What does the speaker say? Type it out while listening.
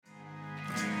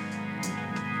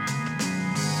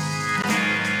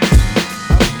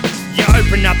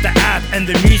Open up the app and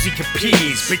the music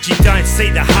appears, but you don't see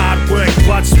the hard work,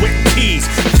 blood, sweat and tears.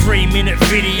 3-minute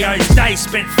videos, they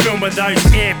spent filming those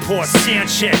airports, sound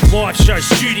check, live show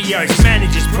studios,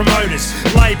 managers, promoters,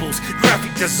 labels,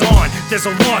 graphic design. There's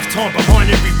a lifetime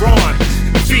behind every rhyme.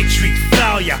 Victory,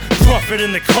 failure, profit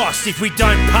and the cost. If we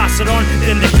don't pass it on,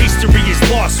 then the history is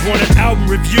lost. Want an album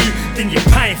review? Then you're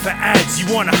paying for ads.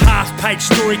 You want a half-page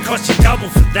story? Cost you double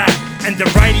for that. And the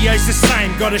radio's the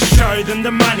same, gotta show them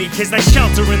the money, cause they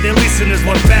sheltering their listeners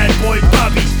like Bad Boy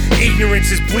Bubby.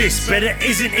 Ignorance is bliss, but it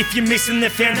isn't if you're missing the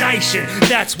foundation.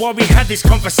 That's why we had this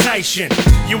conversation.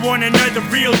 You wanna know the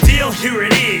real deal? Here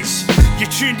it is. You're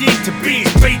tuned in to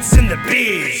Beers, Beats and the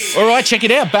Biz. All right, check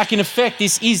it out. Back in effect.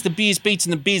 This is the Beers, Beats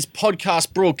and the Biz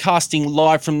podcast, broadcasting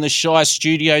live from the Shy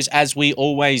Studios as we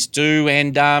always do.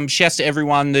 And shouts to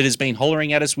everyone that has been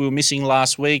hollering at us. We were missing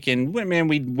last week, and man,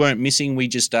 we weren't missing. We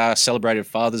just celebrated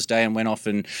Father's Day and went off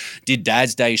and did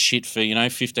Dad's Day shit for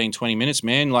 15, 20 minutes.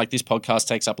 Man, like this podcast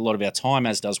takes up a lot of our time,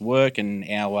 as does work and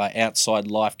our outside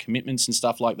life commitments and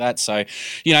stuff like that. So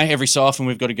every so often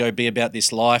we've got to go be about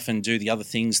this life and do the other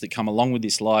things that come along with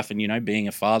this life, and being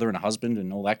a father and a husband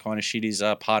and all that kind of shit is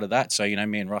part of that. So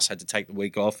me and Ross had to take the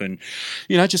week off and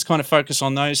just kind of focus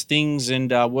on those things and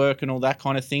work and all that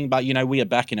kind of thing. But we are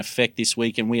back in effect this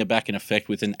week, and we are back in effect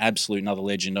with an absolute another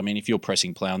legend. I mean, if you're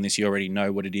pressing play on this, you already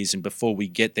know what it is. And before we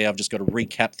get there, I've just got to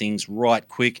recap things right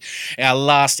quick. Our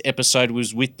last episode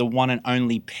was with the one and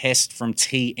only Pest from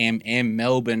TMM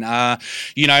Melbourne.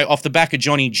 Off the back of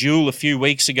Johnny Jewel a few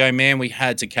weeks ago, man, we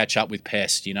had to catch up with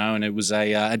Pest, and it was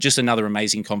just another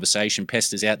amazing conversation.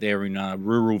 Pest is out there in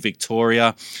rural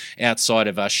Victoria, outside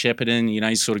of Shepparton.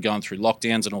 He's sort of going through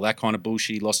lockdowns and all that kind of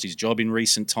bullshit. He lost his job in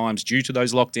recent times due to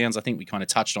those lockdowns. I think we kind of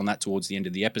touched on that towards the end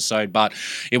of the episode, but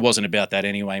it wasn't about that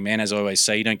anyway, man. As I always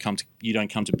say, you don't come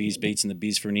to Beers, Beats and the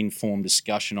Biz for an informed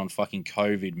discussion on fucking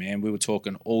COVID, man. We were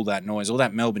talking all that noise, all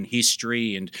that Melbourne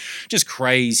history and just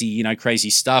crazy, crazy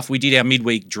stuff. We did our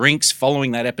midweek drinks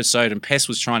following that episode, and Pest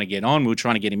was trying to get on. We were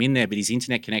trying to get him in there, but his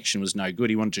internet connection was no good.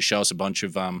 He wanted to show us a bunch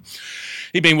of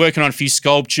he'd been working on a few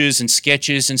sculptures and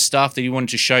sketches and stuff that he wanted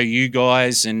to show you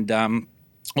guys and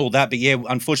all that, but yeah,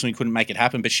 unfortunately couldn't make it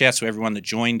happen. But shouts to everyone that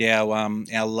joined our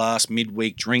last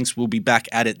midweek drinks. We'll be back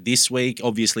at it this week.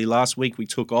 Obviously last week we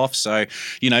took off, so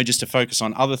just to focus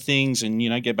on other things and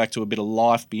get back to a bit of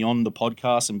life beyond the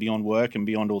podcast and beyond work and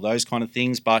beyond all those kind of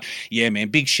things. But yeah, man,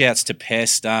 big shouts to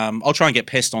Pest. I'll try and get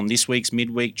Pest on this week's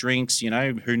midweek drinks.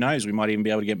 Who knows, we might even be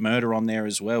able to get Merda on there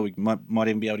as well. We might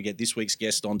even be able to get this week's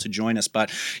guest on to join us.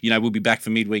 But we'll be back for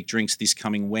midweek drinks this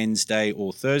coming Wednesday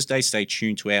or Thursday. Stay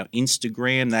tuned to our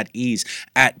Instagram. That is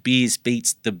at Beers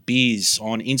Beats the Biz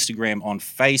on Instagram, on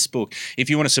Facebook. If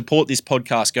you want to support this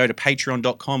podcast, go to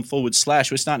patreon.com/. We're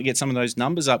starting to get some of those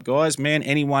numbers up, guys. Man,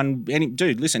 anyone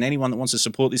that wants to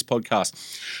support this podcast,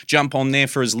 jump on there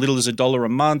for as little as $1 a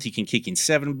month. You can kick in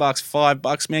 $7,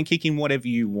 $5, man. Kick in whatever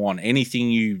you want.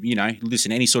 Anything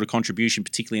any sort of contribution,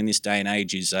 particularly in this day and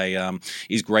age,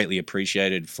 is greatly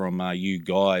appreciated from you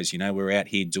guys. We're out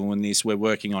here doing this. We're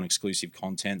working on exclusive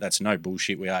content. That's no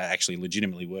bullshit. We are actually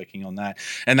legitimately working on that,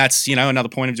 and that's another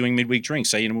point of doing midweek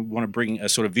drinks. So we want to bring a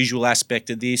sort of visual aspect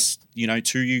of this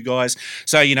to you guys.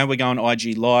 So we're going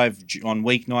IG live on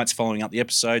weeknights, following up the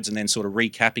episodes and then sort of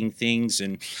recapping things,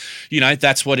 and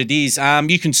that's what it is.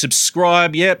 You can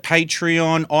subscribe,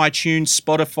 Patreon, iTunes,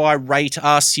 Spotify. Rate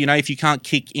us. If you can't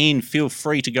kick in, feel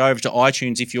free to go over to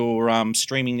iTunes. If you're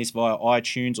streaming this via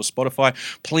iTunes or Spotify,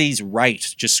 please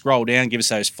rate. Just scroll down, give us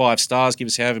those 5 stars, give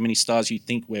us however many stars you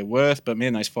think we're worth. But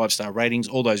man, those 5-star ratings,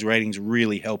 all those ratings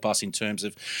really help us in terms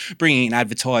of bringing in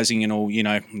advertising and all,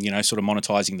 sort of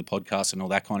monetizing the podcast and all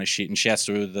that kind of shit. And shouts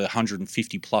to the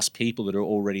 150 plus people that are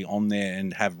already on there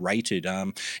and have rated.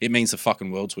 It means the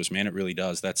fucking world to us, man. It really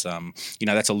does. That's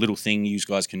that's a little thing you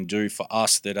guys can do for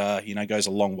us that goes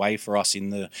a long way for us in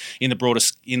the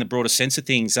broader sense of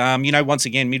things. Once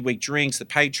again, midweek drinks, the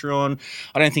Patreon.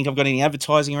 I don't think I've got any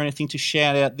advertising or anything to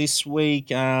shout out this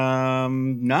week. It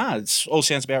all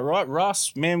sounds about right.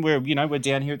 Russ, man, we're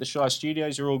down here at the Shy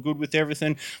Studios. You're all good with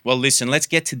everything. Well, listen, let's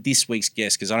get to this week's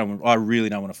guest because I really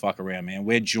don't want to fuck around, man.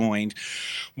 We're joined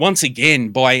once again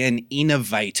by an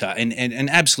innovator, an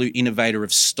absolute innovator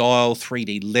of style,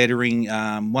 3D lettering,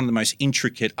 one of the most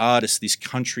intricate artists this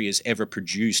country has ever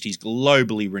produced. He's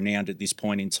globally renowned at this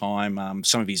point in time.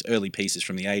 Some of his early pieces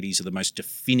from the 80s are the most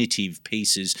definitive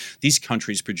pieces this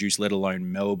country's produced, let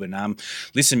alone Melbourne.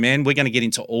 Listen, man, we're going to get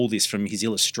into all this from his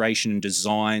illustration and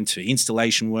design to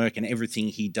installation work and everything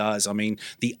he does. I mean,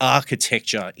 the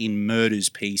architecture in Merda's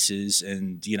pieces,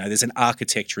 and, you know, there's an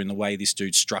architecture in the way this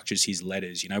dude structures his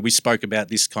letters. You know, we spoke about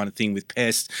this kind of thing with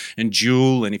Pest and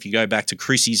Jewel, and if you go back to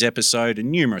Chrissy's episode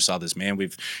and numerous others, man,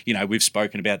 we've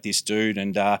spoken about this dude,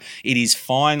 and it is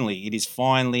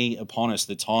finally upon us,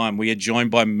 the time we are joined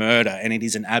by Merda, and it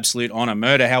is an absolute honor.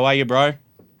 Merda, how are you, bro?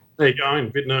 How you going?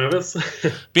 Bit nervous?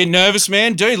 Bit nervous,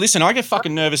 man. Dude, listen, I get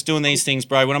fucking nervous doing these things,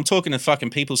 bro. When I'm talking to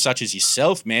fucking people such as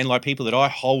yourself, man, like people that I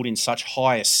hold in such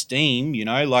high esteem, you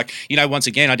know, like, you know, once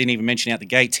again, I didn't even mention out the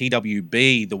gate,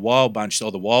 TWB, the Wild Bunch,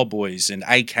 or the Wild Boys, and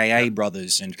AKA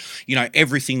Brothers, and, you know,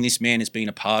 everything this man has been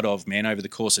a part of, man, over the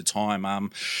course of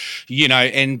time. You know,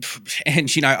 and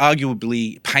you know,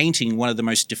 arguably painting one of the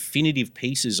most definitive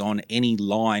pieces on any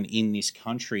line in this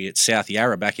country at South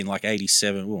Yarra back in like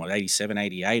 87,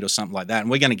 88 or something like that. And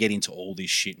we're going to get into all this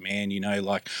shit, man, you know,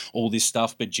 like all this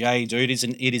stuff. But Jay, dude,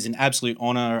 it is an absolute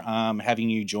honor having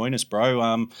you join us,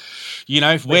 bro. You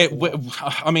know,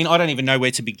 I mean, I don't even know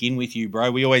where to begin with you,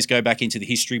 bro. We always go back into the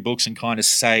history books and kind of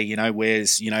say, you know, where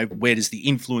does the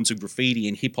influence of graffiti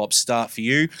and hip hop start for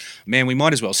you? Man, we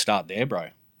might as well start there, bro.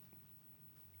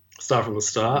 Start from the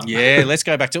start. Yeah, let's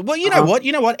go back to, well, you know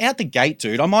what? Out the gate,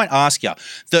 dude, I might ask you,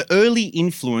 the early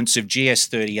influence of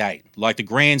GS38, like the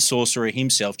Grand Sorcerer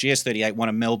himself. GS38, one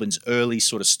of Melbourne's early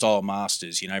sort of style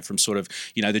masters, you know, from sort of,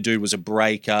 you know, the dude was a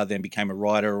breaker, then became a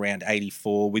writer around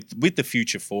 84 with the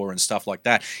Future 4 and stuff like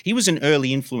that. He was an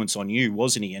early influence on you,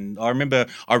 wasn't he? And I remember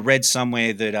I read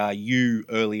somewhere that you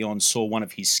early on saw one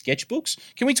of his sketchbooks.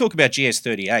 Can we talk about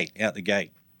GS38 out the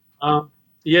gate?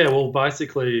 Yeah, well,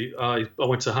 basically, I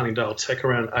went to Huntingdale Tech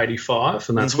around 85,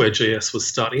 and that's where GS was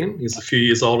studying. He's a few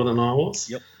years older than I was.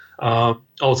 Yep. I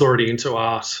was already into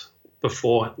art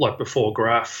before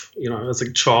graph. You know, as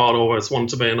a child, I always wanted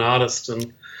to be an artist,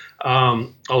 and I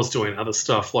was doing other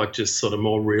stuff like just sort of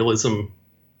more realism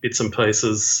bits and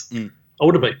pieces. I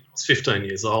would have been, I was 15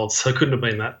 years old, so I couldn't have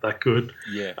been that good.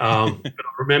 Yeah. But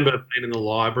I remember being in the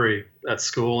library at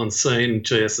school and seeing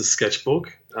GS's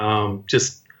sketchbook,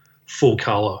 just full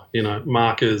colour, you know,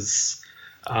 markers.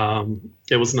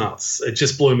 It was nuts. It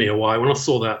just blew me away. When I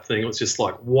saw that thing, it was just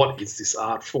like, what is this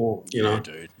art form, you know?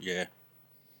 Dude, yeah.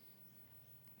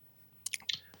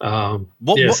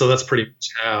 So that's pretty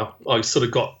much how I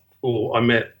sort of I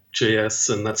met GS,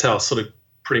 and that's how I sort of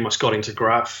pretty much got into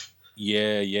graph.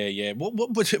 Yeah.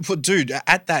 What, dude,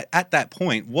 at that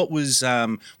point, what was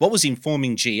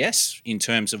informing GS in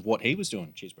terms of what he was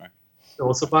doing? Cheers, bro.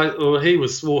 He'd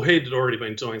already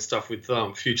been doing stuff with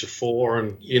Future 4,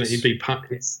 and you know,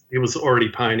 he was already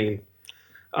painting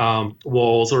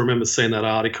walls. I remember seeing that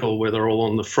article where they're all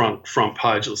on the front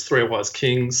page. It was Three Wise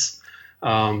Kings.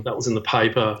 That was in the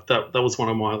paper. That was one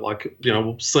of my, like, you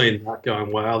know, seeing that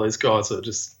going, wow, these guys are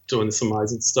just doing this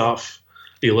amazing stuff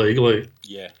illegally.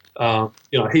 Yeah.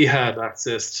 You know, he had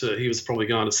access to. He was probably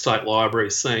going to State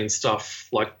Library, seeing stuff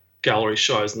like gallery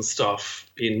shows and stuff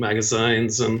in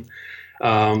magazines, and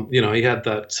you know, he had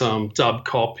that dubbed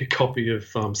copy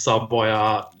of Subway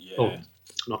Art, or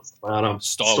not Subway Art,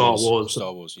 Star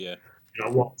Wars, yeah. You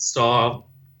know, what style?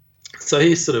 So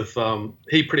he sort of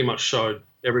he pretty much showed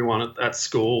everyone at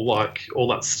school like all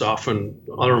that stuff. And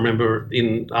I remember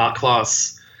in art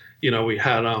class, you know, we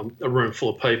had a room full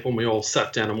of people, and we all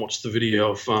sat down and watched the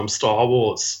video of Star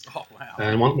Wars. Oh wow!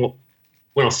 And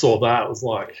when I saw that, it was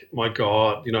like, my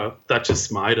God, you know, that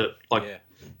just made it. Like,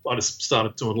 I just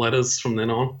started doing letters from then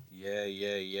on.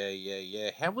 Yeah.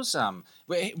 How was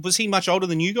he much older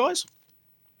than you guys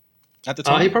at the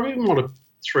time? He probably might have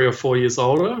 3 or 4 years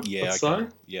older. Yeah, I'd okay.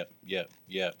 say.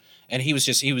 Yep. And he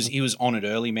was on it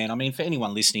early, man. I mean, for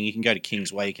anyone listening, you can go to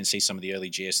Kingsway, you can see some of the early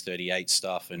GS38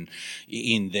 stuff, and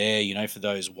in there, you know, for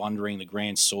those wondering, the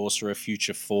Grand Sorcerer,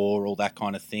 Future 4, all that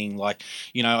kind of thing. Like,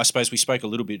 you know, I suppose we spoke a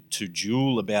little bit to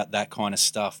Jewel about that kind of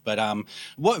stuff. But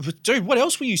what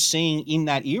else were you seeing in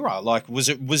that era? Like, was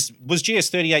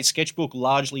GS38 sketchbook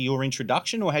largely your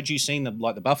introduction, or had you seen the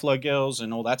Buffalo Girls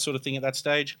and all that sort of thing at that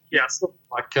stage? Yeah, sort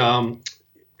of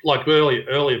like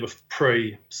earlier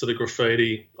pre sort of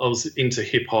graffiti, I was into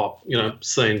hip hop, you know,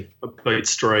 seeing Beat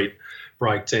Street,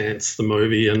 Breakdance, the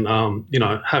movie, and you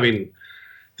know, having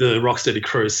the Rocksteady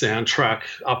Crew soundtrack,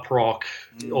 Up Rock,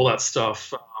 all that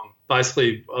stuff.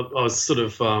 Basically, I was sort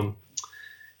of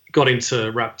got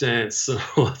into rap dance and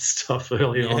all that stuff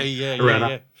early on.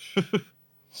 Yeah.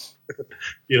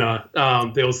 You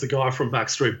know, there was the guy from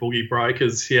Backstreet Boogie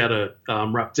Breakers. He had a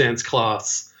rap dance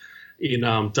class in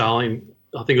Darling.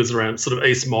 I think it was around sort of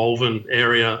East Malvern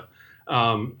area,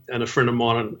 and a friend of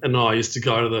mine and I used to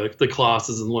go to the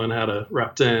classes and learn how to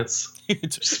rap dance,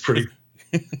 which is pretty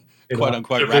quote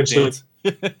unquote rap dance.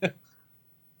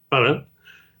 Pardon?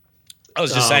 I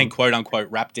was just saying, quote unquote,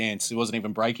 rap dance. It wasn't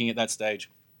even breaking at that stage.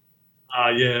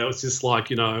 Yeah, it was just like,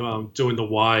 doing the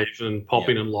wave and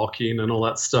popping and locking and all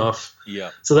that stuff.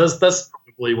 Yeah. So that's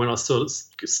probably when I sort of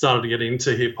started to get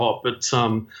into hip hop. But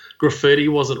graffiti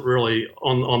wasn't really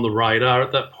on the radar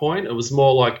at that point. It was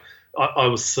more like I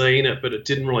was seeing it, but it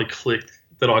didn't really click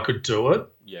that I could do it.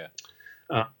 Yeah.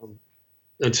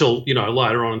 Until,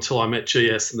 later on, until I met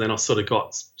GS, and then I sort of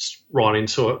got right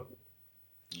into it.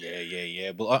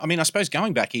 Yeah. Well, I mean, I suppose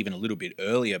going back even a little bit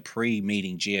earlier,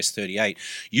 pre-meeting GS.78,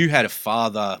 you had a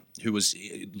father who was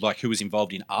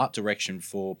involved in art direction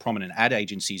for prominent ad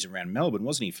agencies around Melbourne,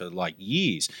 wasn't he, for like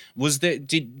years?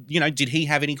 Did he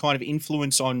have any kind of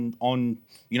influence on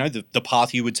the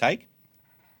path you would take?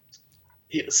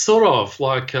 Yeah, sort of.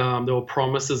 Like there were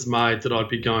promises made that I'd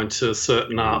be going to a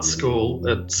certain art school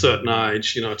at a certain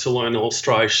age, to learn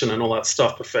illustration and all that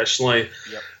stuff professionally,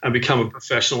 and become a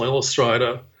professional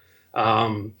illustrator.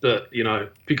 But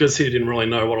because he didn't really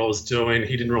know what I was doing,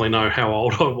 he didn't really know how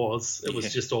old I was. It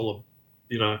was just all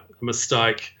a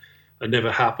mistake. It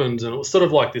never happened, and it was sort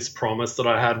of like this promise that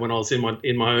I had when I was in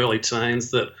my early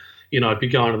teens that I'd be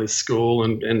going to this school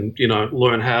and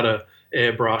learn how to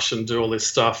airbrush and do all this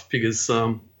stuff because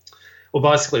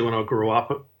basically when I grew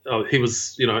up, he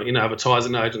was in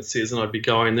advertising agencies, and I'd be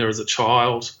going there as a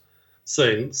child,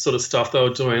 seeing sort of stuff they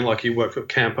were doing. Like he worked for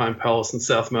Campaign Palace in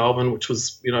South Melbourne, which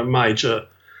was major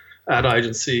ad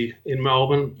agency in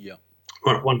Melbourne. Yeah,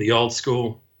 one of the old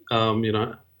school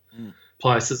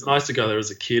places. And I used to go there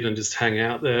as a kid and just hang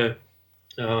out there.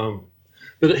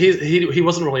 But he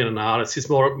wasn't really an artist. He's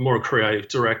more a creative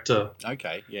director.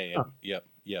 Okay. Yeah.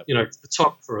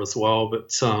 Photographer as well.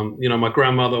 But my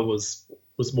grandmother was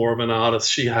more of an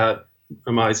artist. She had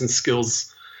amazing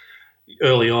skills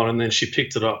early on, and then she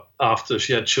picked it up after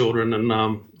she had children, and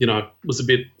was a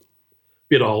bit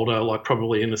older, like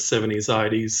probably in the 70s,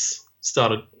 80s,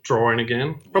 started drawing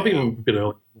again. Probably even a bit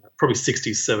early, probably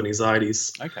 60s, 70s,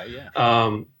 80s. Okay, yeah.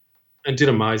 And did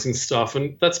amazing stuff,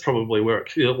 and that's probably where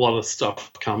a lot of the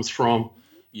stuff comes from.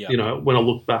 Yeah. When I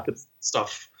look back at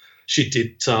stuff, she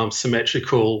did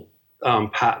symmetrical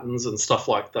patterns and stuff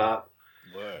like that.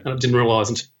 Word. And I didn't realise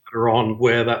until later on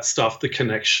where that stuff, the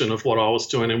connection of what I was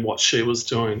doing and what she was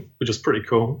doing, which is pretty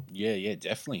cool. Yeah,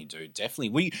 definitely, dude,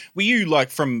 definitely. Were you like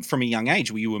from a young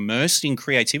age? Were you immersed in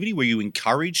creativity? Were you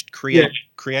encouraged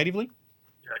creatively?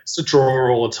 Yeah, I used to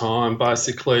draw all the time,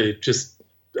 basically. Just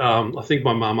I think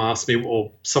my mum asked me,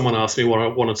 or someone asked me what I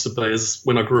wanted to be as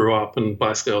when I grew up, and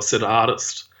basically I said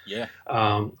artist. Yeah.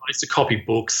 I used to copy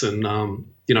books and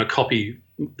copy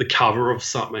the cover of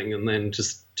something and then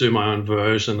just do my own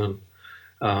version,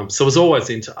 and so I was always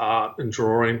into art and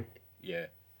drawing. Yeah.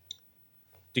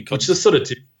 Which is sort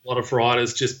of a lot of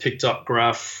writers just picked up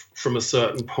graph from a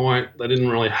certain point. They didn't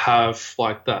really have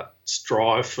like that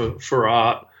drive for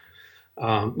art.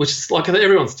 Which is like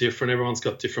everyone's different. Everyone's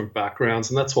got different backgrounds,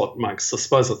 and that's what makes. I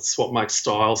suppose that's what makes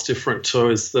styles different too.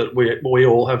 Is that we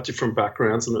all have different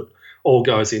backgrounds, and it all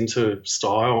goes into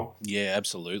style. Yeah,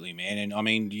 absolutely, man. And I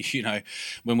mean,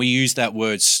 when we use that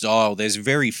word style, there's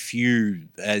very few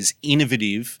as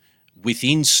innovative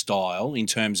within style in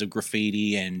terms of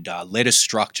graffiti and letter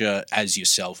structure as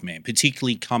yourself, man,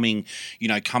 particularly coming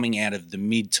out of the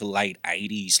mid to late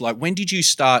 80s. Like when did you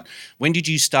start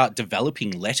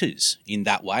developing letters in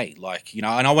that way? Like, and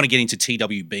I want to get into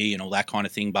TWB and all that kind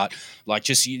of thing, but like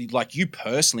just you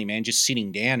personally, man, just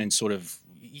sitting down and sort of,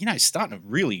 starting to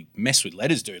really mess with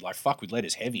letters, dude, like fuck with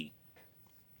letters heavy.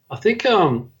 I think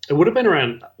it would have been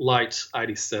around late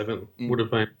 87 would have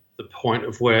been the point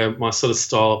of where my sort of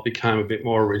style became a bit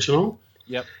more original.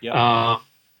 Yep. I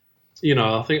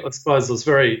suppose I was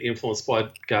very influenced by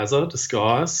Gaza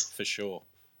Disguise. For sure.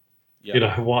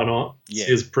 Yep. Why not? Yeah.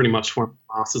 He was pretty much one of the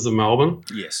masters of Melbourne.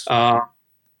 Yes. And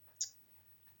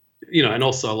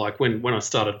also like when I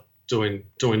started doing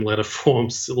letter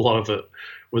forms, a lot of it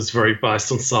was very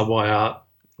based on subway art,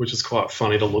 which is quite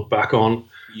funny to look back on.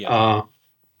 Yeah.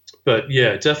 But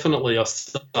yeah, definitely I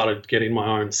started getting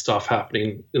my own stuff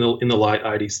happening in the late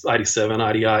 80s, 87,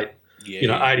 88.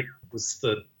 Yeah. 88 was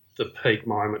the peak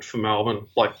moment for Melbourne.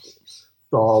 Like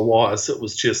style-wise, it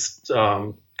was just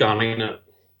gunning it.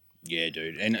 Yeah,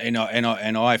 dude. And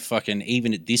I fucking,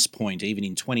 even at this point, even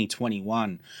in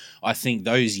 2021, I think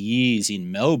those years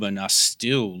in Melbourne are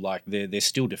still like they're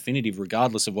still definitive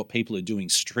regardless of what people are doing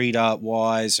street art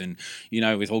wise and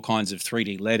with all kinds of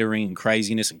 3D lettering and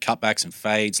craziness and cutbacks and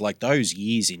fades. Like those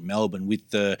years in Melbourne with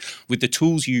the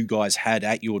tools you guys had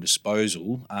at your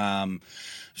disposal, they're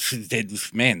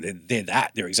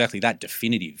exactly that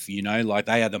definitive, like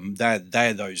they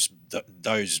are those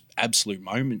those absolute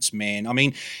moments, man. I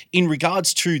mean, in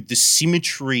regards to the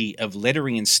symmetry of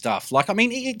lettering and stuff, like, I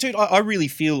mean, dude, I really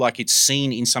feel like it's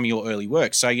seen in some of your early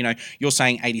work. So, you know, you're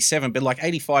saying 87, but like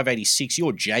 85, 86,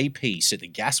 your J piece at the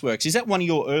Gasworks, is that one of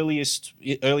your earliest,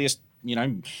 you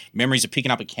know, memories of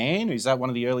picking up a can? Is that one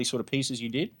of the early sort of pieces you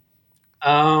did?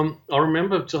 I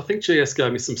remember, I think GS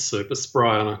gave me some super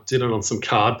spray and I did it on some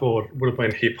cardboard. It would have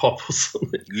been hip hop or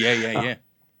something. Yeah.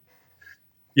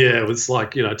 Yeah, it was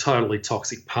like, you know, totally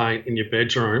toxic paint in your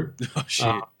bedroom. Oh,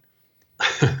 shit.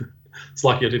 It's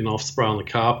like you did an off spray on the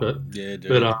carpet. Yeah, dude.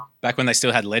 But back when they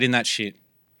still had lead in that shit.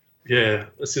 yeah,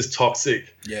 it's just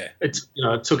toxic. Yeah. It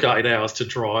took 8 hours to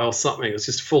dry or something. It's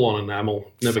just full on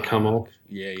enamel, never come off.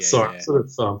 Yeah. Sorry, sort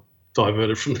of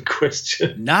diverted from the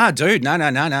question. Nah, dude. No,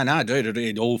 dude.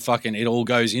 It all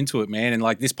goes into it, man. And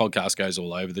like this podcast goes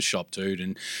all over the shop, dude.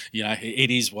 And you know, it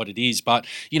is what it is. But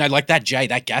you know, like that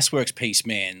Gasworks piece,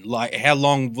 man. Like how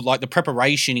long? Like the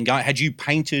preparation and going. Had you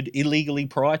painted illegally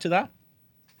prior to that?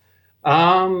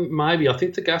 Maybe. I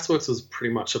think the Gasworks was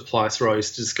pretty much a place where I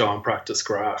used to just go and practice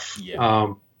graph.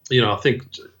 Yeah. You know, I think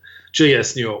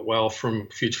GS knew it well from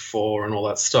Future 4 and all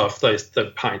that stuff. They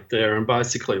paint there, and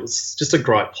basically it was just a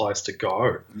great place to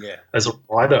go as a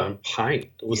writer and paint.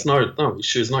 There was no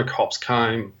issues, no cops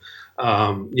came.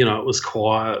 You know, it was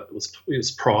quiet. It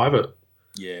was private.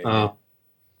 Yeah.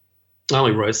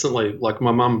 Only recently, like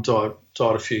my mum died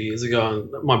a few years ago,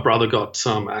 and my brother got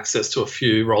access to a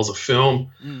few rolls of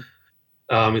film.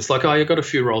 It's like, oh, you got a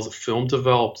few rolls of film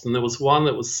developed, and there was one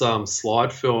that was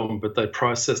slide film, but they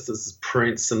processed as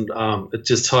prints, and it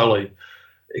just totally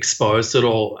exposed it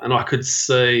all. And I could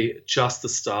see just the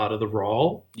start of the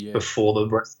roll before the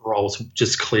rest of the roll was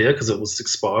just clear because it was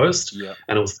exposed,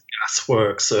 and it was the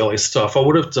Gasworks early stuff. I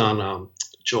would have done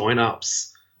join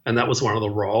ups, and that was one of the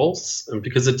rolls, and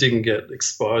because it didn't get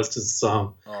exposed as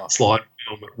slide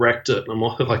film, it wrecked it. And I'm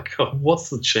like, God, what's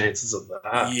the chances of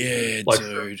that? Yeah, like,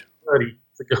 dude. 30 years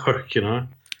ago, you know.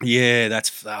 Yeah,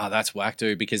 that's whack,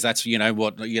 dude, because that's, you know,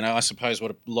 what, you know, I suppose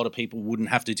what a lot of people wouldn't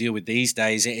have to deal with these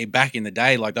days. Back in the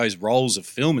day, like those rolls of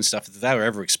film and stuff, if they were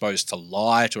ever exposed to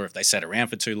light or if they sat around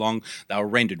for too long, they were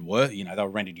rendered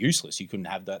useless. You couldn't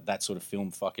have that sort of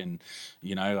film fucking,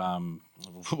 you know,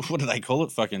 what do they call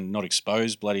it? Fucking not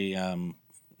exposed, bloody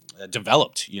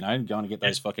developed, you know, going to get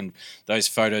those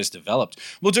photos developed.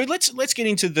 Well, dude, let's get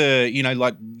into the, you know,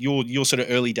 like your sort of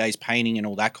early days painting and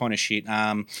all that kind of shit.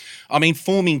 I mean,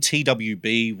 forming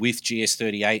TWB with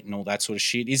GS.78 and all that sort of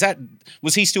shit.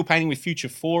 Was he still painting with Future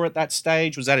 4 at that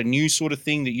stage? Was that a new sort of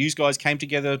thing that you guys came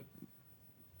together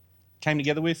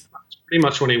with? Pretty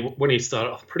much when he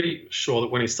started, I'm pretty sure that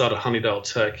when he started Honeydale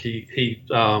Tech,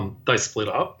 they split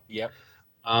up. Yep.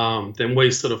 Then we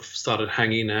sort of started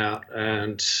hanging out,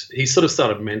 and he sort of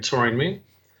started mentoring me.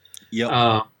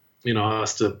 Yeah. You know, I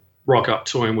used to rock up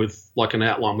to him with like an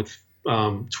outline with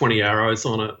 20 arrows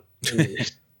on it.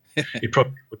 And he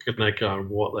probably looking at it going,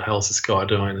 "What the hell's this guy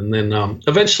doing?" And then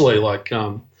eventually, like,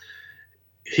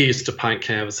 he used to paint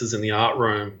canvases in the art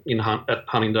room at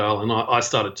Huntingdale, and I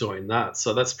started doing that.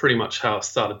 So that's pretty much how I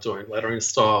started doing lettering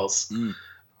styles.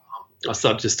 I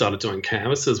started doing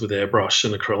canvases with airbrush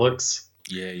and acrylics.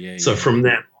 Yeah. So from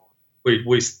then, I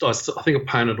think I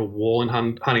painted a wall in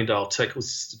Huntingdale Tech. It was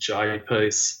just a J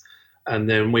piece, and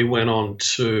then we went on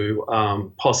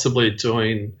to possibly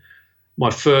doing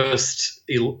my first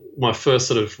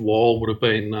sort of wall would have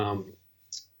been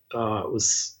it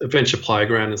was Adventure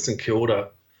Playground in St Kilda,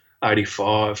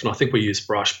 85, and I think we used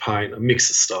brush paint, a mix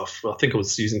of stuff. I think I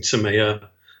was using Tamiya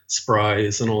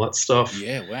sprays and all that stuff.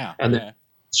 Yeah, wow. And then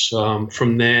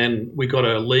from then we got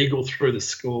a legal through the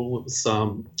school. It was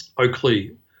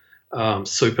Oakley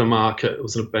supermarket. It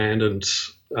was an abandoned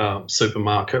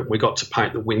supermarket. We got to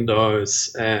paint the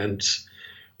windows, and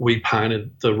we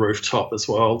painted the rooftop as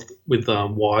well with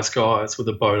Wise Guys with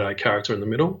a Bode character in the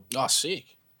middle. Oh, sick.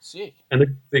 And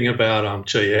the thing about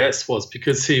GS was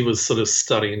because he was sort of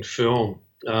studying film,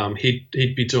 he'd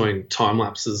be doing time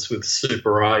lapses with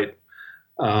Super 8.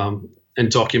 And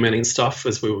documenting stuff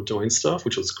as we were doing stuff,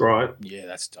 which was great. Yeah,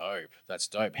 that's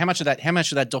dope. How much of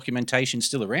that documentation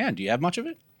still around? Do you have much of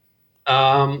it?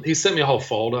 He sent me a whole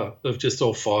folder of just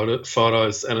all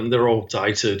photos, and they're all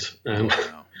dated. And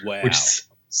wow. I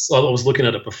was looking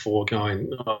at it before, going,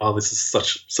 "Oh, this is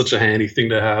such a handy thing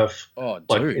to have." Oh,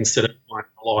 like dude. Instead of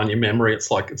relying on your memory,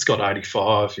 it's like it's got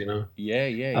 85. You know.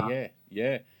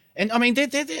 Yeah. And I mean,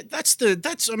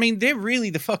 they're really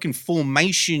the fucking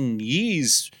formation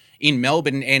years in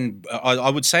Melbourne and I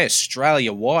would say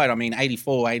Australia wide. I mean,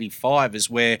 84, 85 is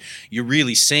where you're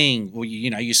really seeing, well,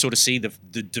 you sort of see the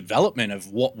development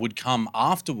of what would come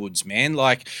afterwards, man.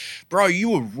 Like, bro, you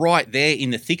were right there in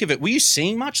the thick of it. Were you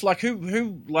seeing much? Like,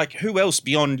 who else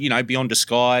beyond, beyond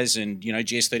Disguise and,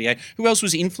 GS38, who else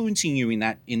was influencing you in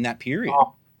that period?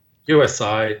 Oh,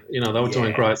 USA, they were doing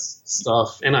Yeah. great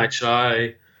stuff.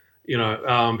 NHA,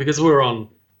 because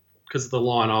because the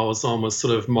line I was on was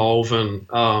sort of Malvern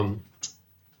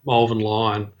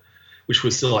line, which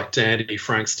was still like Dandy,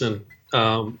 Frankston.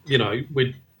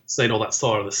 We'd seen all that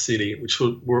side of the city, which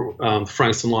were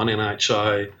Frankston line,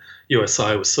 NHA,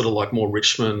 USA was sort of like more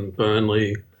Richmond,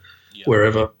 Burnley,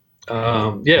 wherever.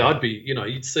 I'd be,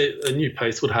 you'd see a new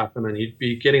piece would happen and you'd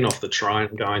be getting off the train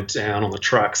and going down on the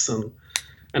tracks and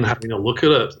having a look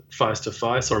at it face to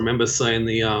face. I remember seeing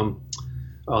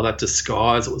that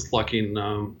Disguise. It was like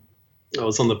I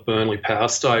was on the Burnley power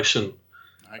station.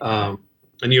 Okay.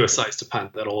 And USA used to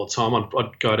paint that all the time.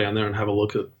 I'd go down there and have a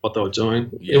look at what they were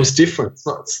doing. Yeah. It was different.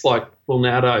 It's like, well,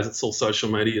 nowadays it's all social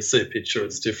media. You see a picture,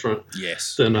 it's different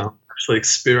than actually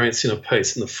experiencing a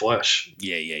piece in the flesh.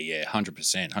 Yeah.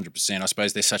 100%. I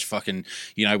suppose they're such fucking,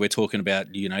 we're talking about,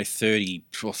 30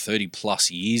 or 30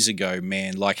 plus years ago,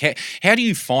 man. Like, how do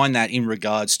you find that in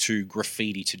regards to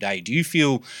graffiti today? Do you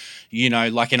feel, and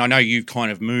I know you've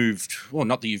kind of moved, well,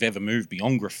 not that you've ever moved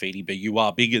beyond graffiti, but you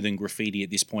are bigger than graffiti at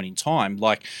this point in time.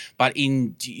 Like, but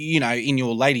in, in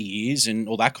your later years and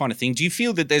all that kind of thing, do you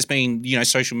feel that there's been,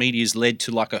 social media has led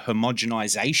to like a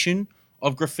homogenization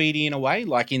of graffiti in a way,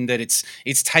 like in that it's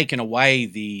taken away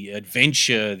the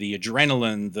adventure, the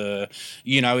adrenaline,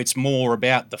 it's more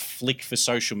about the flick for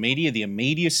social media, the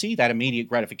immediacy, that immediate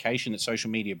gratification that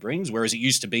social media brings, whereas it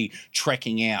used to be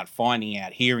trekking out, finding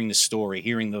out, hearing the story,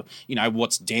 hearing the,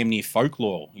 what's damn near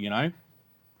folklore, Yeah,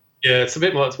 it's a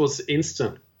bit more, it's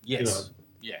instant. Yes.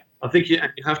 Yeah. I think you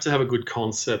have to have a good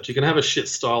concept. You can have a shit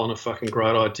style and a fucking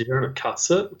great idea and it cuts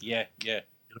it. Yeah.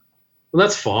 And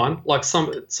that's fine. Like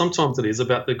sometimes it is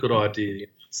about the good idea.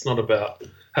 It's not about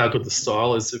how good the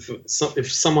style is.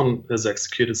 If someone has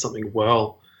executed something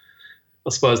well, I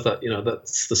suppose that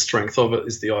that's the strength of it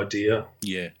is the idea.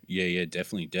 Yeah,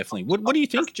 definitely. What do you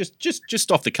think?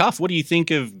 Just off the cuff, what do you think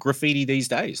of graffiti these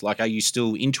days? Like, are you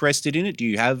still interested in it? Do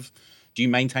you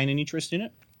maintain an interest in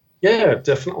it? Yeah,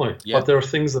 definitely. Yeah. Like there are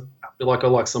things that I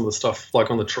like some of the stuff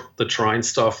like on the train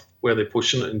stuff where they're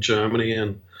pushing it in Germany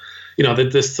and.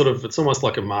 There's sort of, it's almost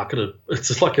like a marketed, it's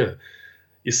just like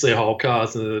you see whole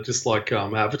cars and they're just like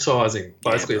advertising.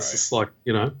 Basically, it's just like,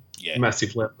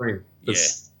 massive lettering.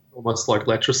 It's almost like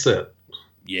Letraset.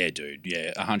 Yeah, dude.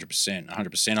 Yeah,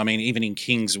 100%. I mean, even in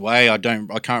King's Way, I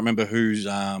can't remember who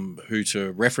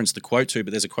to reference the quote to,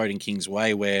 but there's a quote in King's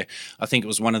Way where I think it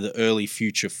was one of the early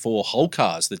Future 4 whole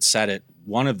cars that sat at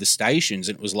one of the stations,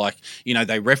 and it was like,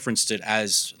 they referenced it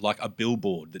as like a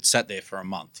billboard that sat there for a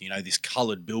month. This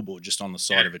coloured billboard just on the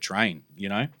side of a train.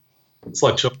 It's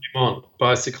like Johnny Mont.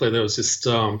 Basically, there was just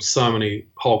so many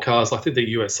whole cars. I think the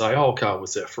USA whole car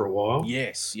was there for a while.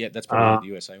 Yes, yeah, that's probably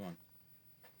the USA one.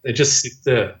 They just sit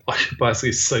there, like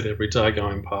basically see it every day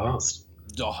going past.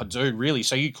 Oh, dude, really?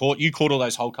 So you caught all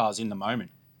those whole cars in the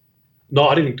moment? No,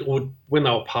 I didn't. When they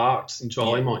were parked in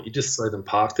Jolimont, you just see them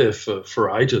parked there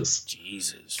for ages.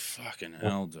 Jesus, fucking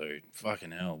hell, dude,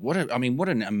 fucking hell. What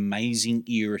an amazing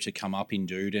era to come up in,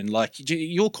 dude. And like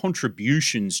your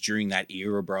contributions during that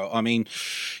era, bro. I mean,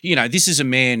 this is a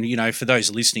man. For those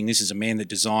listening, this is a man that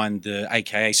designed the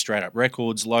AKA Straight Up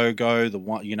Records logo. The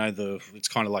one, it's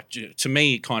kind of like, to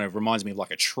me, it kind of reminds me of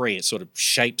like a tree. It sort of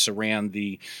shapes around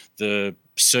the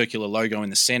circular logo in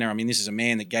the center. I mean, this is a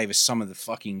man that gave us some of the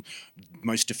fucking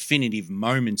most definitive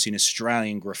moments in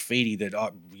Australian graffiti that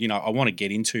I want to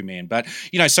get into, man. But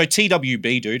so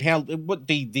TWB, dude, what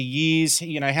the years?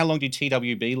 How long did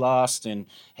TWB last, and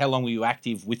how long were you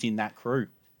active within that crew?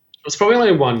 It was probably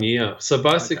only 1 year. So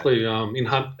basically,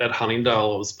 at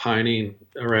Huntingdale, I was painting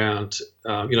around,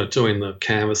 doing the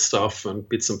canvas stuff and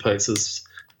bits and pieces.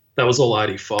 That was all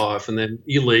 85, and then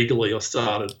illegally I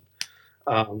started.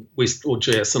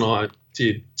 GS and I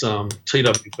did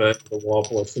TWB for the Wild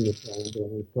Boys in the Duran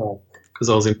Duran because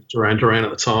I was in Duran Duran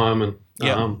at the time, and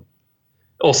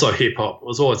also hip hop. I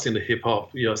was always into hip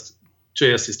hop. GS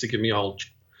used to give me old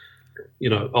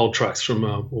tracks from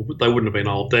they wouldn't have been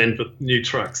old then, but new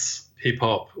tracks, hip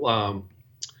hop,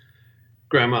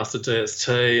 Grandmaster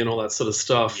DST, and all that sort of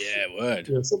stuff. Yeah, word.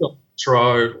 Yeah, sort of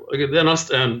Tro,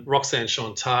 and Roxanne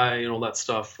Shante and all that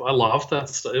stuff. I loved that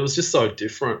stuff. It was just so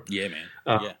different. Yeah, man.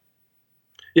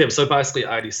 So basically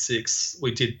 86,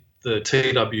 we did the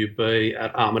TWB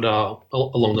at Armidale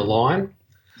along the line.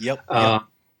 Yep.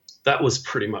 That was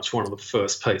pretty much one of the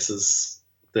first pieces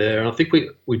there. And I think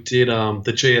we did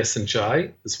the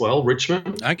GS&J as well,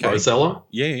 Richmond, Okay. Rosella.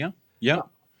 Yeah.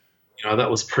 You know,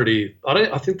 that was pretty.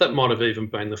 I think that might have even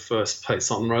been the first piece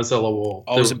on the Rosella wall.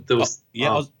 I was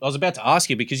about to ask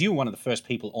you because you were one of the first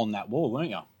people on that wall,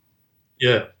 weren't you?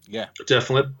 Yeah,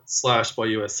 definitely slashed by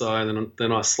USA, and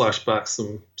then I slashed back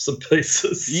some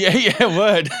pieces. Yeah,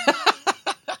 word.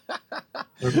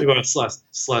 I think I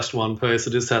slashed one piece.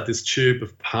 I just had this tube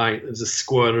of paint and just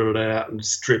squirted it out and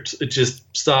just dripped. I just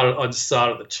started at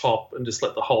the top and just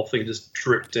let the whole thing just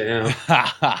drip down.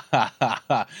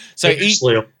 So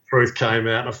eventually, truth came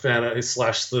out and I found out who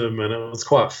slashed them, and it was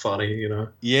quite funny, you know.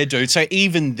 Yeah, dude. So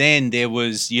even then there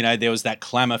was that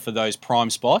clamour for those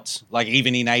prime spots, like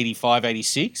even in 85,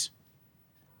 86?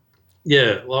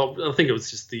 Yeah, well, I think it was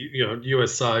just the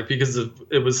USA because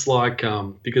it was like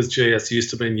because GS used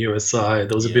to be in USA,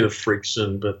 there was a bit of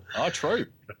friction, but true.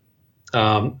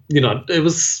 It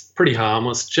was pretty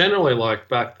harmless. Generally, like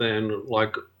back then,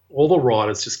 like all the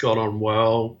riders just got on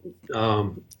well.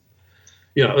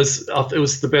 It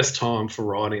was the best time for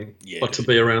riding, to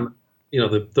be around,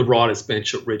 the riders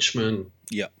bench at Richmond.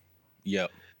 Yeah.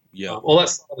 All that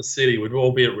side of the city, we'd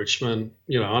all be at Richmond.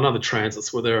 I know the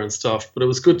transits were there and stuff, but it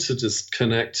was good to just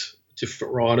connect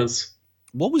different riders.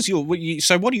 What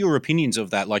are your opinions of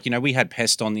that? Like, we had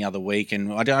Pest on the other week,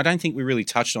 and I don't think we really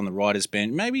touched on the riders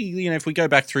bench. Maybe, if we go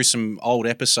back through some old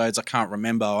episodes, I can't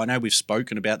remember. I know we've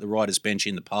spoken about the riders bench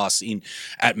in the past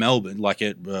at Melbourne, like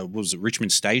at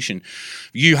Richmond Station.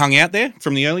 You hung out there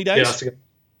from the early days?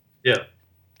 Yeah.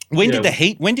 When did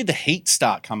the heat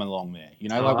start coming along there?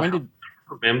 When did...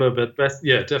 remember, but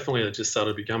definitely it just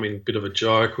started becoming a bit of a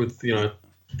joke with the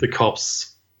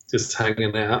cops just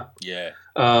hanging out.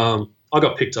 I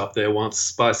got picked up there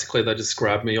once. Basically, they just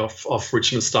grabbed me off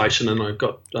Richmond Station, and I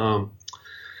got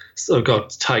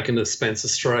taken to Spencer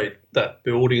Street, that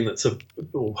building that's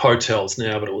hotels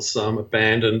now, but it was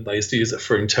abandoned. They used to use it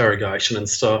for interrogation and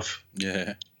stuff.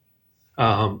 And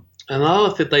I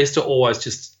think they used to always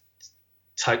just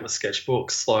take my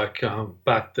sketchbooks, like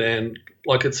back then.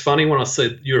 Like, it's funny when I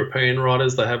see European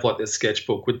writers, they have like their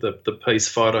sketchbook with the piece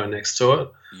photo next to it.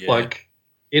 Like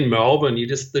in Melbourne,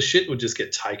 the shit would just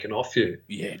get taken off you.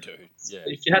 Yeah, dude. Yeah.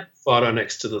 If you had the photo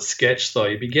next to the sketch, though,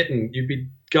 you'd be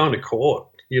going to court.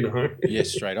 Yeah,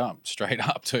 straight up,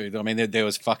 too. I mean, there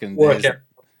was fucking why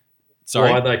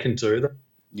they can do that.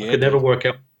 I could never work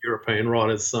out. European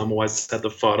writers always had the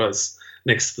photos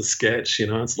next to the sketch.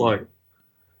 It's like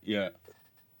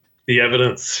the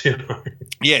evidence.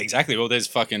 Yeah, exactly. Well, there's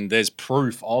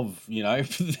proof of,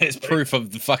 there's proof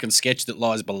of the fucking sketch that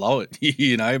lies below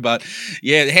it, but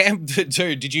yeah,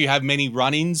 dude, did you have many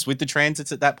run-ins with the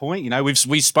transits at that point?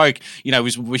 We spoke,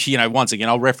 once again,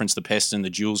 I'll reference the Pest and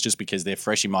the Jules just because they're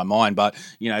fresh in my mind, but,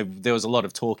 there was a lot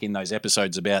of talk in those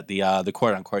episodes about the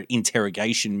quote unquote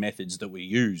interrogation methods that we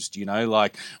used,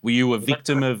 like, were you a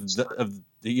victim of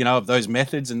those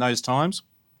methods in those times?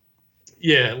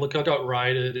 Yeah, look, I got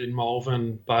raided in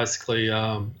Malvern. Basically,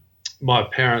 my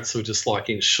parents were just like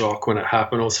in shock when it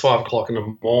happened. It was 5 o'clock in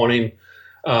the morning,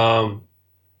 and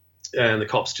the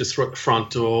cops just were at the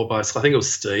front door. Basically, I think it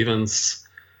was Stevens.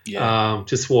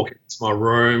 Just walking into my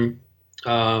room.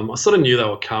 I sort of knew they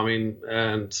were coming,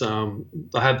 and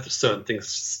I had certain things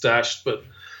stashed, but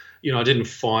I didn't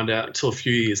find out until a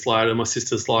few years later. My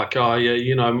sister's like, "Oh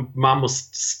yeah, Mum was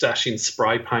stashing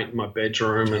spray paint in my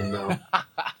bedroom and."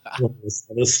 All this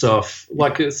other stuff.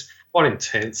 Like, it's quite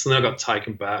intense, and then I got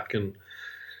taken back and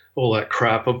all that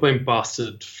crap. I've been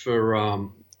busted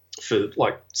for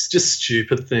like just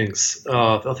stupid things.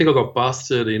 I think I got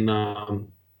busted in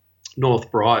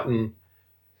North Brighton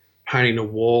painting a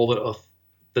wall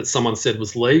that someone said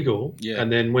was legal, and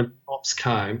then when the cops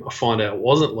came, I find out it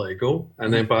wasn't legal,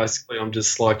 and then basically I'm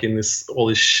just like in all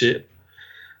this shit.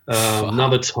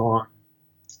 Another time.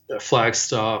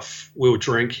 Flagstaff, we were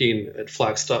drinking at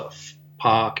Flagstaff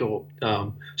Park, or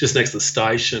just next to the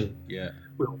station.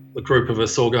 The group of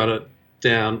us all got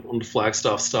down on the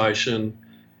Flagstaff station,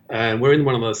 and we're in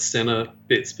one of the centre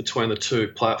bits between the two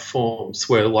platforms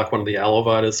where like one of the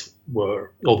elevators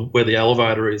were, or where the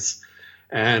elevator is,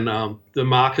 and the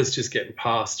marker's just getting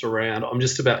passed around. I'm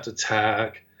just about to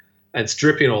tag, and it's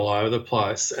dripping all over the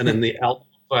place, and then the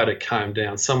elevator came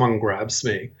down. Someone grabs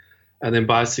me. And then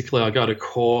basically I go to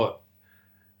court,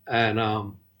 and I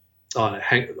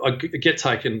get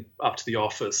taken up to the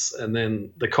office, and then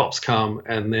the cops come,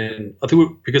 and then I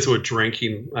think because we were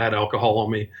drinking, I had alcohol on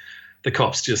me, the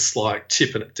cops just like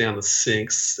tipping it down the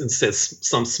sinks and says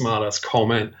some smart ass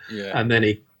comment, and then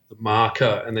he the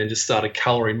marker and then just started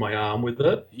colouring my arm with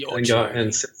it,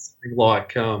 and said something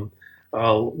like,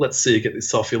 let's see you get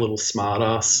this off, you little smart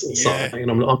ass, or something.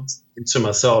 And I'm thinking to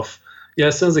myself, Yeah,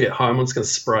 as soon as I get home, I'm just going to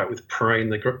spray it with Preen,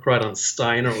 the great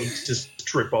unstainer. It will just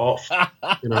drip off,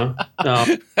 you know.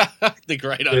 The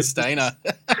great It's unstainer.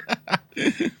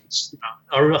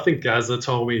 I think Gazza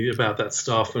told me about that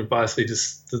stuff, and basically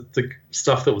just the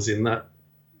stuff that was in that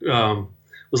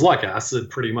was like acid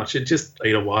pretty much. It just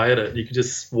ate away at it. You could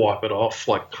just wipe it off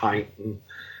like paint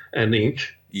and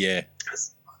ink. Yeah.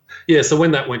 Yeah, so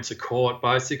when that went to court,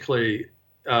 basically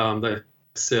they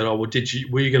said, "Oh, well,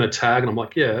 were you going to tag?" And I'm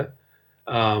like, "Yeah,"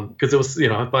 because it was,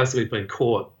 basically been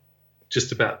caught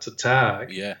just about to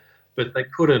tag. Yeah. But they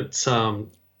couldn't.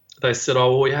 They said,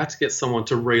 "Oh, well, we had to get someone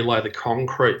to relay the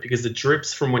concrete because the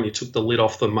drips from when you took the lid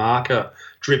off the marker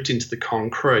dripped into the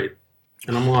concrete."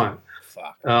 And I'm like,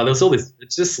 Fuck. there was all this.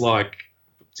 It's just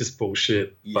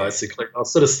bullshit, basically. I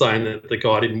was sort of saying that the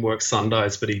guy didn't work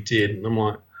Sundays, but he did. And I'm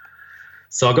like,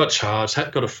 so I got charged,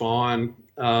 got a fine.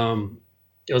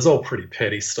 It was all pretty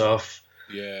petty stuff.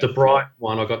 Yeah. The Bright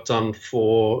one I got done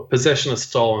for possession of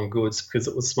stolen goods because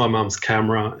it was my mum's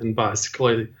camera, and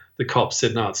basically the cop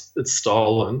said, no, it's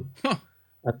stolen. Huh.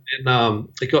 And then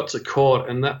it got to court,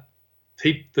 and the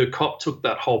cop took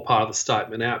that whole part of the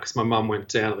statement out because my mum went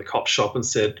down to the cop shop and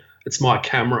said, it's my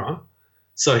camera.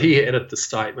 So he edited the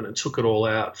statement and took it all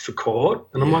out for court.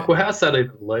 And I'm like, well, how's that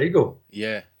even legal?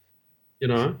 Yeah. You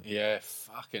know? Yeah,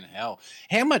 fucking hell.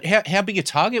 How big a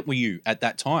target were you at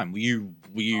that time? Were you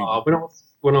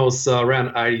when I was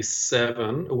around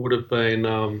 87, it would have been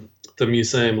the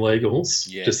museum legals.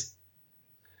 Yeah. Just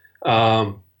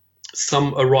a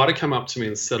writer came up to me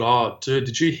and said, "Oh, dude,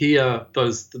 did you hear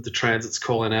the transits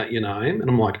calling out your name?" And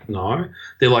I'm like, "No."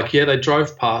 They're like, "Yeah, they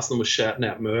drove past and were shouting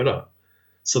out murder."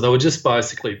 So they were just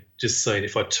basically just seeing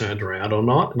if I turned around or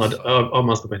not. And I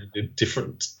must have been in a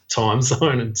different time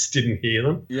zone and just didn't hear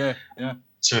them. Yeah, yeah.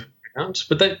 Turned around.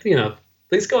 But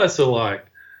these guys are like,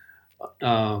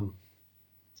 they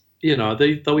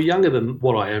were younger than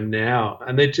what I am now,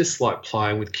 and they're just like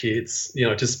playing with kids.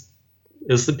 Just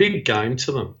it was the big game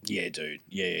to them. Yeah, dude.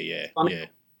 Yeah.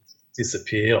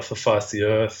 Disappeared off the face of the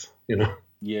earth.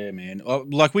 Yeah, man.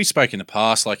 Like we spoke in the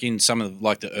past, like in some of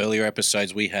the earlier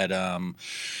episodes, we had,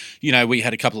 we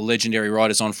had a couple of legendary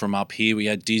writers on from up here. We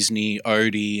had Disney,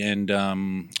 Odie, and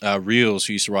Reels,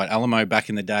 who used to write Alamo back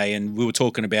in the day. And we were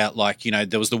talking about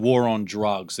there was the war on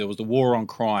drugs, there was the war on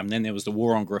crime, then there was the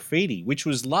war on graffiti, which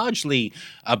was largely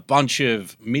a bunch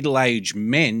of middle-aged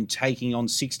men taking on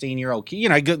 16-year-old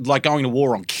kids, like going to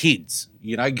war on kids.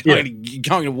 Going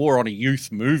to war on a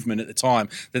youth movement at the time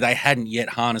that they hadn't yet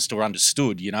harnessed or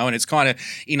understood, and it's kind of,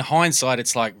 in hindsight,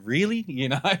 it's like, really,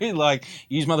 like,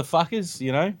 use motherfuckers,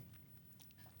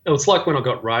 It was like when I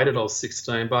got raided, I was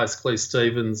 16, basically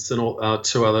Stevens and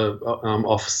two other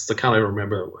officers, I can't even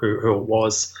remember who it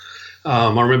was. I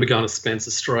remember going to Spencer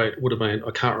Street, would have been,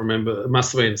 I can't remember, it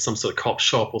must have been some sort of cop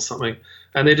shop or something,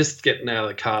 and they're just getting out of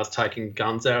the cars, taking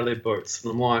guns out of their boots,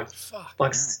 and I'm like,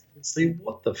 see,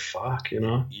 what the fuck,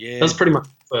 Yeah. That's pretty much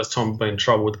the first time I've been in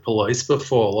trouble with the police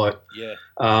before,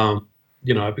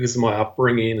 because of my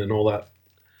upbringing and all that.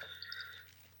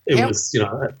 Was.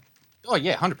 Oh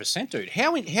yeah, 100%, dude.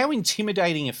 How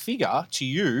intimidating a figure to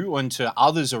you and to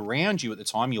others around you at the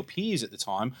time, your peers at the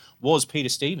time, was Peter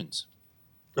Stevens?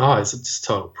 Oh, he's just a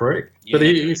total prick. Yeah, but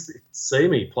he used to see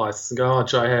me places and go, "Oh,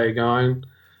 Jay, how you going?"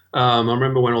 I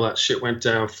remember when all that shit went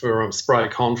down for spray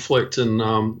conflict,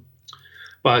 and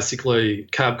basically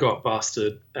Cab got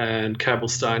busted, and Cab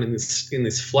was staying in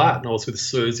this flat, and I was with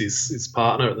Suze, his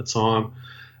partner at the time,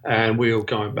 and we were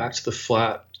going back to the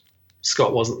flat.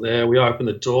 Scott wasn't there. We opened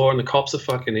the door and the cops are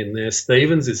fucking in there.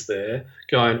 Stevens is there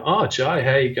going, "Oh, Jay,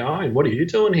 how you going? What are you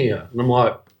doing here?" And I'm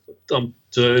like,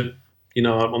 "Dude,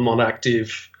 I'm not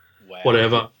active,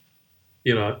 whatever."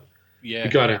 Yeah. We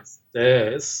go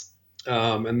downstairs,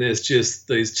 and there's just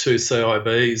these two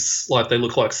CIBs, like they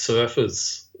look like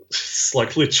surfers. It's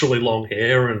like literally long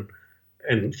hair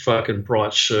and fucking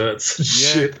bright shirts and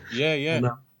shit. Yeah. And,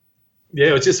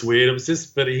 it was just weird. It was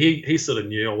just, but he sort of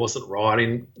knew I wasn't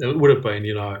writing. It would have been,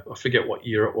 I forget what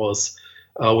year it was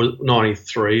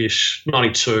 93-ish,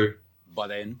 92. By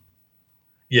then.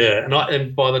 Yeah, and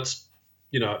by that,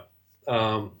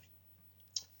 I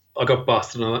got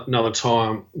busted another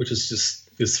time, which is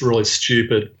just this really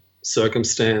stupid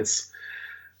circumstance.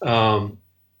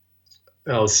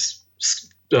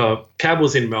 Cab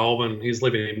was in Melbourne. He was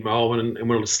living in Melbourne, and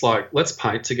we were just like, let's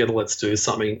paint together. Let's do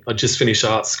something. I just finished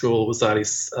art school. It was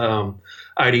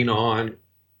 89.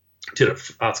 Did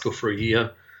art school for a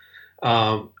year.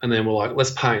 And then we're like,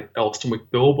 let's paint Elstonwick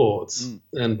billboards.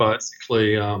 And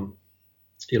basically,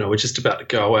 we're just about to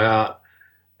go out.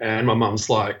 And my mum's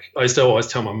like, I used to always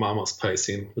tell my mum I was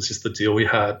pacing. It was just the deal we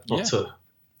had, not to.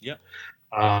 Yeah.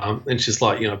 And she's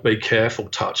like, be careful,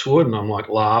 touch wood. And I'm like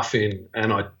laughing,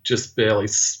 and I just barely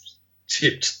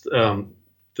tipped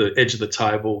the edge of the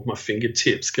table with my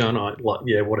fingertips, going,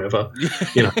 yeah, whatever,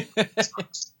 you know.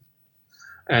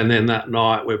 And then that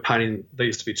night we're painting, there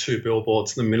used to be 2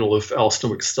 billboards in the middle of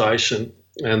Alstonwick Station,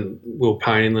 and we were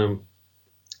painting them,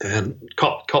 and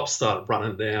cops started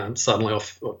running down suddenly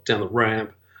down the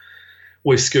ramp.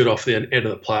 We scoot off the end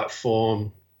of the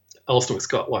platform. Alstonwick's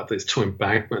got like these 2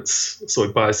 embankments, so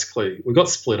we got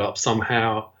split up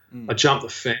somehow. I jumped the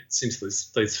fence into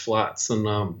these flats, and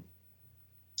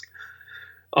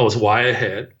I was way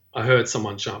ahead. I heard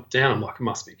someone jump down. I'm like, it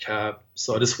must be cab.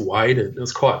 So I just waited. It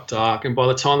was quite dark, and by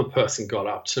the time the person got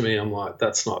up to me, I'm like,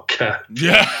 that's not cab.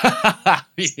 Yeah.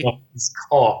 It's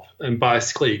cop, and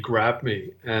basically he grabbed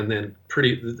me, and then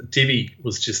the divvy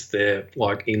was just there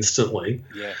like instantly.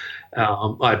 Yeah.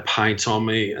 I had paint on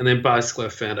me, and then basically I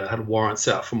found out I had warrants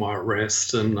out for my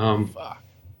arrest, and I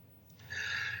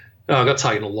got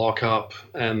taken to lockup,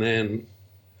 and then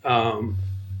I'm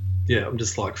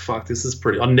just like, fuck, this is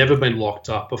pretty. I've never been locked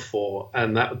up before,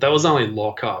 and that was only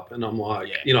lockup, and I'm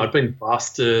like, I'd been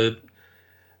busted,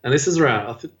 and this is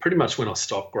around pretty much when I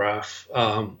stopped graph.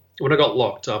 When I got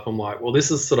locked up, I'm like, well,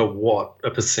 this is sort of what a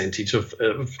percentage of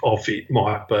it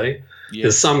might be. Yeah.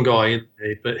 There's some guy in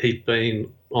there, but he'd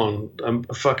been on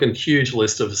a fucking huge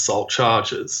list of assault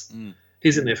charges.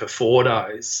 He's in there for 4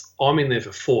 days. I'm in there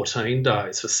for 14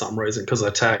 days for some reason because I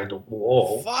tagged a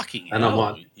wall. Fucking and hell. I'm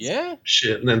like, yeah,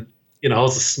 shit. And then, I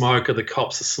was a smoker. The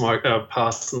cops are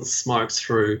passing smokes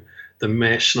through the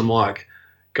mesh, and I'm like,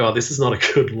 God, this is not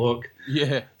a good look.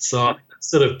 Yeah. So I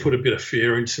sort of put a bit of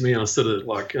fear into me, and I sort of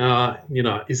like,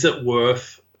 is it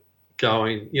worth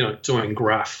going, doing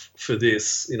graph for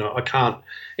this? I can't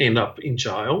end up in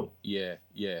jail. Yeah,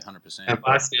 100%. And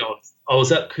basically I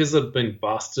was because I'd been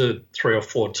busted 3 or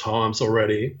 4 times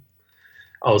already,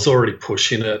 I was already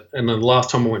pushing it. And then the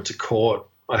last time I went to court,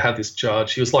 I had this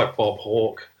judge. He was like Bob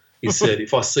Hawke. He said,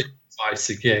 if I see your face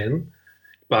again,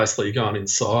 basically you're going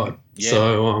inside. Yeah.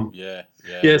 So,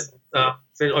 yes.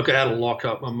 Then I got out of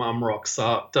lockup. My mum rocks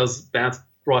up,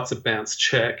 writes a bounce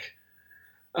check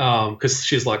because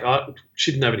she's like,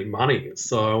 she didn't have any money.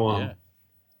 So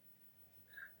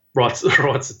writes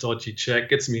a dodgy check,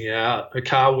 gets me out. Her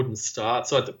car wouldn't start,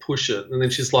 so I had to push it. And then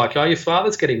she's like, your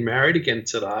father's getting married again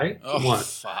today. Oh, I'm like,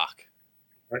 fuck.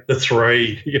 The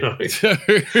 3,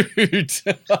 Dude.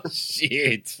 Oh,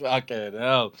 shit. Fucking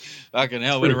hell.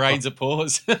 When it rains, it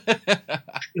pours.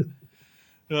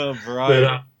 Oh, bro.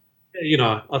 But,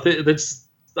 I think that's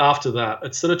after that,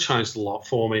 it sort of changed a lot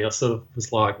for me. I sort of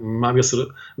was like, maybe I sort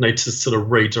of need to sort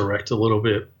of redirect a little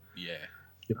bit. Yeah.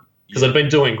 Because I'd been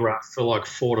doing graph for like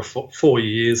 4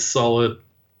 years solid.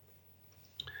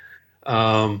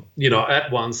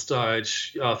 At one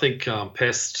stage, I think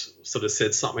Pest sort of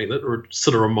said something that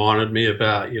sort of reminded me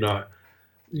about, a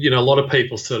lot of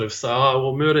people sort of say,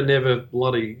 oh, well, Merda never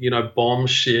bloody, bomb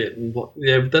shit. And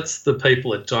that's the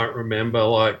people that don't remember.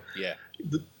 Like,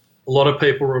 a lot of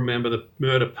people remember the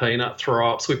Merda peanut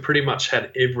throw-ups. We pretty much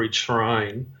had every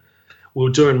train. We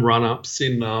were doing run-ups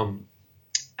in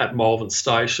at Malvern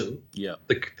Station. Yeah.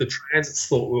 The transits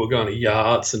thought we were going to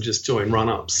yards and just doing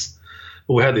run-ups.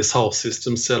 But we had this whole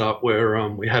system set up where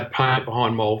we had paint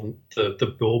behind Malvern,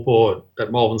 the billboard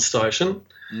at Malvern Station,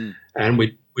 and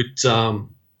we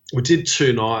did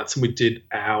 2 nights and we did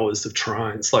hours of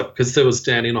trains, like because there was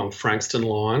down in on Frankston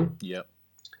line. Yep.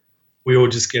 We were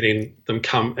just getting them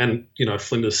come and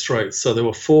Flinders Street. So there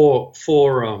were four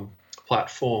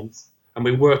platforms, and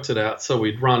we worked it out. So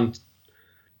we'd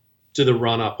do the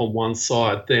run up on one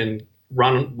side, then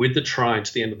run with the train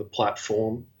to the end of the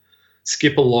platform,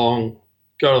 skip along,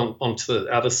 go onto the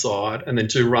other side, and then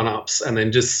do run ups, and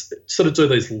then just sort of do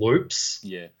these loops.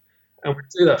 Yeah. And we'd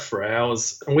do that for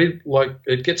hours. And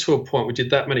it'd get to a point we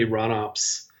did that many run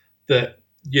ups that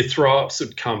your throw ups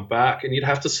would come back, and you'd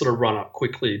have to sort of run up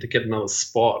quickly to get another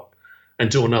spot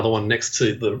and do another one next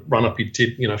to the run up you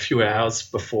did, a few hours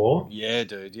before. Yeah,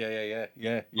 dude. Yeah.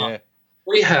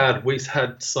 We had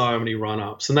so many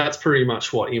run-ups, and that's pretty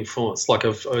much what influenced. Like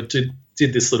I did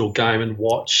this little game and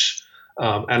watch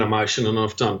animation, and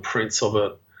I've done prints of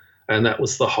it, and that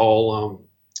was the whole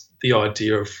the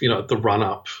idea of the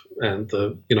run-up and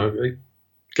the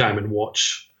game and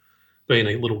watch being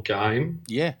a little game.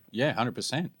 Yeah,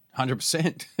 100%.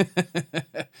 100%.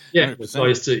 Yeah, 100%. So I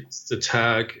used to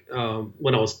tag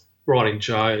when I was writing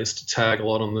J. I used to tag a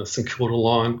lot on the St Kilda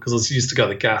line because I used to go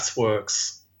to the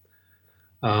gasworks.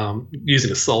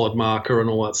 Using a solid marker and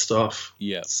all that stuff.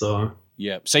 Yeah. So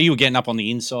you were getting up on the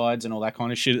insides and all that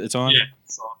kind of shit at the time? Yeah.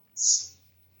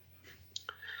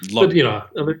 But,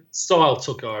 style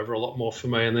took over a lot more for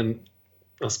me. And then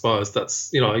I suppose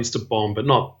that's, I used to bomb, but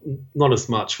not as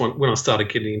much when I started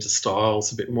getting into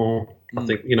styles a bit more. I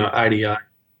think, 88,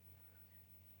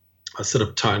 I sort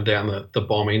of toned down the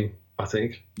bombing, I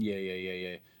think.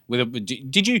 Yeah.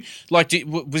 Did you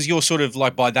was your sort of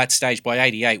like by that stage, by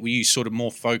 88, were you sort of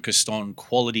more focused on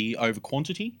quality over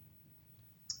quantity?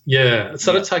 Yeah, it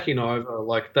started taking over,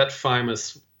 like my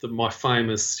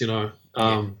famous,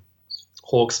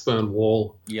 Hawksburn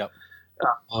wall. Yep.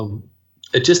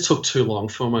 It just took too long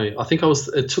for me. I think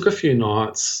it took a few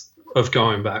nights of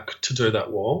going back to do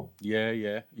that wall.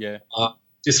 Yeah.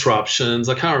 Disruptions.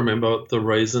 I can't remember the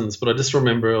reasons, but I just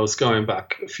remember I was going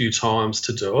back a few times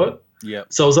to do it. Yeah.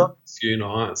 So I was up a few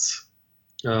nights.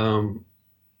 We're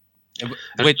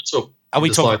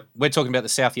talking about the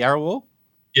South Yarra wall?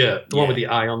 Yeah, the one with the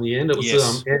A on the end. It was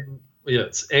Yes. it's Murda, which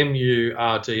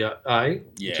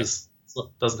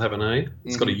doesn't have an E.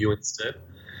 It's got a U instead.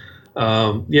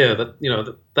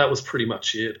 That was pretty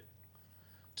much it.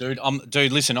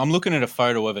 Dude, listen, I'm looking at a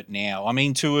photo of it now. I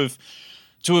mean, to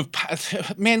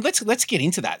have, man, let's get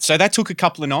into that. So that took a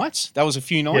couple of nights. That was a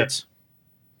few nights.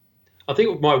 I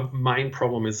think my main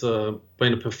problem is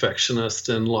being a perfectionist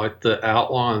and like the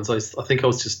outlines. I think I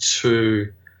was just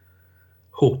too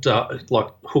hooked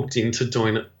into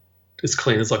doing it as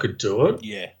clean as I could do it.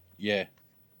 Yeah.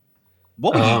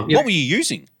 What were you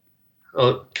using?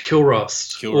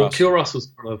 Kilrust. Kilrust was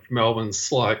one of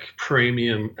Melbourne's like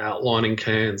premium outlining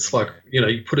cans. Like,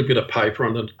 you put a bit of paper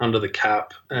under the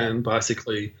cap and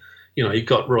basically, you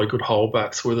got really good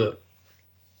holdbacks with it.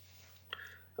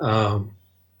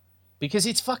 Because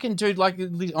it's fucking, dude, like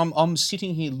I'm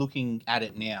sitting here looking at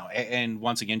it now, and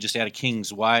once again, just out of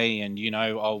King's Way, and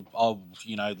I'll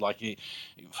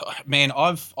man,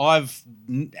 I've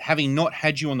having not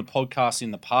had you on the podcast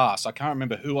in the past, I can't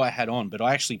remember who I had on, but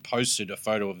I actually posted a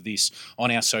photo of this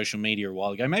on our social media a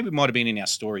while ago. Maybe it might have been in our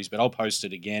stories, but I'll post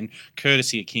it again,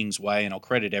 courtesy of King's Way, and I'll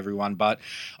credit everyone. But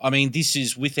I mean, this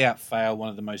is without fail one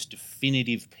of the most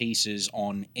definitive pieces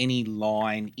on any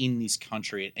line in this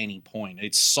country at any point.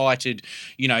 It's cited.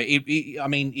 It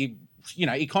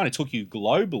kind of took you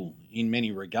global in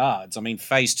many regards. I mean,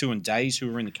 Phase 2 and Days,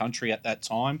 who were in the country at that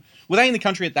time. Were they in the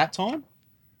country at that time?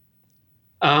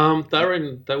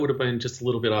 That would have been just a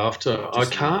little bit after. I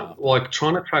can't,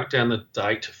 trying to track down the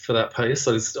date for that piece.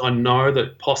 So I know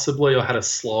that possibly I had a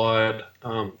slide.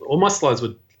 All my slides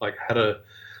would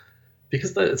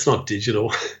because it's not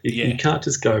digital, you can't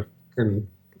just go and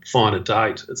find a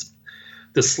date.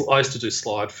 I used to do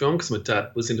slide film because my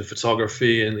dad was into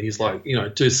photography, and he's like,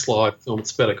 do slide film,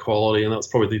 it's better quality, and that was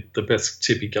probably the best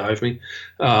tip he gave me.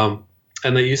 And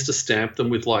they used to stamp them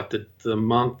with like the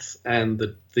month and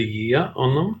the year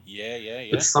on them. Yeah.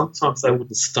 But sometimes they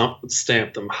wouldn't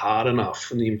stamp them hard enough,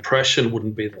 and the impression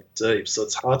wouldn't be that deep. So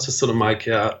it's hard to sort of make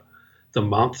out the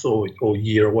month or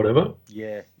year or whatever.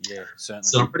 Yeah, certainly.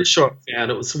 So I'm pretty sure I found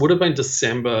it would have been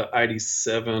December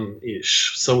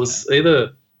 87-ish. So it was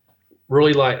either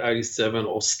really late 87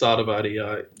 or start of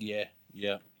 88. Yeah.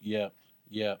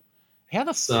 How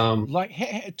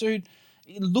the dude,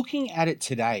 looking at it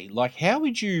today, like how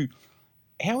would you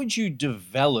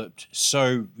develop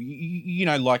so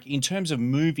like in terms of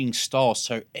moving style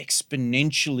so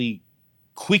exponentially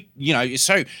quick,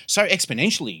 so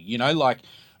exponentially, like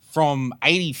from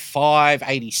 85,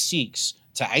 86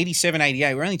 to 87,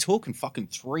 88, we're only talking fucking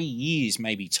 3 years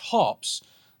maybe tops.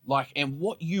 Like, and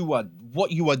what you are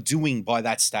doing by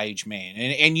that stage, man,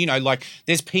 and like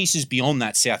there's pieces beyond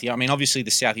that South Yarra. I mean, obviously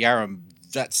the South Yarra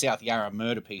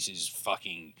Merda piece is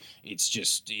fucking.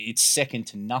 It's second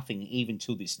to nothing even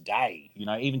to this day.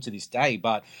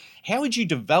 But how would you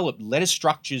develop letter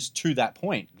structures to that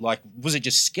point? Like, was it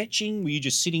just sketching? Were you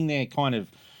just sitting there, kind of?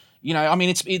 I mean,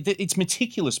 it's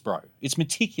meticulous, bro. It's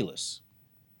meticulous.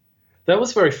 That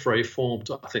was very free-formed,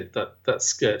 I think, that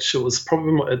sketch. It was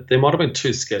probably there might have been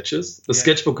 2 sketches. The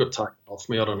sketchbook got taken off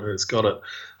me. I don't know who's got it.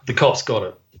 The cops got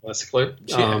it, basically.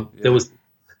 There was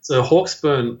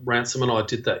Hawksburn, Ransom and I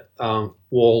did that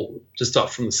wall just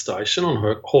up from the station on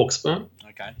Hawksburn.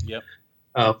 Okay, yep.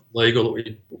 Legal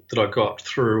that I got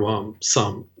through it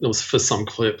was for some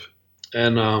clip.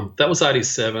 And that was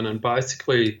 87, and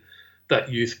basically that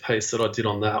youth piece that I did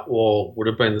on that wall would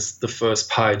have been the first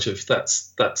page of that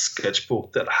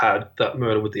sketchbook that had that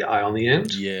murder with the A on the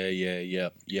end. Yeah.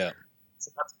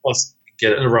 So that's why I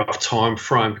get it in a rough time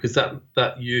frame, because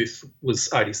that youth was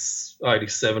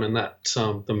 87, and that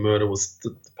the murder was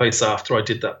the piece after I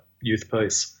did that youth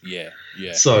piece. Yeah.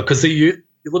 So because you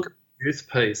look at the youth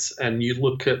piece and you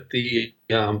look at the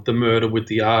murder with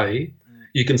the A,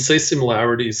 you can see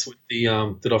similarities with the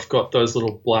that I've got those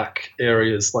little black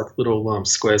areas, like little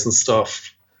squares and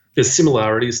stuff there's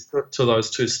similarities to those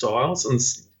two styles, and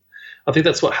I think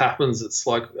that's what happens. It's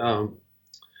like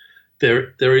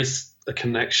there is a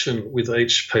connection with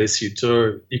each piece you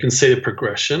do. You can see the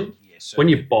progression. Yes, When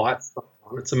you bite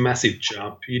someone, it's a massive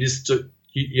jump. You just do,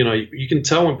 you can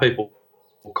tell when people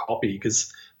copy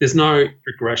because there's no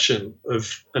progression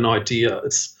of an idea.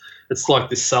 It's like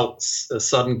this a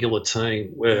sudden guillotine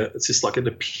where it's just like it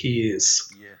appears.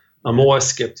 Yeah. I'm always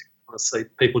skeptical when I see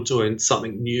people doing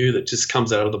something new that just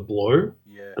comes out of the blue.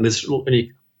 Yeah. And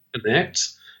you connect.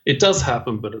 It does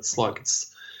happen, but it's like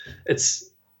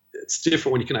it's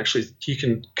different when you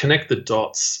can connect the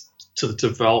dots to the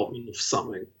development of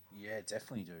something. Yeah,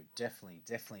 definitely, dude.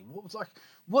 Definitely.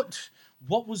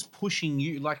 What was pushing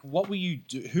you? Like, what were you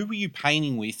who were you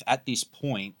painting with at this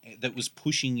point that was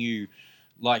pushing you,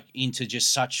 like, into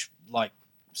just such, like,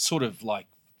 sort of like,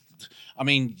 I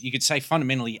mean, you could say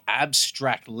fundamentally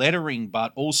abstract lettering,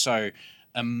 but also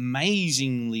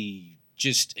amazingly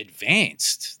just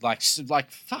advanced. Like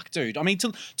fuck, dude. I mean,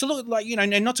 to look, like, you know,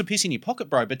 and not to piss in your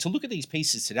pocket, bro, but to look at these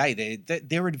pieces today,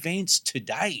 they're advanced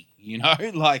today. You know,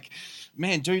 like,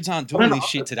 man, dudes aren't doing this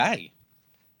shit today.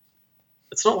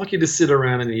 It's not like you just sit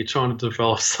around and you're trying to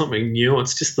develop something new.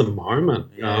 It's just the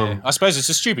moment. Yeah, I suppose it's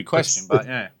a stupid question, but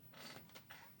yeah.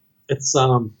 It's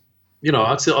you know,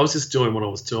 I was just doing what I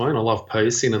was doing. I love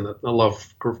pacing and I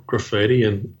love graffiti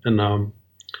and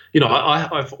you know,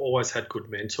 I've always had good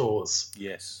mentors.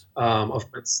 Yes.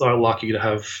 I've been so lucky to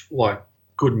have like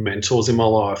good mentors in my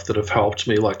life that have helped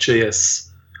me, like GS,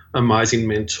 amazing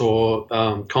mentor,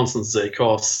 Constance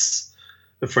Zekos,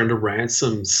 a friend of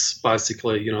Ransom's.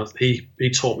 Basically, you know, he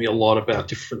taught me a lot about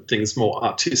different things, more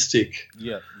artistic.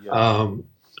 Yeah. And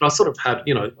I sort of had,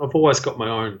 you know, I've always got my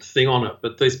own thing on it,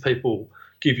 but these people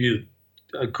give you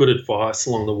a good advice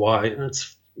along the way, and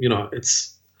it's, you know,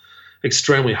 it's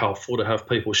extremely helpful to have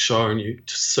people showing you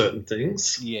certain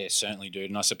things. Yeah, certainly, dude.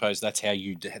 And I suppose that's how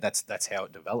that's how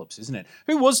it develops, isn't it?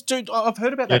 Who was, dude? I've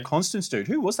heard about that Constance dude.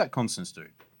 Who was that Constance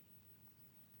dude?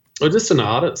 Or just an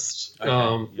artist. Okay,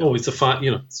 Oh, he's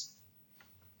you know,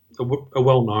 a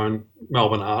well-known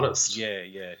Melbourne artist. Yeah.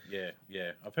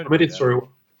 I've heard. I met him through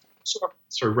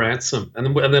Ransom,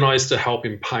 and then I used to help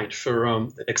him paint for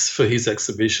his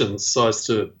exhibitions. So I used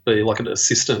to be like an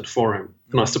assistant for him,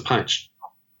 and I used to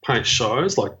paint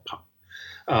shows, like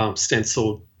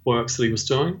stenciled works that he was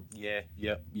doing. Yeah.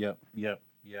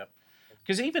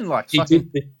 Because even like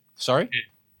sorry.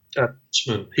 At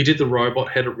Richmond, he did the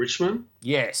robot head at Richmond.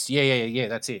 Yes, yeah.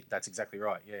 That's it. That's exactly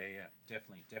right. Yeah,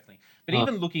 definitely. But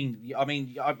even looking, I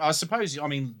mean, I suppose, I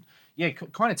mean, yeah,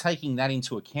 kind of taking that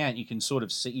into account, you can sort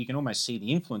of see, you can almost see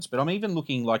the influence. But I'm even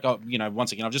looking like, you know,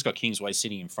 once again, I've just got Kingsway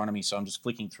sitting in front of me, so I'm just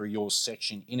flicking through your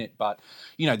section in it. But,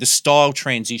 you know, the style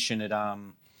transition at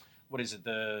what is it,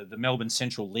 the Melbourne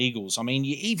Central Legals. I mean,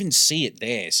 you even see it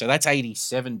there. So that's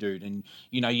 87, dude. And,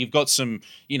 you know, you've got some,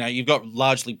 you know, you've got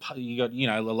you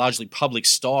know, a largely public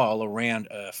style around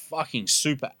a fucking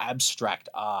super abstract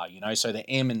R, you know. So the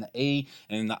M and the E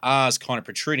and the R's kind of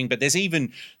protruding. But there's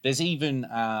even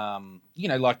you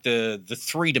know, like the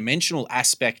three-dimensional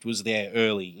aspect was there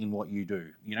early in what you do.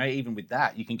 You know, even with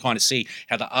that, you can kind of see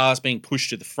how the R's being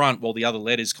pushed to the front while the other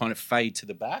letters kind of fade to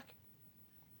the back.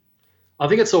 I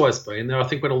think it's always been there. I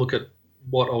think when I look at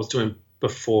what I was doing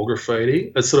before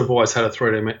graffiti, it sort of always had a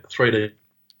 3D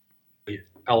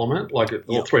element, like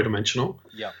or three-dimensional.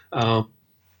 Yeah.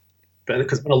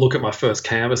 Because when I look at my first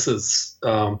canvases,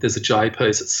 there's a J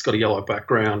piece. It's got a yellow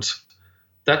background.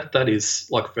 That is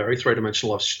like very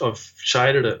three-dimensional. I've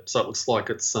shaded it so it looks like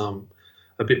it's a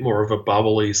bit more of a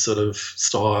bubbly sort of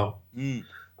style. I've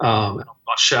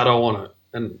got shadow on it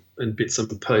and bits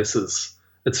and pieces.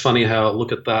 It's funny how I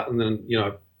look at that, and then, you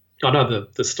know, I know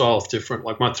the style's different.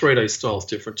 Like my 3D style's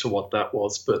different to what that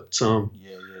was, but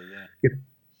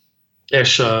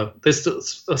Escher,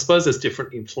 I suppose there's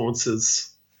different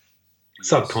influences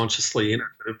subconsciously in it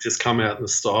that have just come out in the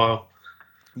style.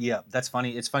 Yeah, that's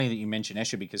funny. It's funny that you mention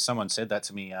Escher because someone said that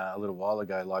to me a little while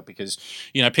ago. Like, because,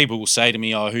 you know, people will say to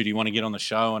me, "Oh, who do you want to get on the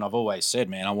show?" And I've always said,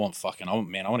 "Man, I want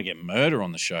to get Merda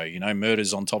on the show." You know,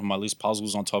 Murder's on top of my list,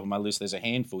 Puzzle's on top of my list. There's a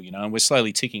handful, you know, and we're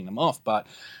slowly ticking them off. But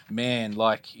man,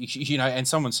 like, you know, and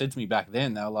someone said to me back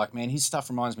then, they were like, "Man, his stuff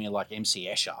reminds me of like MC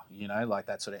Escher," you know, like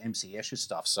that sort of MC Escher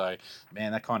stuff. So,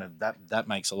 man, that kind of that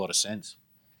makes a lot of sense.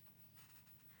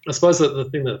 I suppose that the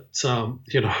thing that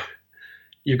you know,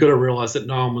 you've got to realise that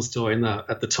no one was doing that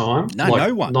at the time. No, like,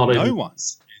 no one. No one.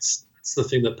 It's the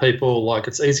thing that people like.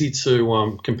 It's easy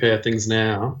to compare things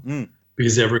now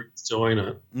because everyone's doing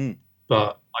it.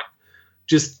 But like,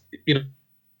 just, you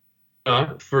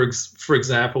know, for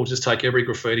example, just take every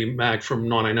graffiti mag from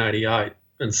 1988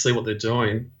 and see what they're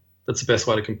doing. that's the best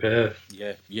way to compare.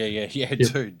 Yeah,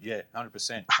 dude. Yeah,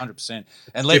 100%, 100%.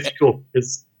 And Difficult.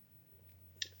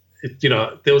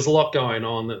 There was a lot going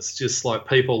on that's just like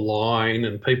people lying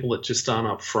and people that just aren't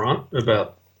upfront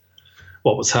about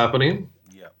what was happening.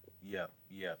 Yeah.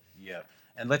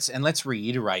 And let's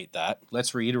reiterate that.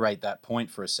 Let's reiterate that point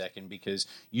for a second, because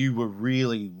you were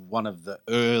really one of the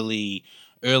early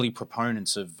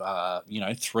proponents of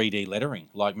 3D lettering,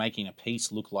 like making a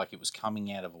piece look like it was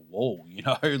coming out of a wall,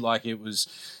 like it was,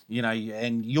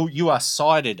 and you are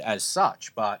cited as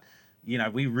such, but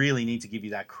we really need to give you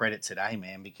that credit today,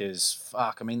 man, because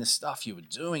fuck, I mean, the stuff you were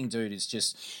doing, dude,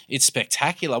 it's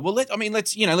spectacular. Well, let's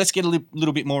get a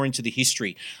little bit more into the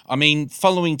history. I mean,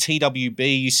 following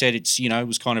TWB, you said it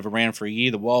was kind of around for a year,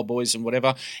 the Wild Boys and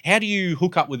whatever. How do you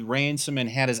hook up with Ransom,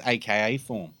 and how does AKA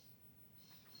form?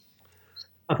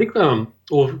 I think,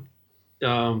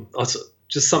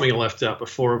 just something I left out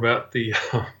before about the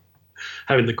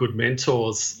having the good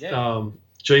mentors. Yeah.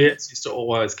 GS used to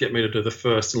always get me to do the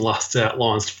first and last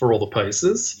outlines for all the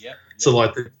pieces. Yep. So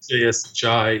like the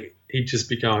GSJ, he'd just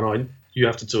be going, "Oh, you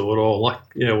have to do it all." Like,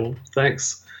 yeah, well,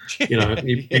 thanks. I'd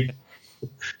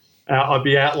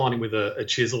be outlining with a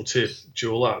chisel tip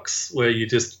Dulux, where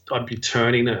I'd be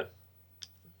turning it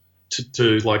to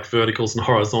do like verticals and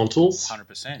horizontals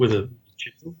 100%. with a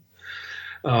chisel.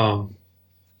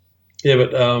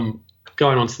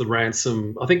 Going on to the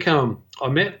Ransom, I think I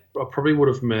probably would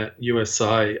have met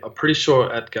USA. I'm pretty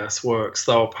sure at Gasworks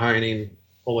they were painting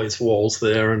all these walls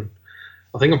there, and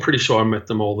I'm pretty sure I met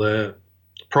them all there.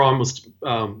 Prime was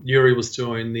Yuri was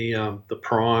doing the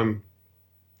Prime.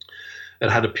 It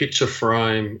had a picture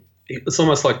frame. It's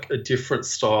almost like a different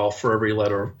style for every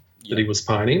letter that he was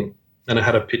painting, and it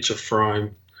had a picture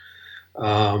frame.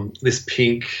 This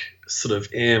pink sort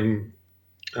of M.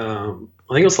 I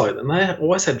think it was like, and they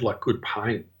always had like good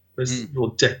paint. There's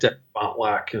little decked out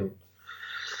buntlack and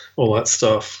all that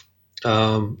stuff.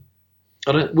 I'm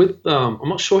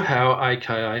not sure how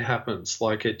AKA happens.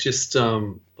 Like it just,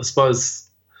 I suppose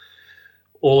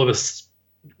all of us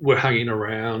were hanging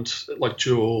around. Like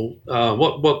Jewel,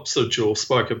 what sort of Jewel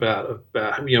spoke about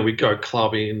we go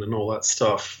clubbing and all that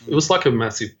stuff. It was like a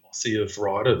massive posse of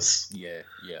writers. Yeah.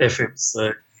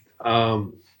 FMC, I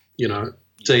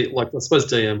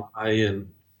suppose DMA and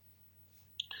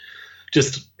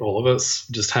just all of us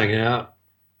just hang out.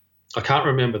 I can't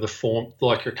remember the form.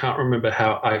 Like I can't remember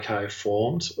how AK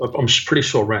formed. I'm pretty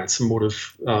sure Ransom would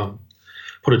have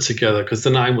put it together, because the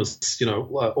name was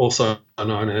also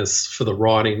known as for the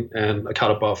writing and a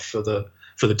cut above for the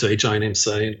DJ and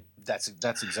MC. That's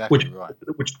exactly right.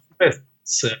 Which best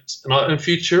set. And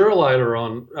Futura later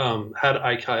on had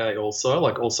AKA also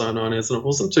known as, and I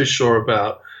wasn't too sure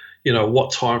about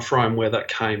what time frame where that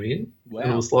came in. Wow.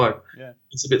 And it was like,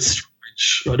 it's a bit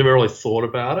strange. I never really thought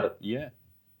about it. Yeah.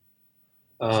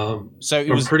 So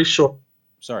I'm pretty sure.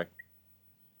 Sorry.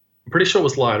 I'm pretty sure it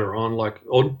was later on,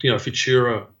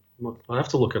 Futura. I'd have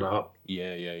to look it up.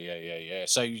 Yeah.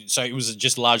 So it was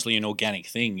just largely an organic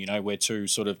thing, where two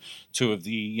of the,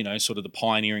 sort of the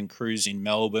pioneering crews in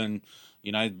Melbourne,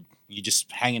 you're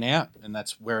just hanging out, and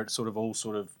that's where it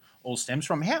all stems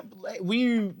from.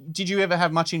 Did you ever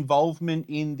have much involvement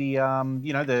in the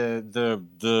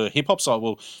the hip hop side?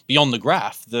 Well, beyond the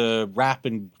graph, the rap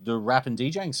and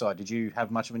DJing side, did you have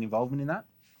much of an involvement in that?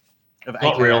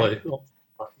 Not really.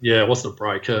 Yeah, I wasn't a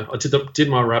breaker. I did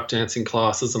my rap dancing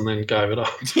classes and then gave it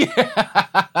up.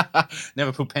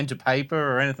 Never put pen to paper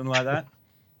or anything like that?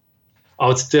 I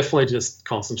was definitely just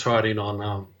concentrating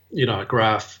on,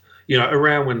 graph.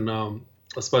 Around when, I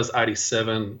suppose,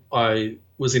 87, I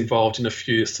was involved in a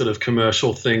few sort of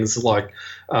commercial things, like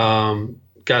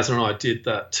Gazza and I did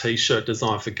that T-shirt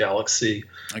design for Galaxy,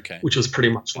 which was pretty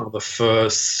much one of the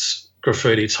first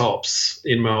graffiti tops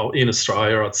in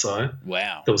Australia, I'd say.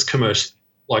 Wow. That was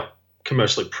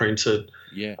commercially printed.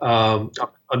 Yeah.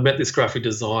 I'd met this graphic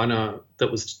designer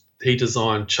he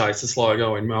designed Chase's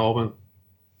logo in Melbourne,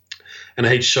 and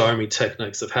he'd show me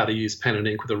techniques of how to use pen and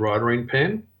ink with a rotary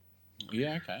pen.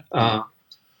 Yeah, okay.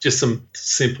 Just some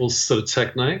simple sort of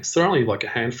techniques. They're only like a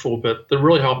handful, but they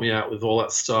really helped me out with all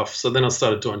that stuff. So then I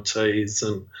started doing tees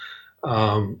and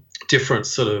different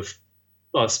sort of,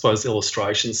 I suppose,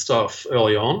 illustration stuff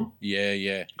early on.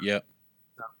 Yeah. I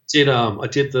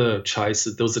did the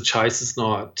Chasers. There was a Chasers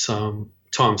night,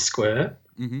 Times Square,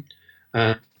 and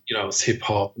it was hip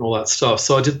hop and all that stuff.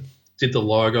 So I did the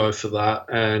logo for that,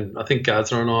 and I think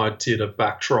Gazza and I did a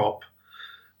backdrop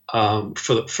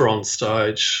for on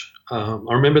stage. I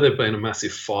remember there being a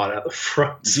massive fight out the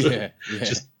front.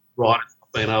 Just right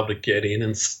being able to get in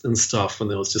and stuff,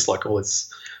 and there was just like all this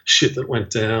shit that went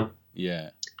down.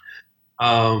 Yeah.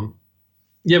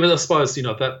 Yeah, but I suppose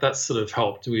that sort of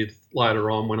helped with later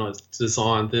on when I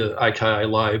designed the AKA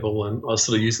label, and I was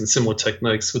sort of using similar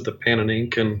techniques with the pen and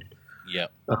ink and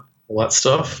Yep. all that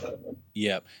stuff.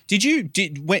 Yep.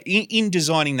 In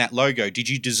designing that logo, did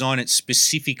you design it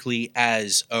specifically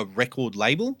as a record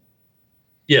label?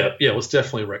 Yeah, it was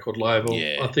definitely a record label. I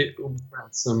Yeah. think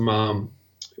some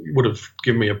would have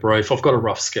given me a brief. I've got a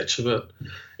rough sketch of it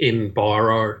in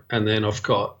Biro, and then I've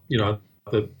got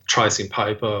the tracing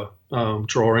paper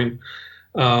drawing.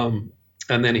 And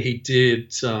then he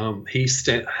did.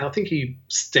 I think he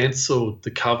stenciled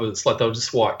the covers, like they were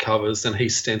just white covers, and he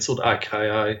stenciled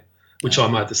AKA, which I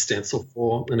made the stencil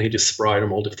for, and he just sprayed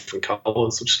them all different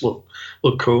colours, which looked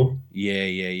cool.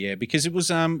 Yeah. Because it was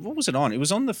what was it on? It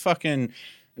was on the fucking.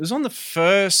 It was on the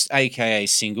first AKA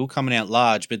single coming out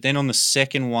large, but then on the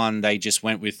second one they just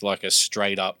went with like a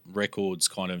straight up records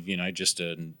kind of just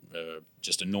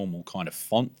a normal kind of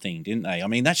font thing, didn't they? I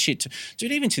mean that shit,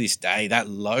 dude. Even to this day, that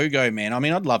logo, man. I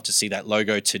mean, I'd love to see that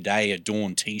logo today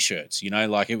adorn T-shirts.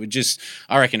 Like it would just.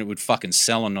 I reckon it would fucking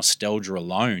sell on nostalgia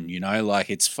alone. Like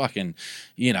it's fucking,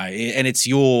 and it's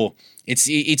your.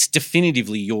 It's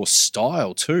definitively your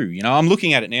style too. I'm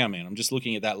looking at it now, man. I'm just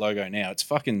looking at that logo now. It's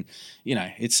fucking,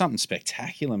 it's something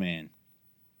spectacular, man.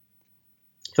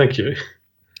 Thank you.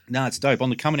 No, it's dope. On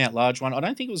the coming out large one, I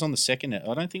don't think it was on the second.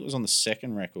 I don't think it was on the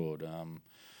second record.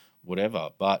 Whatever.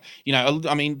 But,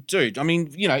 I mean, dude,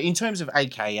 in terms of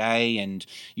AKA and,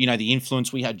 the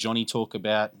influence we had Johnny talk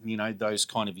about, those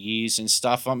kind of years and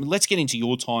stuff. Let's get into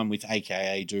your time with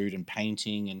AKA, dude, and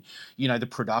painting and, the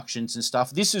productions and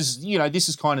stuff. This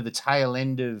is kind of the tail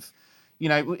end of,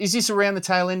 is this around the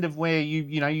tail end of where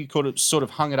you could have sort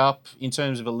of hung it up in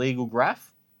terms of a legal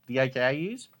graph, the AKA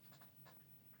years?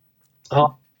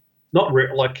 Not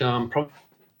like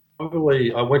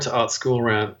probably I went to art school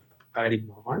around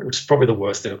 89, which is probably the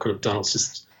worst thing I could have done.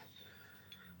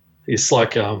 It's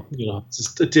like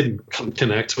it didn't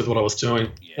connect with what I was doing.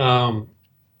 Yeah.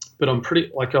 But I'm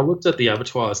pretty like I looked at the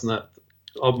abattoirs, and that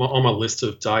on my list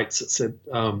of dates it said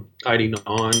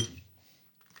 89.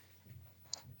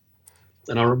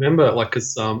 And I remember,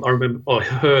 because I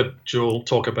heard Jewel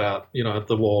talk about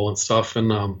the wall and stuff,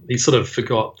 and he sort of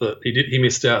forgot that he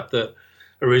missed out that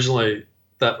originally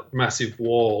that massive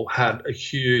wall had a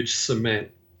huge cement,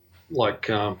 like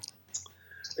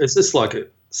it's just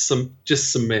like some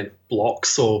just cement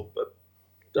blocks, or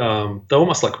they're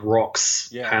almost like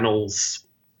rocks panels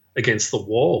against the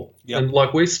wall. Yep. And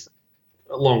like we spent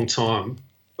a long time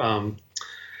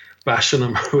bashing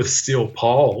them with a steel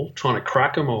pole, trying to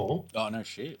crack them all. Oh, no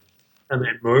shit. And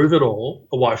then move it all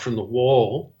away from the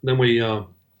wall. Then we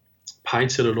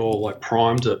painted it all, like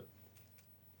primed it,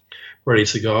 ready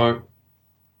to go.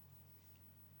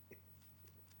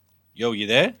 Yo, you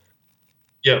there?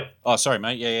 Yeah. Oh, sorry,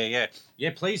 mate. Yeah.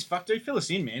 Yeah, please, dude, fill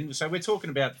us in, man. So we're talking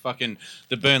about fucking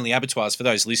the Burnley abattoirs for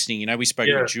those listening. We spoke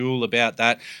with Jewel about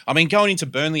that. I mean, going into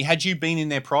Burnley, had you been in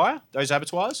there prior, those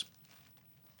abattoirs?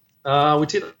 We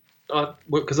did,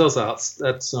 because I was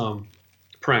at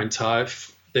Prahran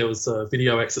TAFE. There was a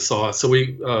video exercise. So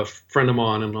a friend of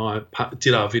mine and I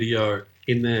did our video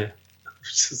in there,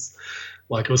 which is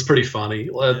like, it was pretty funny.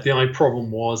 The only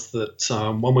problem was that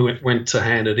when we went to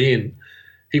hand it in,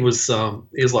 he was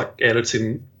like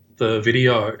editing the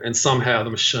video, and somehow the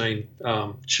machine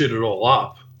chewed it all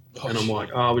up. Oh, and I'm like,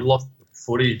 we lost the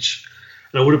footage.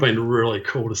 And it would have been really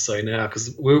cool to see now,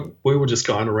 because we were just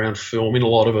going around filming a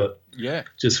lot of it. Yeah.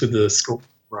 Just with the school.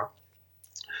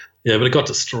 Yeah, but it got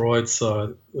destroyed,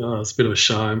 so it's a bit of a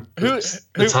shame.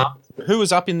 It's hard. Who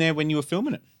was up in there when you were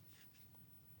filming it?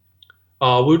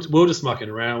 We were just mucking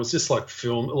around. It was just like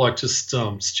just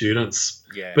students.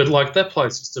 Yeah. But like that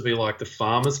place used to be like the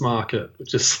farmers market,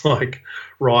 just like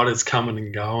riders coming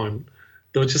and going.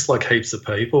 There were just like heaps of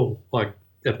people like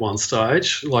at one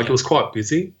stage. Like it was quite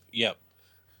busy. Yep.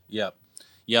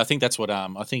 Yeah, I think that's what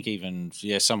I think even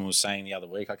someone was saying the other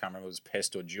week. I can't remember if it was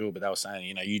Pest or Jewel, but they were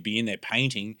saying you'd be in there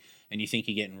painting and you think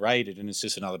you're getting raided, and it's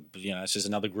just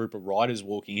another group of riders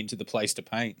walking into the place to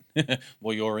paint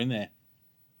while you're in there.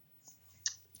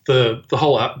 The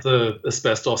whole the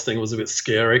asbestos thing was a bit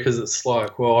scary, because it's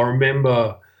like, well, I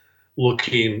remember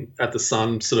looking at the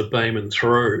sun sort of beaming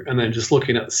through, and then just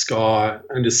looking at the sky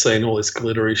and just seeing all this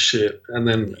glittery shit, and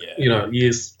then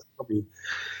years, probably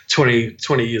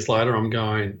 20 years later, I'm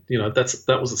going,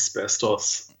 that was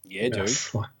asbestos. Yeah, dude.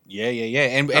 Yeah.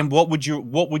 And what would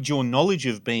your knowledge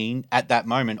have been at that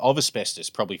moment of asbestos?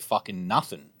 Probably fucking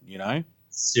nothing,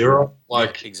 Zero.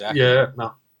 Exactly. Yeah,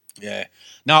 no. Yeah.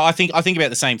 No, I think about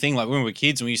the same thing. Like when we were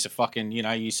kids and we used to fucking,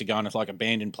 used to go into like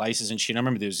abandoned places and shit. I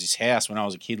remember there was this house when I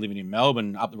was a kid living in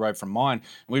Melbourne up the road from mine.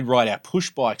 And we'd ride our push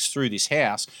bikes through this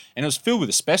house and it was filled with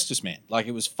asbestos, man. Like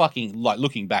it was fucking, like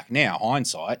looking back now,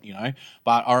 hindsight,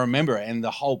 but I remember it and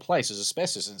the whole place was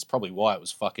asbestos and it's probably why it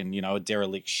was fucking, a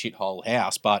derelict shithole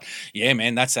house. But yeah,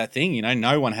 man, that's that thing.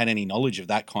 No one had any knowledge of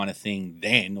that kind of thing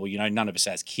then, or, none of us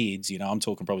as kids. I'm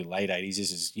talking probably late 80s.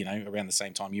 This is, around the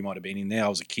same time you might have been in there. I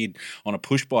was a kid on a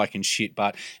push bike and shit.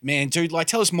 But man, dude, like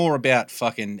tell us more about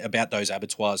those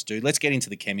abattoirs, dude. Let's get into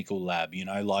the chemical lab,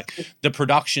 like the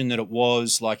production that it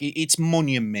was. Like it's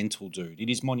monumental, dude.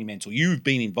 It is monumental. You've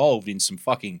been involved in some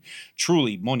fucking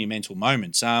truly monumental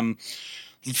moments.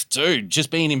 Dude, just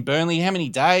being in Burnley, how many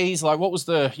days? Like, what was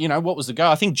the go?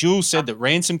 I think Jules said that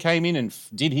Ransom came in and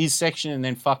did his section and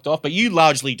then fucked off. But you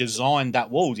largely designed that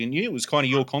wall, didn't you? It was kind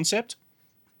of your concept.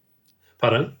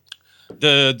 Pardon?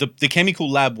 The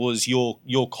chemical lab was your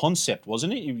concept,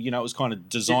 wasn't it? It was kind of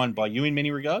designed by you in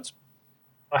many regards.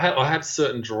 I had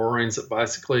certain drawings that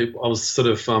basically I was sort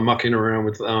of mucking around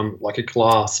with like a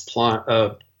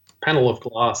panel of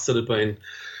glass that had been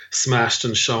smashed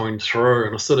and showing through,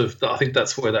 and I think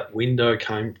that's where that window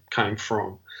came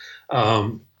from.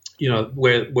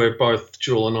 Where both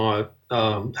Jewel and I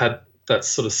had that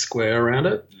sort of square around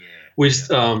it.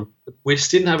 Yeah. We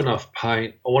just didn't have enough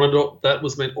paint. That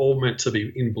was all meant to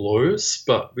be in blues,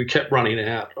 but we kept running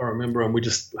out. I remember, and we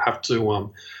just have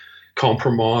to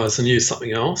compromise and use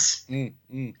something else.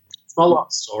 It's my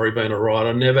life story being a writer.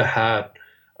 I never had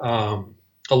a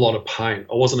lot of paint.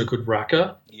 I wasn't a good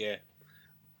racker. Yeah.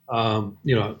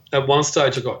 At one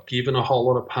stage I got given a whole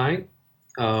lot of paint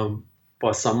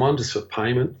by someone just for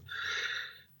payment.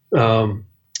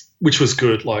 Which was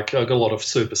good. Like I got a lot of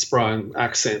super spray and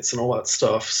accents and all that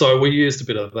stuff. So we used a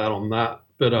bit of that on that.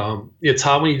 But it's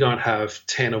hard when you don't have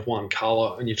 10 of one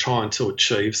colour and you're trying to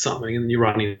achieve something and you're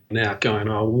running out going,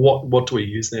 oh, what do we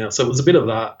use now? So it was a bit of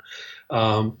that.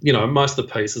 Most of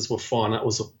the pieces were fine. That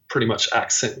was pretty much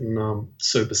accent and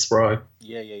super spray.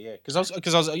 Yeah. Because I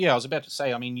was about to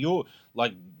say. I mean, you're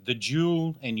like the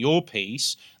Jewel and your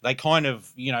piece. They kind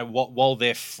of, while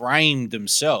they're framed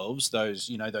themselves, those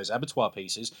abattoir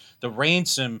pieces. The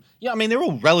Ransom, yeah. I mean, they're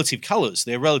all relative colours.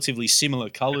 They're relatively similar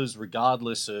colours,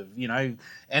 regardless of And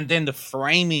then the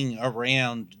framing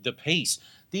around the piece.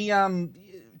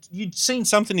 You'd seen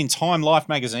something in Time Life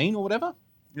magazine or whatever.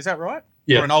 Is that right?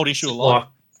 Yeah. Or an old issue of Life.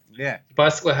 Yeah.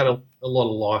 Basically, I had a lot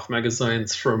of Life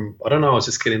magazines from, I don't know, I was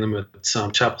just getting them at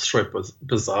Chapel Street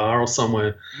Bazaar or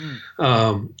somewhere,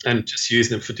 and just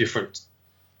using them for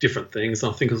different things.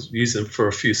 I think I was using them for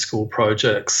a few school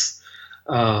projects.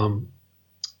 And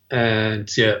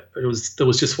yeah, there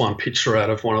was just one picture out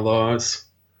of one of those.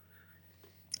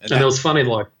 And it was funny,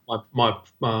 like my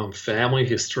family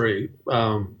history,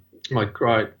 my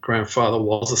great-grandfather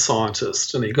was a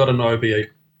scientist and he got an OBE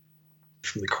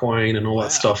from the Queen and all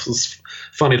that stuff. It's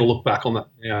funny to look back on that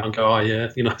now and go, oh yeah,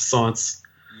 science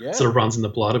sort of runs in the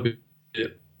blood a bit.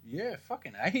 Yeah,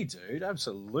 fucking A, dude.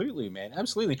 Absolutely, man.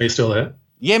 Absolutely. Are you still there?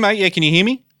 Yeah, mate. Yeah, can you hear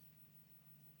me?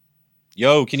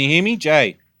 Yo, can you hear me,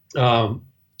 Jay? I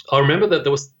remember that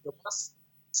there was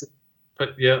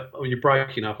but yeah, you're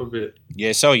breaking up a bit.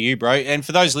 Yeah, so are you, bro. And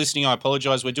for those listening, I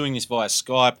apologise. We're doing this via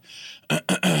Skype,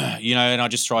 and I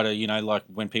just try to, like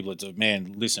when people are,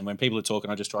 when people are talking,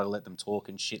 I just try to let them talk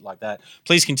and shit like that.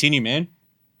 Please continue, man.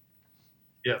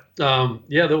 Yeah. There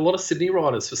were a lot of Sydney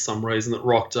writers for some reason that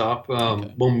rocked up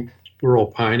when we were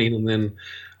all painting. And then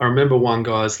I remember one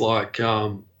guy's like,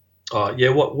 what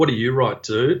do you write,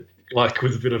 dude? Like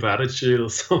with a bit of attitude or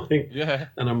something. Yeah.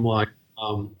 And I'm like,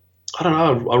 I don't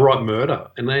know, I write murder.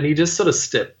 And then he just sort of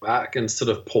stepped back and sort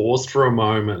of paused for a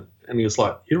moment. And he was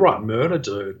like, you write murder,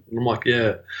 dude? And I'm like,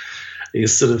 yeah. He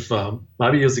sort of,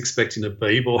 maybe he was expecting a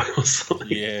B-boy or something.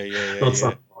 Yeah. Not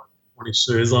something like putting his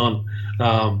shoes on,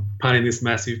 painting this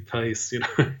massive piece,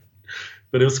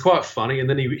 But it was quite funny. And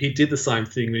then he did the same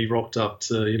thing. He rocked up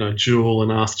to, Jewel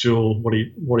and asked Jewel what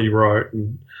he wrote.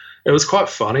 And it was quite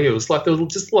funny. It was like there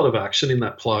was just a lot of action in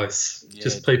that place,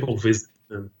 just people visiting.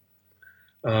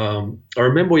 I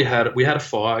remember we had a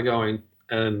fire going,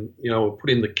 and we're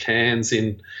putting the cans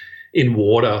in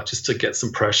water just to get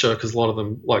some pressure because a lot of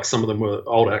them, like some of them were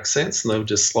old accents, and they were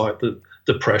just like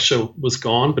the pressure was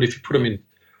gone. But if you put them in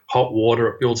hot water,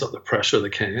 it builds up the pressure of the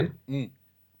can. It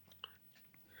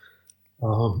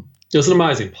was an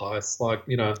amazing place. Like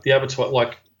the abattoir,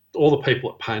 like all the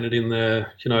people that painted in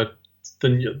there.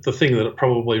 The thing that I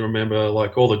probably remember,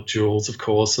 like all the jewels, of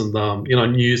course, and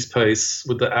news piece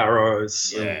with the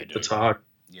arrows and the target.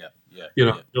 Yeah.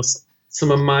 There's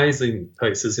some amazing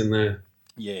pieces in there.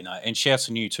 Yeah, no, and shouts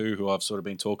to you too, who I've sort of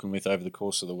been talking with over the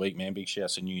course of the week, man. Big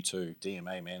shouts to you too,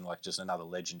 DMA, man, like just another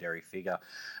legendary figure.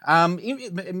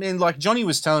 Man, like Johnny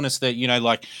was telling us that,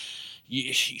 like,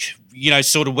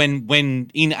 sort of when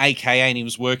in AKA and he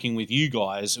was working with you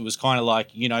guys, it was kind of like,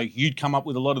 you'd come up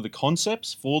with a lot of the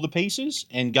concepts for the pieces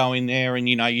and go in there and,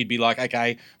 you'd be like,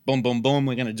 okay, boom, boom, boom,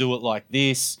 we're going to do it like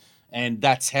this. And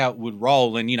that's how it would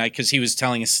roll. And, because he was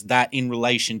telling us that in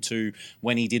relation to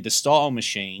when he did the Style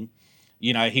Machine,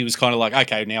 he was kind of like,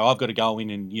 okay, now I've got to go in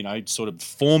and, sort of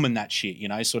forming that shit,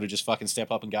 sort of just fucking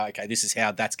step up and go, okay, this is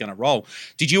how that's going to roll.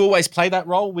 Did you always play that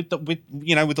role with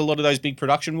a lot of those big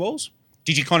production walls?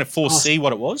 Did you kind of foresee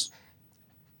what it was?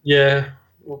 Yeah.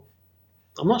 Well,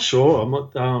 I'm not sure. I'm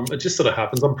not, it just sort of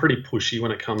happens. I'm pretty pushy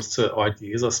when it comes to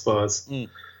ideas, I suppose.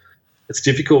 It's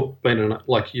difficult being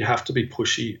you have to be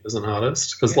pushy as an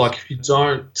artist because if you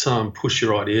don't push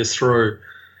your ideas through,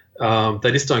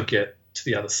 they just don't get to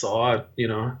the other side,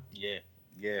 Yeah.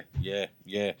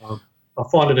 I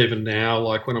find it even now,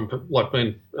 when I'm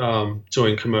been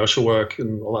doing commercial work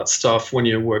and all that stuff. When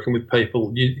you're working with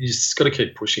people, you just got to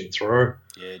keep pushing through.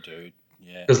 Yeah, dude.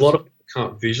 Yeah, because a lot of people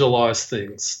can't visualize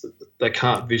things. They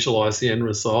can't visualize the end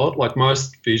result. Like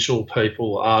most visual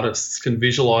people, artists can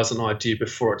visualize an idea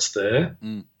before it's there,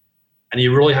 and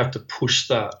you really have to push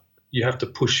that. You have to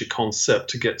push your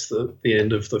concept to get to the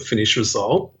end of the finished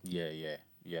result.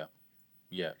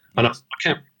 Yeah. And I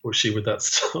can't be pushy with that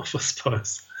stuff, I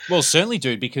suppose. Well, certainly,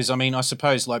 dude, because I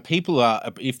suppose people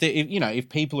are, if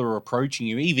people are approaching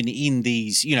you, even in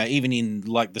these, even in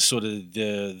like the sort of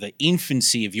the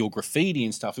infancy of your graffiti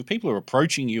and stuff, if people are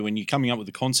approaching you and you're coming up with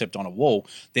a concept on a wall,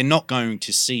 they're not going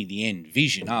to see the end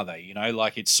vision, are they?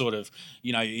 It's sort of,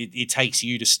 it takes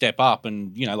you to step up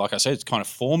and, like I said, it's kind of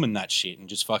forming that shit and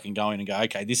just fucking going and go,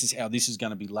 okay, this is how this is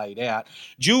going to be laid out.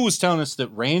 Jewel was telling us that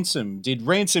Ransom,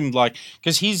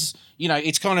 because he's,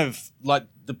 it's kind of like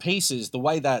the pieces, the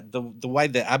way that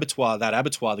the abattoir,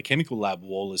 the chemical lab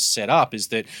wall is set up is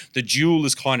that the Jewel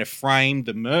is kind of framed,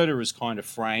 the Merda is kind of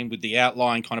framed with the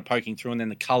outline kind of poking through and then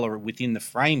the color within the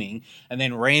framing, and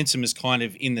then Ransom is kind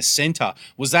of in the center.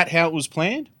 Was that how it was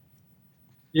planned?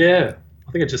 Yeah,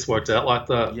 I think it just worked out like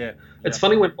that. Yeah. It's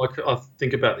funny when I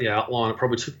think about the outline. It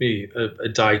probably took me a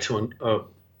day to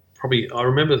I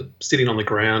remember sitting on the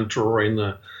ground drawing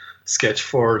the sketch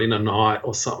for it in a night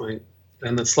or something.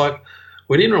 And it's like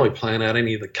we didn't really plan out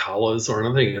any of the colours or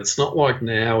anything. It's not like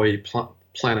now where you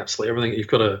plan absolutely everything. You've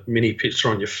got a mini picture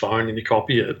on your phone and you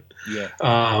copy it. Yeah.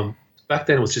 Back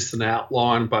then it was just an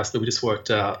outline. Basically, we just worked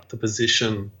out the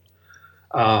position.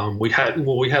 We had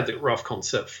the rough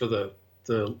concept for the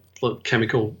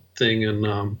chemical thing,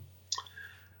 and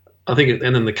I think,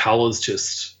 and then the colours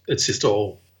it's just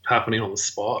all happening on the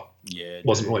spot. Yeah. It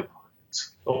wasn't really.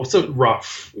 Also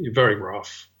rough, very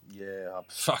rough. Yeah,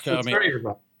 Very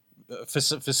rough. For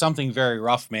something very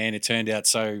rough, man, it turned out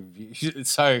so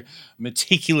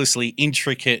meticulously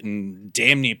intricate and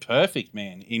damn near perfect,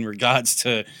 man. In regards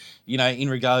to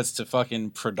fucking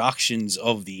productions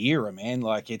of the era, man.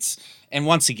 And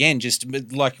once again, just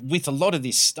like with a lot of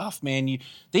this stuff, man,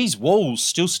 these walls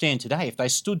still stand today. If they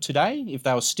stood today, if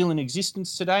they were still in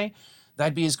existence today,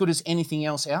 they'd be as good as anything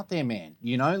else out there, man.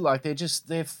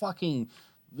 They're fucking.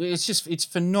 It's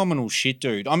phenomenal shit,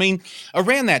 dude.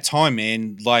 Around that time,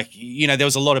 man, there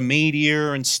was a lot of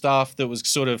media and stuff that was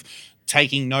sort of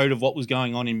taking note of what was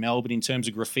going on in Melbourne in terms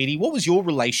of graffiti. What was your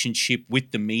relationship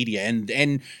with the media and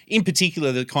in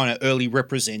particular the kind of early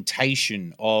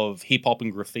representation of hip hop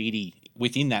and graffiti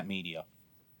within that media?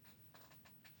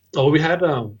 Oh, we had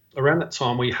around that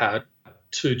time we had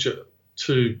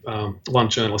one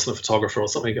journalist and a photographer or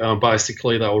something.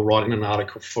 Basically, they were writing an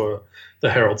article for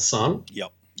the Herald Sun.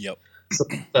 Yep. So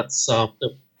that's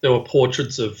there were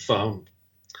portraits of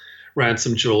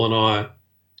Ransom, Jewel, and I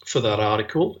for that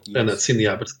article, yes. And it's in the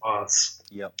abattoirs.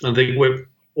 Yep. I think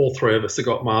all three of us have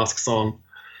got masks on,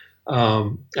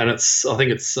 and I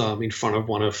think it's in front of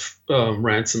one of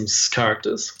Ransom's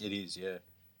characters. It is, yeah.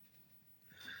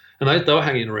 And they were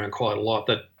hanging around quite a lot.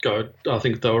 I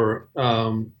think they were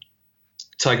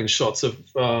taking shots of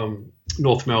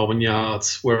North Melbourne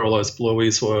yards where all those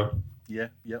blueies were. Yeah,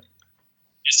 yep.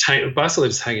 Basically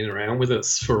just hanging around with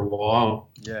us for a while.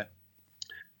 Yeah.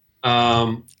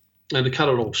 And to cut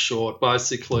it all short,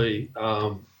 basically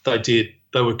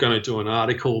they were going to do an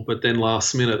article, but then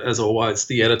last minute, as always,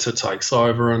 the editor takes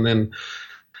over, and then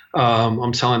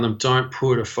I'm telling them, don't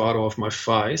put a photo of my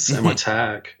face and my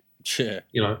tag. Sure.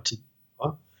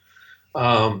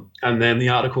 And then the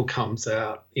article comes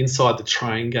out, Inside the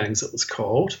Train Gangs it was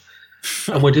called,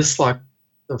 and we're just like,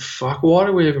 the fuck, why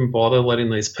do we even bother letting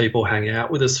these people hang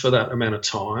out with us for that amount of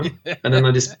time? And then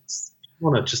they just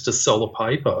on it just to sell the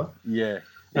paper. Yeah.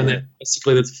 And then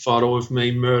basically there's a photo of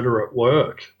me murder at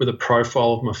work with a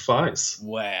profile of my face.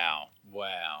 Wow.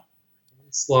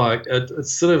 It's like,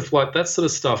 it's sort of like that sort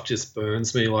of stuff just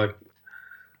burns me. Like,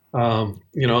 I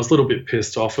was a little bit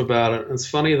pissed off about it. It's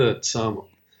funny that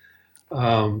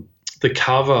the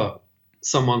cover,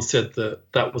 someone said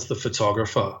that was the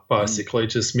photographer, basically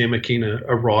just mimicking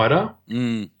a writer.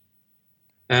 Mm.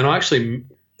 And I actually,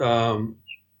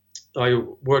 I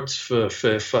worked for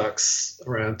Fairfax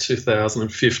around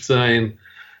 2015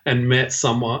 and met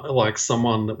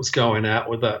someone that was going out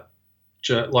with that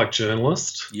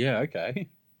journalist. Yeah, okay.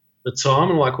 At the time,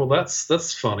 I'm like, well,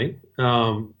 that's funny.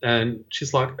 And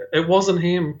she's like, it wasn't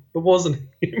him.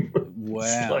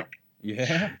 Wow. Like,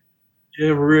 yeah,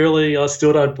 really? I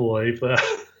still don't believe that.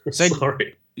 So,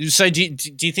 Sorry. So do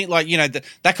you think, like,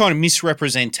 that kind of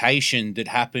misrepresentation that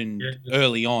happened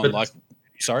early on, like,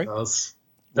 sorry? That's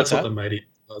what the media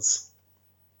does.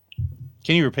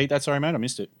 Can you repeat that? Sorry, mate, I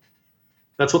missed it.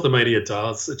 That's what the media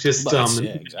does. It just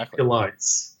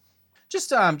manipulates.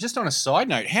 Just on a side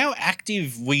note, how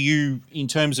active were you in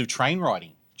terms of train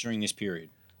riding during this period?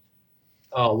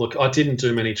 Oh, look, I didn't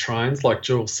do many trains, like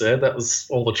Jules said. That was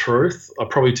all the truth. I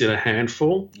probably did a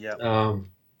handful. Yeah.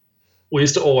 We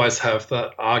used to always have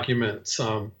that argument,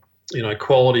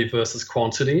 quality versus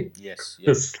quantity. Yes.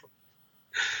 Because,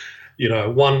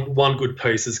 one good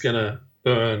piece is going to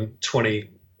burn 20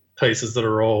 pieces that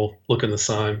are all looking the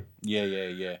same.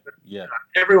 Yeah.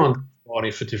 Everyone's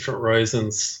riding for different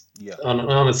reasons. Yeah. I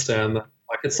understand that.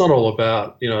 Like, it's not all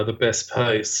about, the best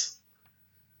piece.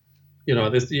 You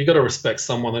got to respect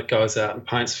someone that goes out and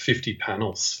paints 50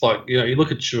 panels. Like, you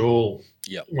look at Jewel.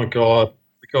 Yeah. Oh my God,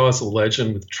 the guy's a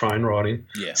legend with train riding.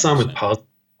 Yeah. Same with puzzle.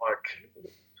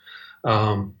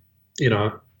 Like,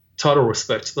 total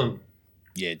respect to them.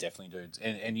 Yeah, definitely, dude.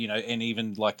 And and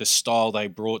even like the style they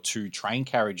brought to train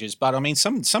carriages. But I mean,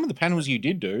 some of the panels you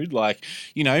did, dude, like,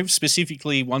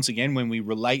 specifically, once again, when we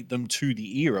relate them to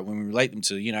the era, when we relate them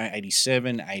to,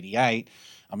 87, 88,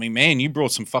 I mean, man, you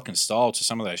brought some fucking style to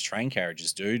some of those train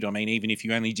carriages, dude. I mean, even if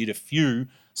you only did a few,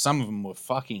 some of them were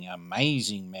fucking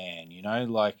amazing, man.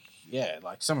 Like, yeah,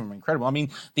 like some of them are incredible. I mean,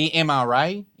 the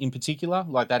MRA in particular,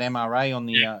 like that MRA on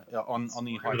the on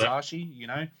the Hitachi,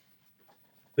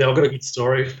 Yeah, I've got a good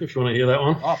story if you want to hear that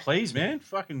one. Oh, please, man.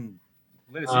 Fucking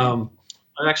let us in.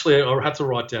 I had to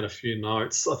write down a few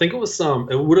notes. I think it was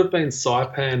it would have been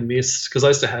Saipan Mist, because I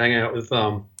used to hang out with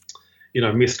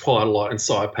Mist quite a lot, in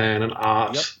Saipan and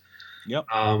Art. Yep.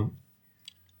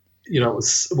 It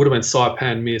would have been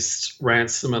Saipan, Mist,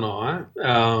 Ransom, and I.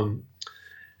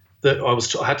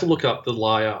 I had to look up the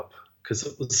layup,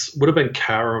 because would have been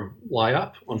Karam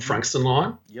layup on Frankston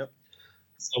Line. Yep.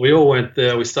 So we all went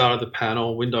there. We started the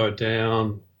panel, window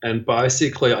down, and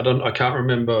basically, I can't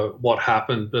remember what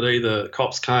happened, but either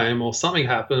cops came or something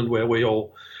happened where we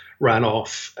all ran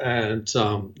off and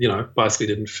basically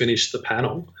didn't finish the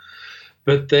panel.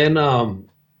 But then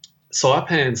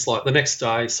Saipan's like, the next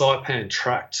day, Saipan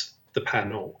tracked the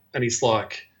panel, and he's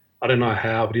like, I don't know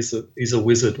how, but he's a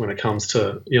wizard when it comes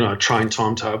to train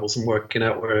timetables and working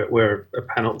out where a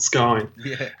panel's going.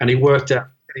 Yeah. And he worked out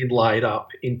getting laid up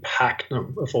in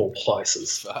Pakenham, of all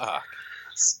places. Fuck.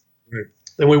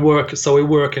 Then we're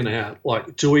working out,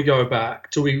 like, do we go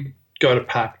to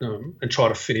Pakenham and try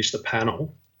to finish the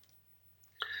panel?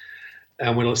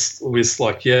 And we was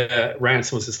like, yeah,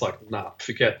 Ransom was just like, nah,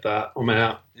 forget that, I'm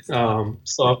out.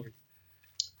 So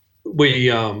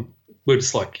we're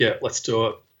just like, yeah, let's do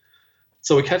it.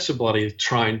 So we catch a bloody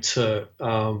train to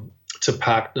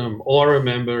Pakenham. All I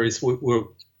remember is we're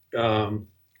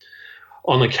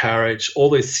on the carriage,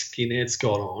 all these skinheads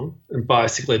got on and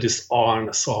basically just ironed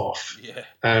us off. Yeah.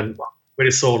 And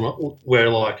we're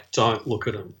like, don't look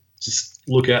at them. Just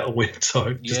look out the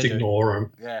window. Just ignore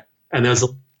them. Yeah. And there's a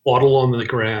bottle on the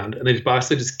ground, and they're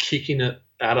basically just kicking it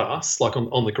at us, like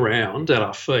on the ground, at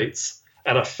our feet.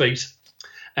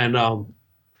 And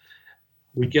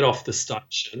we get off the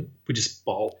station. We just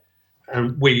bolt.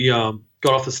 And we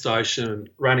got off the station,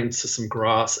 ran into some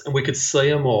grass, and we could see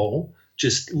them all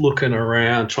just looking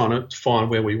around, trying to find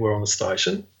where we were on the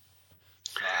station.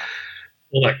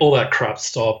 All that crap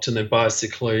stopped, and then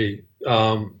basically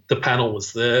the panel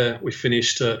was there. We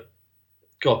finished it,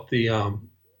 got the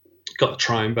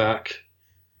train back.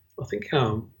 I think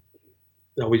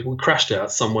we crashed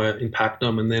out somewhere in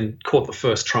Pakenham, and then caught the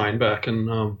first train back,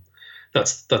 and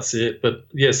that's it. But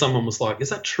yeah, someone was like, "Is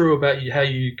that true about how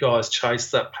you guys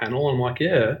chased that panel?" I'm like,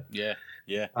 "Yeah."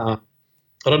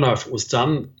 I don't know if it was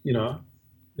done,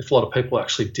 if a lot of people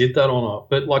actually did that or not.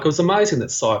 But like, it was amazing that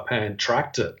Saipan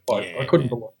tracked it. Like, I couldn't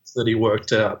believe that he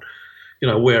worked out,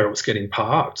 where it was getting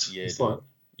parked. Yeah, it's like,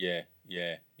 yeah.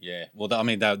 Yeah, yeah. Well, I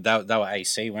mean, they were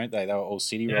AC, weren't they? They were all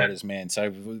city riders, man.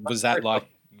 So was that like,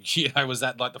 was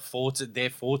that like their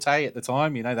forte at the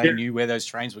time? You know, they knew where those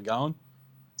trains were going.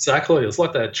 Exactly. It was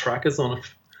like they had trackers on it.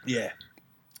 Yeah.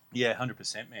 Yeah,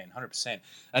 100%, man, 100%.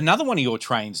 Another one of your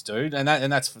trains, dude, and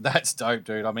that's dope,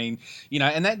 dude. I mean,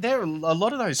 and that there are a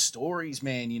lot of those stories,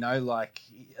 man. Like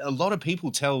a lot of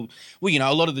people tell. Well,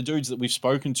 a lot of the dudes that we've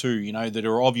spoken to, that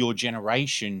are of your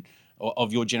generation or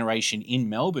of your generation in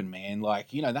Melbourne, man.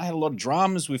 Like, they had a lot of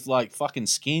dramas with like fucking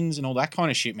skins and all that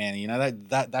kind of shit, man.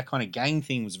 That kind of gang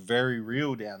thing was very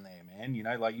real down there,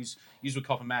 man. Like you were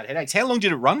copping mad headaches. How long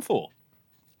did it run for?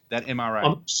 That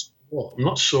MRA. I'm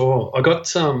not sure. I got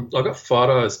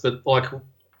photos, but like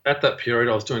at that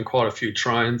period, I was doing quite a few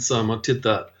trains. I did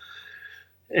that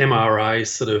MRA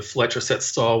sort of Letraset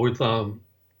style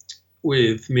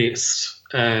with Mist,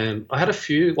 and I had a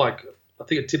few like I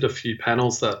think it did a few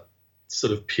panels that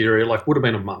sort of period, like would have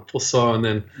been a month or so, and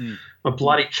then my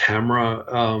bloody camera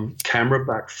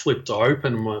back flipped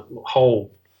open, and my whole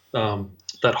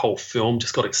that whole film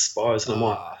just got exposed, and I'm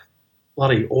like,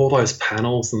 bloody all those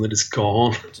panels, and they're just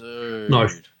gone. Dude. No,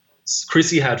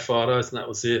 Chrissy had photos, and that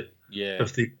was it. Yeah.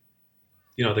 Of the,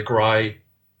 the grey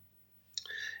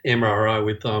MRO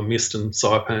with Mist and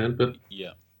Saipan, but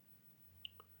yeah.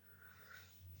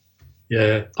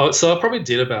 Oh, so I probably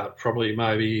did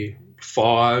maybe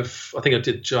 5. I think I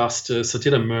did Justice. I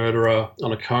did a Murderer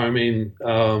on a combing,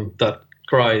 that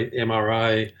grey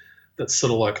MRA, that's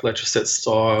sort of like Letraset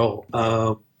style.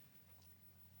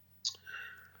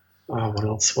 What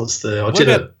else was there? I did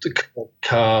a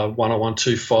car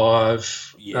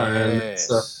 10125.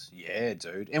 Yes. Yeah,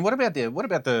 dude. And what about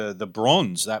the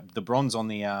bronze? The bronze on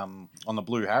the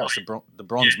Blue Harris, the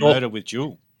bronze Murder with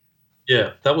Jewel.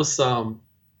 Yeah, that was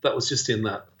just in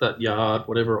that yard,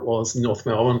 whatever it was, in North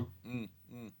Melbourne.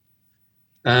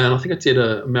 And I think I did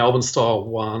a Melbourne style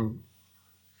one.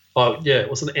 Oh yeah, it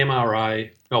was an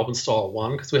MRA Melbourne style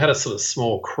one, because we had a sort of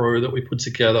small crew that we put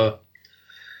together.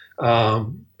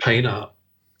 Peanut.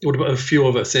 It would have been a few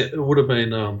of us. It would have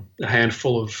been a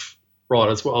handful of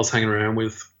riders what I was hanging around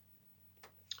with.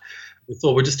 We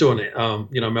thought we're just doing it,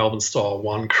 Melbourne style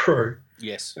one crew.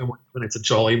 Yes. And we went into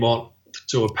Jollymont to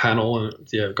do a panel,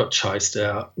 and got chased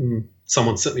out. And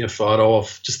someone sent me a photo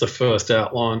of just the first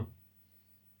outline,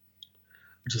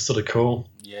 which is sort of cool.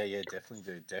 Yeah, definitely,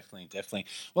 dude. Definitely.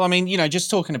 Well, I mean, just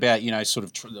talking about, sort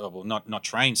of, not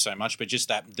trained so much, but just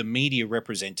that the media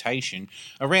representation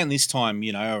around this time,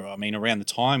 around the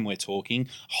time we're talking,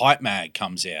 Hype Mag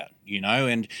comes out,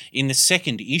 and in the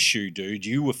second issue, dude,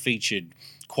 you were featured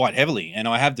quite heavily, and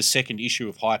I have the second issue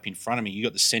of Hype in front of me. You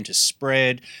got the center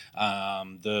spread,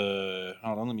 hold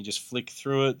on, let me just flick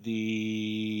through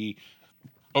it.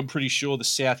 I'm pretty sure the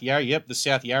South Yarra. Yep, the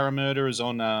South Yarra murder is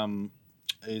on.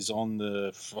 It's on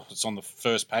the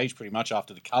first page pretty much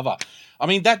after the cover. I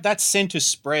mean, that center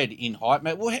spread in Hype,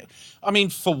 mate. Well, I mean,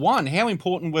 for one, how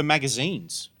important were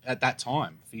magazines at that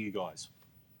time for you guys?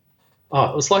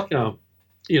 Oh, it was like,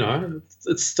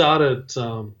 it started.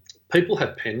 People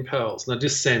had pen pals, and they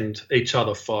just send each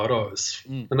other photos,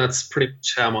 and that's pretty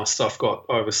much how my stuff got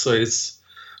overseas.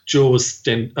 Jewel was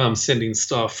sending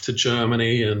stuff to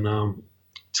Germany and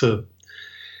to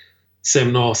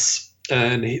Semnos,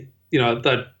 and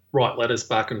they'd write letters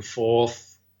back and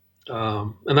forth,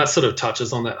 and that sort of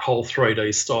touches on that whole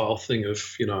 3D style thing of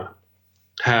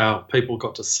how people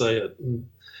got to see it. And,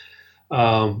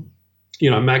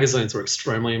 magazines were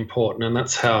extremely important, and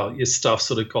that's how your stuff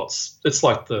sort of got. It's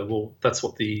like that's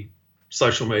what the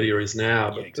social media is now,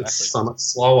 but exactly. It's so much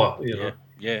slower.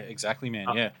 Yeah, exactly, man.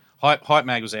 Yeah, Hype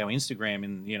Mag was our Instagram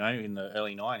in the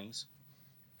early 90s.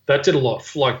 That did a lot.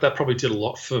 That probably did a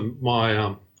lot for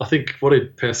my. I think, what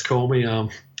did Pest call me?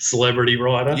 Celebrity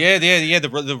writer. Yeah.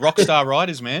 The rock star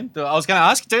writers, man. I was going to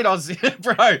ask, dude.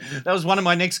 Bro. That was one of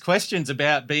my next questions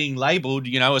about being labelled,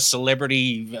 a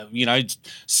celebrity,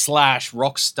 /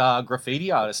 rock star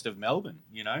graffiti artist of Melbourne.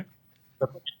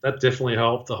 That definitely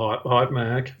helped the hype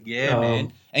mag. Yeah,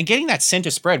 man. And getting that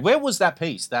centre spread. Where was that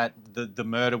piece? That the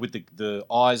murder with the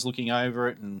eyes looking over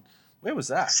it, and where was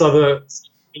that? So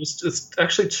it's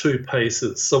actually 2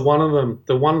 pieces. So one of them,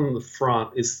 the one in the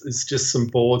front, is just some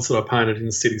boards that I painted in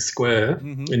City Square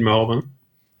in Melbourne,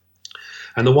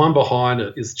 and the one behind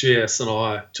it is GS and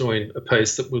I doing a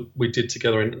piece that we did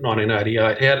together in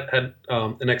 1988. He had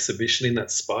an exhibition in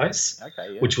that space,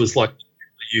 which was like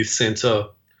the youth centre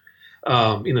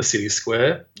in the City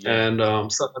Square, and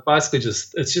so basically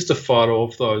it's just a photo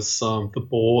of those the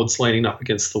boards leaning up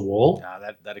against the wall.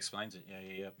 That explains it.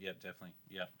 Yeah, definitely.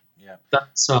 Yeah.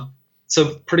 That's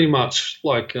so pretty much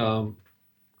like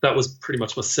that was pretty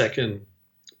much my second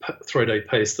 3D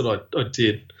piece that I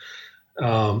did.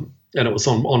 and it was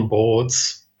on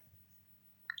boards.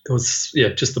 It was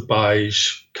just the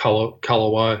beige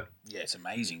colorway. Yeah, it's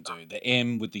amazing, dude. The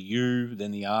M with the U,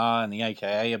 then the R and the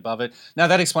AKA above it. Now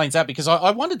that explains that, because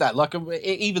I wondered that. Like,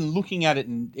 even looking at it,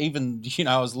 and even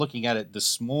I was looking at it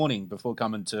this morning before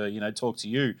coming to talk to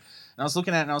you, and I was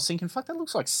looking at it and I was thinking, fuck, that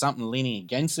looks like something leaning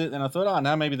against it. And I thought, oh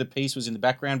no, maybe the piece was in the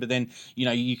background. But then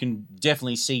you can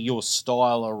definitely see your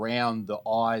style around the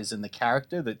eyes and the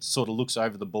character that sort of looks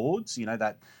over the boards.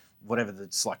 That whatever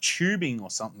that's like tubing or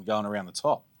something going around the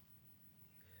top.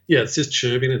 Yeah, it's just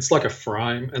tubing. It's like a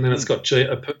frame, and then it's got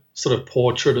sort of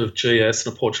portrait of GS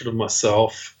and a portrait of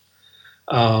myself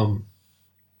on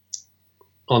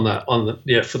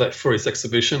for his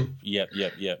exhibition. Yep.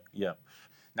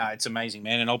 No, it's amazing,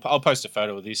 man, and I'll post a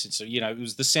photo of this. It's it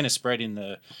was the center spread in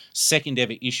the second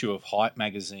ever issue of Hype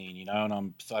magazine,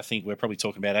 and I think we're probably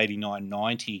talking about 89,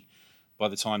 90 by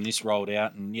the time this rolled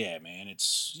out, and yeah, man,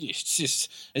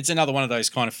 it's another one of those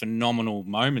kind of phenomenal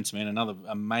moments, man. Another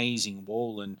amazing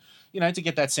wall, and to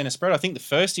get that center spread, I think the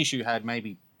first issue had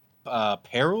maybe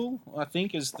Peril, I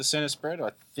think, is the center spread,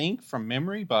 I think, from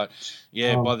memory. But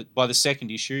yeah, by the second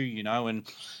issue, and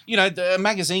the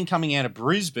magazine coming out of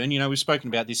Brisbane, we've spoken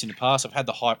about this in the past. I've had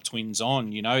the Hype twins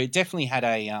on. It definitely had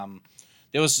a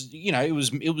there was,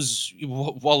 it was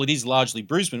while it is largely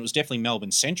Brisbane, it was definitely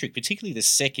Melbourne centric, particularly the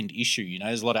second issue.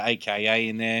 There's a lot of AKA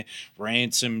in there,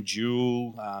 Ransom,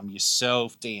 Jewel,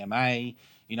 yourself, DMA.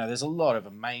 There's a lot of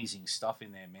amazing stuff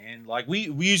in there, man. Like, we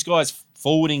use guys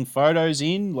forwarding photos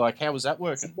in. Like, how was that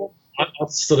working? I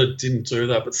sort of didn't do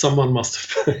that, but someone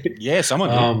must have. Yeah, someone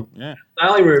did. Yeah. They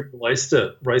only released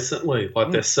it recently.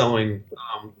 Like, they're selling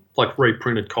like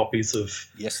reprinted copies of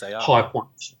Yes, they are. Hype 1,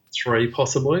 3,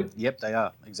 possibly. Yep, they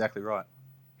are. Exactly right.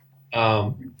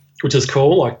 Which is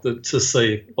cool, like to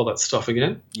see all that stuff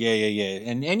again. Yeah,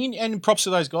 and props to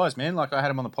those guys, man. Like, I had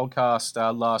them on the podcast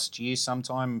last year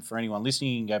sometime. For anyone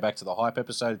listening, you can go back to the Hype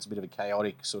episode. It's a bit of a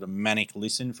chaotic, sort of manic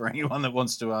listen for anyone that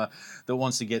wants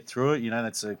to get through it.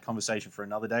 That's a conversation for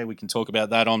another day. We can talk about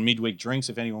that on midweek drinks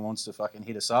if anyone wants to fucking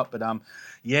hit us up. But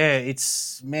yeah,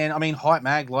 it's, man. I mean, Hype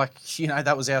Mag, like,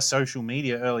 that was our social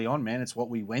media early on, man. It's what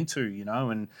we went to,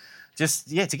 and just,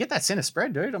 to get that center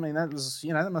spread, dude. I mean, that was,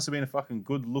 that must have been a fucking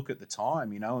good look at the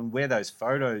time, and where those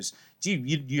photos,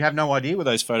 you have no idea where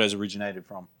those photos originated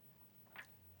from?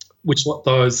 Which, what,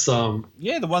 those,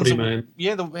 yeah, the ones, what do you mean?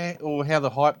 Yeah, or how the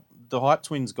Hype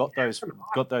twins got those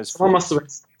Someone must have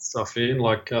stuff in,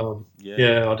 like, I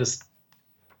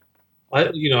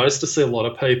used to see a lot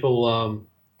of people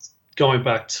going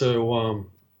back to,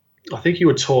 I think you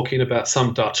were talking about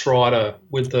some Dutch writer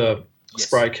with the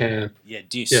spray can. Yeah,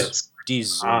 Dis. Yes.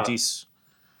 Dis.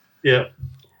 Yeah.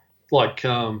 Like,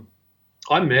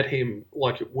 I met him,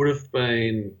 like, it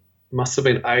must have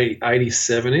been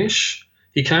 87-ish.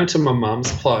 He came to my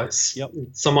mum's place. Yep.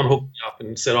 Someone hooked me up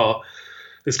and said, oh,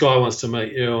 this guy wants to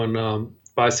meet you. And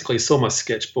basically saw my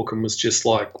sketchbook and was just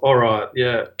like, all right,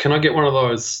 yeah, can I get one of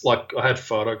those? Like, I had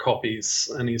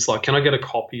photocopies. And he's like, can I get a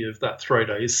copy of that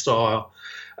 3D style?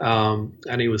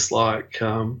 And he was like,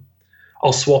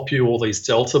 I'll swap you all these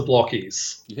Delta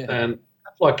blockies. Yeah. And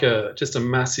like just a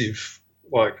massive,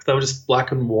 like, they were just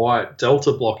black and white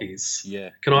Delta blockies. Yeah.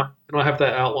 Can I have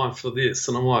that outline for this?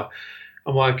 And I'm like,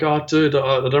 oh, dude,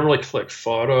 I don't really collect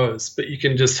photos, but you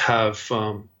can just have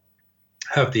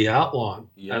the outline.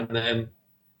 Yeah. And then,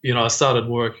 I started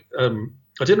work. I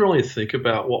didn't really think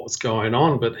about what was going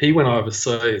on, but he went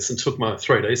overseas and took my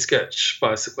 3D sketch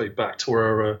basically back to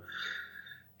where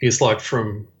he's like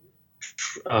from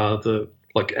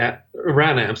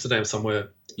around Amsterdam somewhere.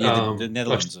 Yeah, the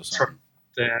Netherlands or something.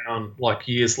 Down like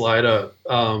years later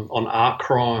on Art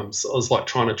Crimes. I was like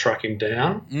trying to track him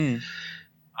down.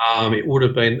 It would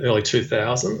have been early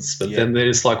 2000s, but then they're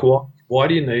just like, why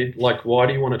do you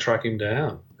want to track him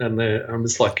down? And I'm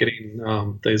just like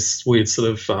getting these weird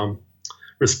sort of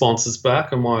responses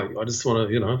back. I'm like, I just want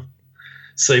to,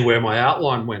 see where my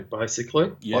outline went,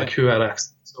 basically. Yeah. Like, who had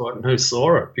access to it and who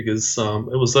saw it, because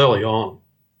it was early on.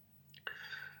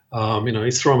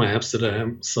 He's from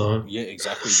Amsterdam, so. Yeah,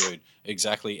 exactly, dude.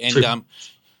 Exactly. And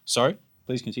sorry,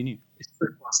 please continue.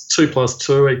 2 +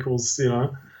 2 equals,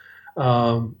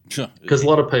 because a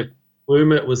lot of people.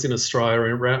 Lumet was in Australia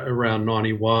around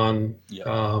 91.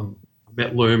 Yeah.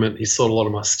 Met Lumet. He saw a lot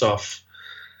of my stuff.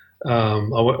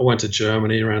 I went to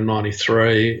Germany around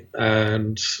 93,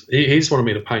 and he's wanted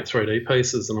me to paint 3D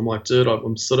pieces, and I'm like, dude,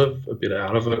 I'm sort of a bit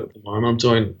out of it at the moment.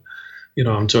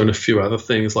 I'm doing a few other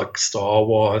things, like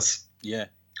style-wise. Yeah.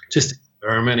 Just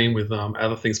experimenting with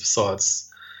other things besides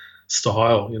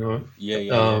style,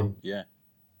 Yeah.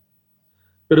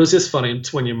 But it was just funny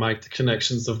when you make the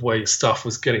connections of where your stuff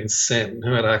was getting sent and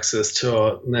who had access to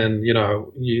it. And then,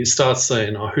 you start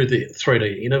seeing who the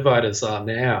 3D innovators are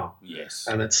now. Yes.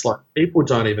 And it's like people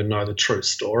don't even know the true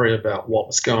story about what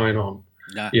was going on.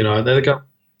 Nah. They got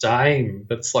Dame,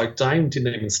 but it's like Dame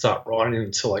didn't even start writing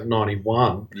until like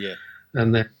 91. Yeah.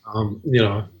 And then,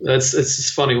 it's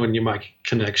just funny when you make a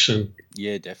connection.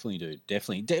 Yeah, definitely, dude.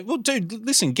 Definitely. Well, dude,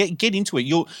 listen, get into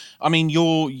it. Well,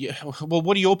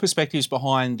 what are your perspectives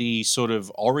behind the sort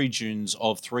of origins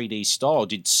of 3D style?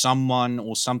 Did someone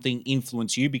or something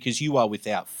influence you? Because you are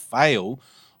without fail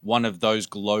one of those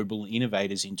global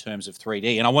innovators in terms of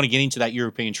 3D. And I want to get into that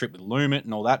European trip with Lumet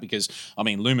and all that, because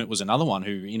Lumet was another one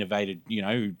who innovated,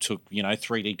 who took,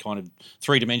 3D kind of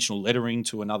three-dimensional lettering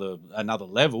to another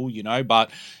level,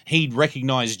 but he'd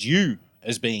recognized you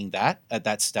as being that at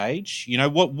that stage.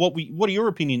 What are your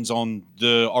opinions on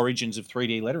the origins of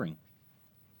 3D lettering?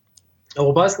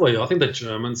 Well, basically, I think the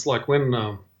Germans, like when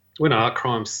art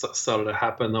crimes started to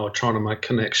happen, they were trying to make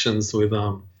connections with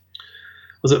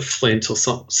was it Flint or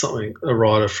something, a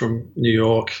writer from New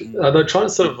York. They're trying to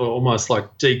sort of almost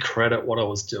like decredit what I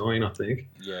was doing, I think.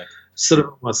 Yeah. Sort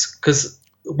of almost, because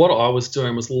what I was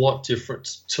doing was a lot different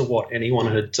to what anyone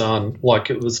had done. Like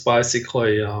it was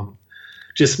basically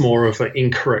just more of an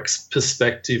incorrect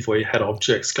perspective where you had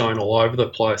objects going all over the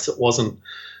place. It wasn't,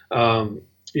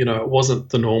 it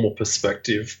wasn't the normal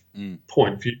perspective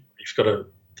point of view. You've got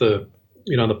the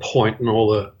point and all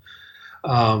the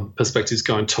perspectives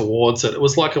going towards it. It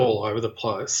was like all over the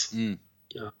place. It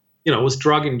was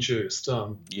drug induced,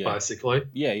 basically.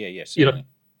 Yeah. There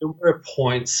were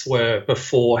points where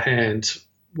beforehand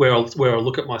where I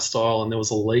look at my style and there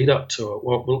was a lead up to it.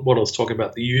 What I was talking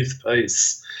about, the youth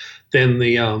piece, then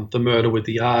the murder with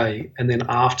the A, and then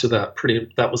after that,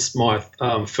 that was my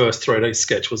first 3D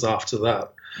sketch was after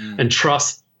that. And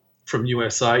Trust from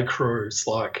USA Cruise,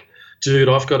 like, dude,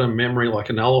 I've got a memory like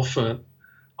an elephant.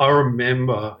 I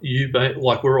remember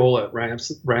we're all at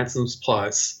Ransom's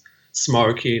place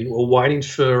smoking. We're waiting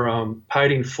for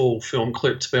Paid in Full film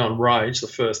clip to be on Rage the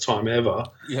first time ever.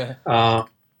 Yeah.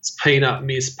 It's Peanut,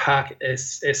 Miss, Pack,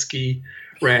 Esky,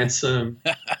 Ransom,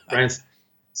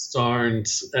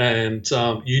 Stones, and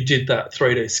you did that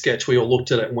 3D sketch. We all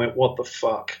looked at it and went, "What the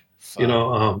fuck?"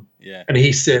 Yeah. And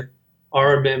he said, "I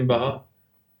remember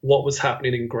what was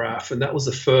happening in Graph, and that was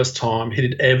the first time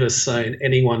he'd ever seen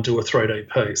anyone do a 3D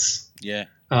piece." Yeah.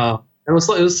 And it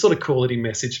was sort of cool that he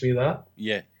messaged me that.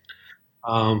 Yeah.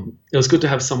 It was good to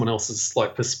have someone else's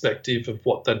like perspective of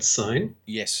what they'd seen.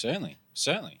 Yes, certainly.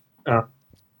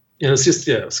 And it's just,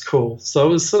 it was cool. So it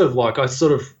was sort of like I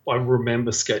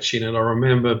remember sketching it. I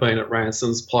remember being at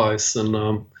Ransom's place, and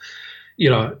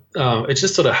it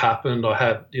just sort of happened. I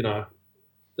had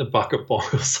a bucket bomb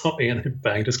or something, and then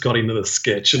bang, just got into the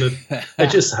sketch, and it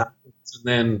just happened. And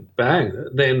then bang,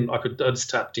 then I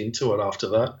just tapped into it after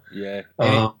that. Yeah,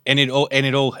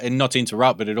 and not to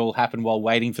interrupt, but it all happened while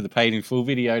waiting for the Paid in Full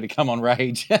video to come on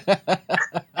Rage.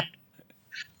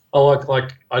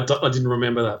 I didn't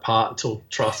remember that part until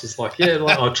Trust was like, yeah,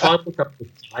 like, I tried to look up the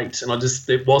date, and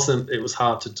it was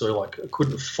hard to do. Like I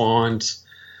couldn't find.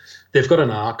 They've got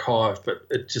an archive, but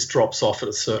it just drops off at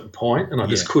a certain point, and I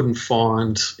just couldn't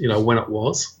find, when it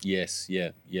was. Yes, yeah.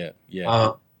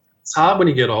 It's hard when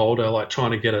you get older, like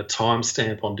trying to get a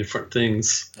timestamp on different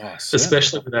things,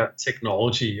 especially without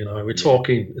technology. We're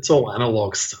talking, it's all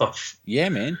analog stuff. Yeah,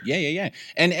 man. Yeah.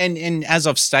 And as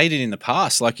I've stated in the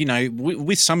past, like,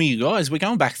 with some of you guys, we're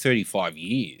going back 35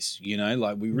 years,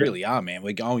 like we really are, man.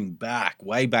 We're going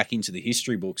way back into the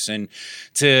history books, and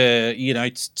to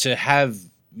have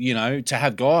you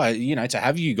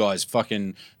guys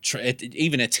fucking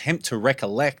even attempt to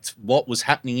recollect what was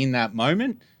happening in that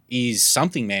moment is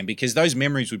something, man, because those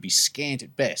memories would be scant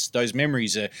at best. Those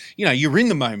memories are, you're in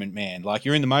the moment, man. Like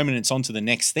you're in the moment, and it's on to the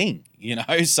next thing,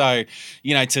 So,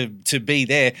 to be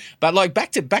there. But like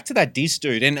back to that Diz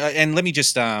dude, and let me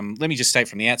just state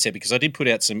from the outset, because I did put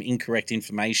out some incorrect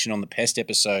information on the Pest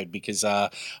episode, because I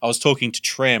was talking to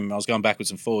Trem, I was going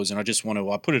backwards and forwards, and I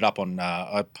put it up on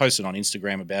I posted on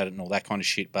Instagram about it and all that kind of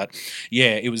shit. But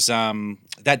yeah, it was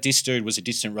that Diz dude was a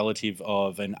distant relative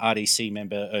of an RDC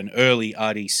member, an early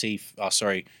RDC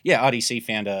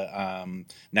founder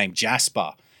named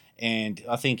Jasper, and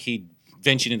I think he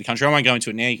ventured into the country. I won't go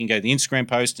into it now. You can go to the Instagram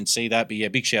post and see that. But yeah,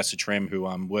 big shouts to Trem, who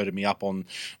worded me up on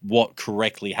what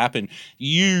correctly happened.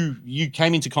 You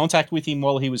came into contact with him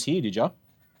while he was here, did you?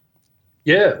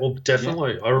 Yeah, well,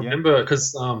 definitely. Yeah. I remember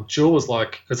because Jill was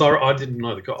like, because I didn't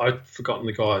know the guy, I'd forgotten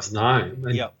the guy's name,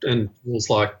 and was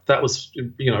like, that was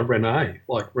Renee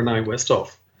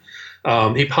Westhoff.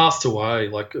 He passed away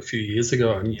like a few years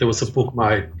ago, and there was a book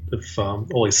made of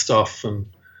all his stuff, and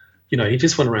he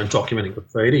just went around documenting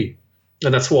graffiti,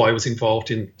 and that's why he was involved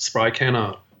in spray can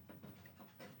art.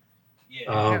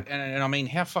 Yeah, and I mean,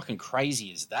 how fucking crazy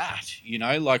is that?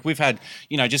 Like we've had,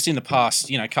 just in the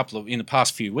past, in the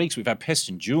past few weeks, we've had Pest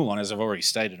and Jewel on, as I've already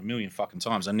stated a million fucking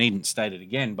times. I needn't state it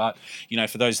again, but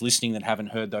for those listening that haven't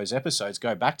heard those episodes,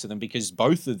 go back to them because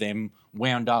both of them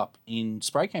wound up in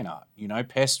spray can art.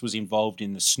 Pest was involved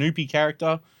in the Snoopy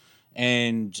character,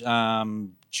 and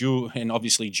Jewel, and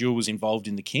obviously Jewel was involved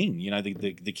in the King.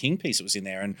 The King piece that was in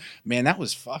there, and man, that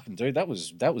was fucking dude. That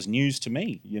was news to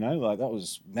me. Like that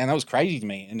was crazy to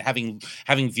me. And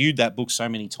having viewed that book so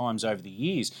many times over the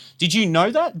years, did you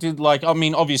know that?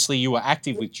 Obviously you were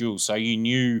active with Jewel, so you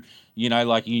knew, you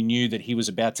knew that he was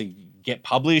about to get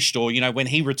published, or when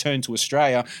he returned to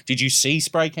Australia, did you see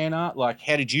spray can art? Like,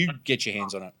 how did you get your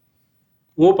hands on it?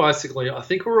 Well, basically, I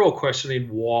think we're all questioning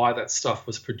why that stuff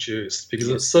was produced because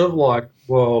Yes. it's sort of like,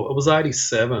 well, it was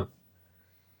 87,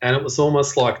 and it was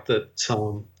almost like that.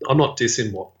 I'm not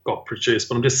dissing what got produced,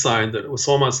 but I'm just saying that it was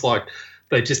almost like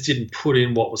they just didn't put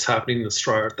in what was happening in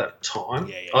Australia at that time.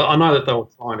 Yeah. I know that they were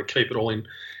trying to keep it all in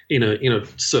a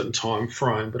certain time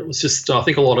frame, but it was just, I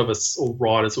think a lot of us or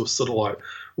writers were sort of like,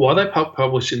 why are they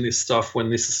publishing this stuff when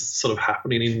this is sort of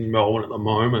happening in Melbourne at the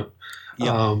moment?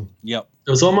 Yep. It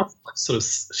was almost like sort of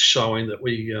showing that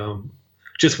we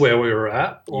just where we were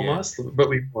at almost, but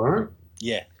we weren't.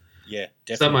 Yeah, definitely.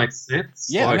 Does that make sense?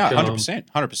 Yeah, no,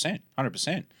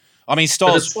 100%. I mean,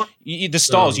 styles. Like, The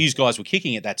styles you guys were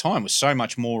kicking at that time was so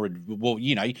much more. Well,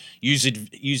 use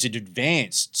it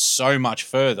advanced so much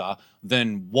further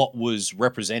than what was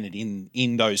represented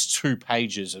in those 2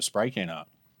 pages of spray can art.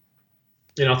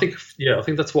 I think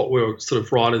that's what we're sort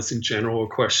of writers in general were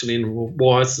questioning. Well,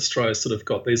 why has Australia sort of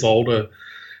got these older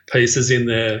pieces in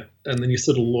there? And then you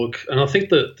sort of look, and I think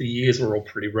that the years were all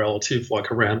pretty relative,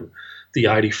 like around the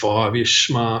 85-ish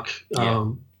mark.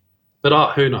 Yeah.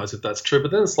 But who knows if that's true?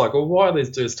 But then it's like, well, why are these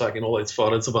dudes taking all these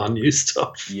photos of our new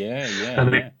stuff? Yeah.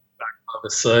 And then back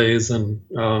overseas, and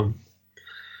I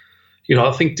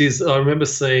think I remember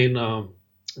seeing a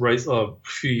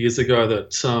few years ago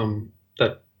that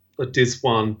Diz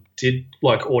one did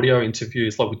like audio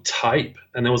interviews like with tape,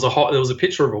 and there was a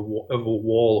picture of a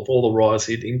wall of all the writers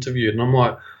he'd interviewed, and I'm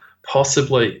like,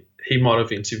 possibly he might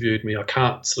have interviewed me. I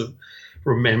can't sort of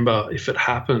remember if it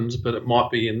happened, but it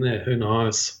might be in there. Who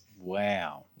knows?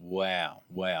 Wow.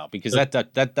 Because that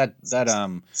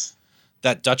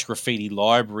Dutch Graffiti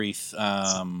Library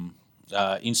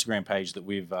Instagram page that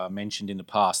we've mentioned in the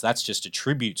past, that's just a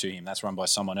tribute to him. That's run by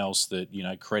someone else that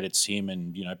credits him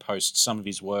and posts some of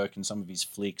his work and some of his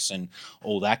flicks and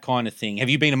all that kind of thing. Have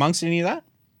you been amongst any of that?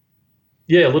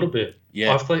 Yeah, a little bit.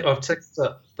 Yeah, I've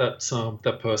texted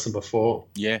that person before.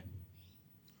 Yeah.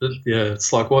 But yeah,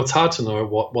 it's like, well, it's hard to know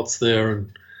what's there,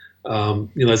 and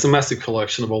there's a massive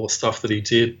collection of all the stuff that he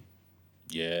did.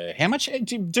 Yeah. How much,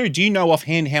 dude? Do you know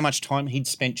offhand how much time he'd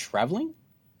spent traveling?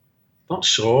 Not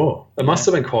sure. It must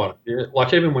have been quite a bit.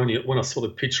 Like even when I saw the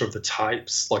picture of the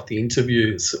tapes, like the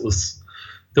interviews,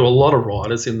 there were a lot of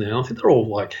writers in there. I think they're all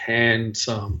like hand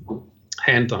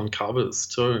done covers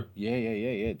too.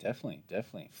 Yeah, definitely.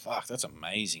 Fuck, that's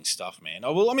amazing stuff, man.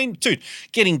 Oh, well, I mean, dude,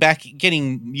 getting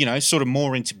sort of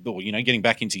more into, getting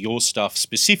back into your stuff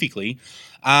specifically.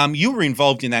 You were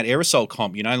involved in that aerosol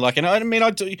comp, and I mean, I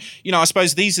do, I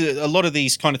suppose a lot of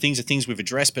these kind of things are things we've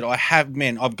addressed, but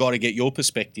I've got to get your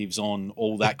perspectives on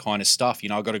all that kind of stuff.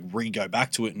 I've got to go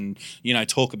back to it and,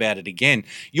 talk about it again.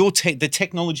 The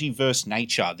technology versus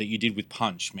nature that you did with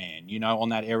Punch, man, on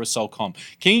that aerosol comp.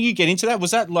 Can you get into that? Was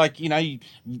that like,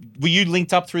 were you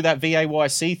linked up through that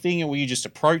VAYC thing, or were you just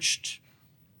approached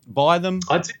by them?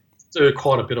 I did do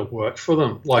quite a bit of work for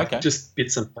them, just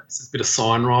bits and pieces, a bit of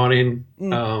sign writing.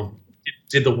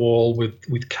 Did the wall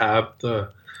with Cab.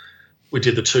 We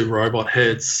did the 2 robot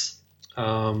heads.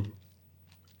 So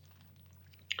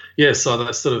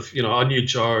that sort of, I knew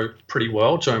Joe pretty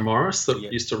well, Joe Morris, that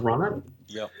used to run it.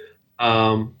 Yeah.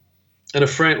 And a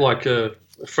friend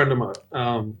of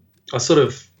mine, I sort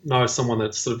of know someone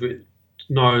that sort of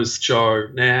knows Joe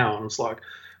now, and was like,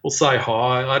 "Well, say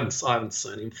hi." I haven't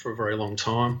seen him for a very long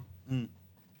time.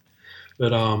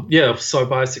 But so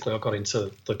basically I got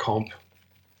into the comp,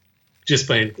 just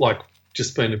been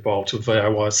involved with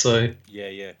VAYC.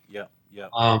 Yeah.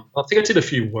 I think I did a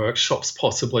few workshops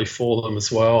possibly for them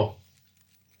as well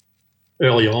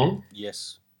early on.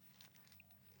 Yes.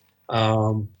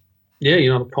 The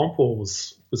comp wall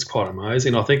was quite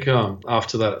amazing. I think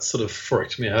after that it sort of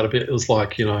freaked me out a bit. It was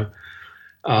like,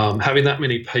 having that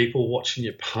many people watching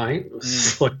you paint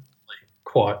was like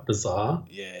quite bizarre.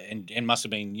 Yeah, and must have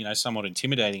been, somewhat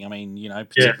intimidating. I mean,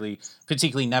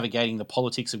 particularly navigating the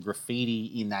politics of graffiti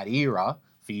in that era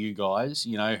for you guys.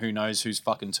 You know, who knows who's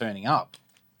fucking turning up?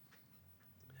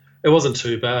 It wasn't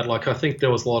too bad. Like, I think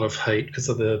there was a lot of heat because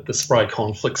of the spray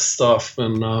conflict stuff,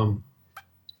 and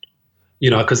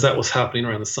because that was happening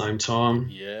around the same time.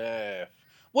 Yeah.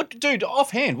 What, dude?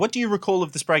 Offhand, what do you recall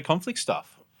of the spray conflict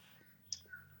stuff?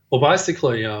 Well,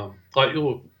 basically,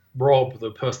 Rob,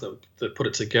 the person that put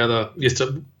it together, used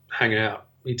to hang out.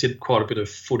 He did quite a bit of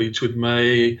footage with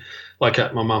me, like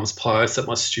at my mum's place, at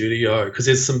my studio, because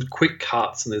there's some quick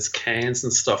cuts and there's cans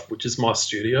and stuff, which is my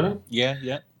studio. Yeah,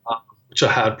 yeah. Which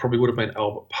I had probably would have been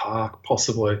Albert Park,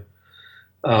 possibly.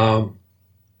 And,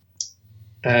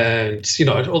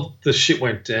 all the shit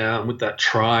went down with that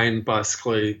train,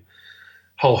 basically.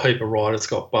 Whole heap of riders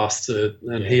got busted,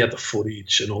 and he had the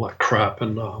footage and all that crap.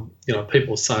 And,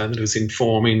 people were saying that he was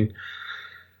informing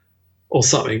or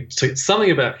something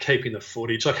about keeping the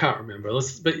footage. I can't remember,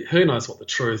 but who knows what the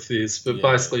truth is. But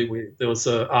basically, there was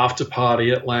an after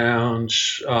party at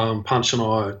Lounge. Punch and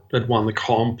I had won the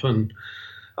comp, and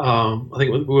I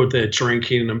think we were there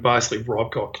drinking, and basically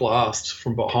Rob got glassed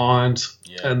from behind,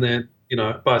 and then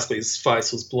basically his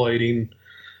face was bleeding.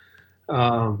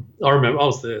 I remember I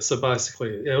was there, so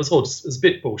basically it was a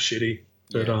bit bullshitty,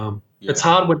 but it's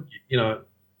hard when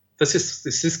this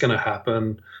is going to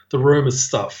happen. The rumors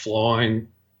start flying.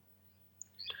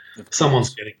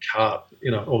 Someone's getting cut,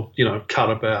 or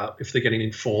cut about if they're getting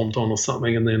informed on or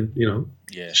something, and then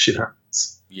shit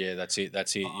happens. Yeah, that's it.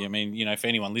 I mean, for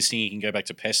anyone listening, you can go back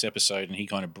to Pest's episode, and he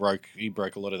kind of broke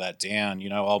a lot of that down.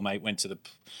 Old mate went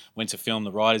to film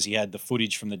the riders. He had the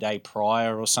footage from the day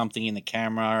prior or something in the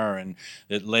camera, and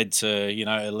it led to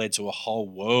a whole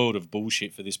world of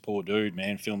bullshit for this poor dude,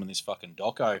 man, filming this fucking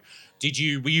doco.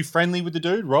 Were you friendly with the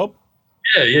dude, Rob?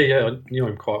 Yeah. I knew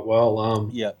him quite well.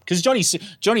 Yeah, because Johnny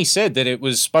said that it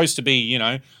was supposed to be,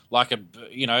 like a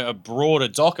broader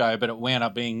doco, but it wound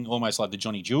up being almost like the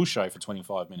Johnny Jewel show for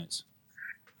 25 minutes.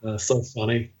 So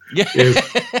funny. Yeah.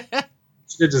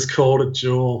 They just called it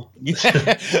Jewel.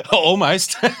 Yeah,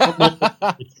 almost. It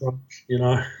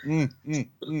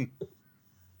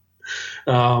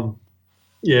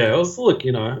was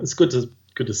it's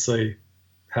good to see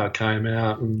how it came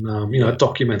out, and it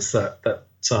documents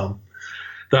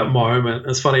that moment.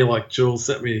 It's funny, like Jules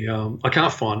sent me, I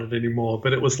can't find it anymore,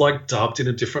 but it was like dubbed in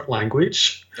a different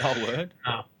language. Oh, word.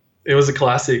 It was a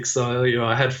classic. So,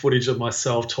 I had footage of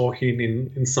myself talking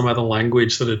in some other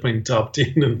language that had been dubbed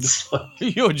in. And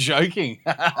You're joking.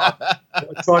 I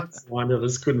tried to find it. I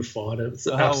just couldn't find it. It's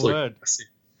an absolute classic.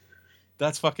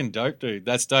 That's fucking dope, dude.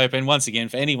 That's dope. And once again,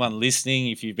 for anyone listening,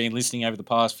 if you've been listening over the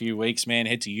past few weeks, man,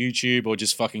 head to YouTube or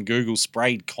just fucking Google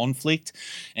sprayed conflict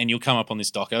and you'll come up on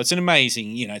this doco. It's an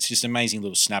amazing, it's just an amazing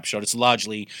little snapshot. It's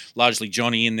largely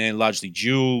Johnny in there, largely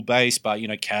Jewel based, but,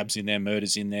 Cab's in there,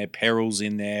 Merda's in there, Peril's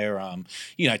in there,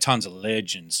 tons of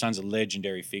legends, tons of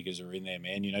legendary figures are in there,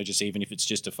 man, just even if it's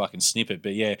just a fucking snippet.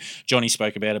 But yeah, Johnny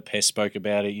spoke about it, Pest spoke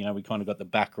about it, we kind of got the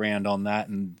background on that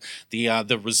and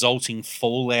the resulting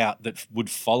fallout that would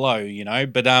follow,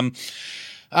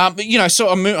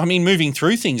 so moving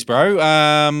through things,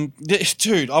 bro.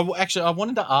 Dude, I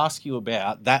wanted to ask you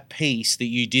about that piece that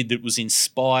you did that was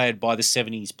inspired by the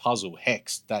 70s puzzle,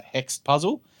 that Hexed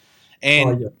puzzle.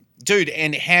 And dude,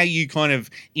 and how you kind of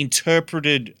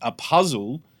interpreted a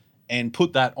puzzle and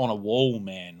put that on a wall,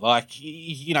 man. Like,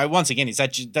 once again, I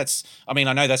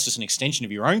know that's just an extension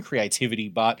of your own creativity,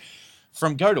 but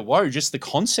from go to woe, just the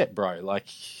concept, bro, like,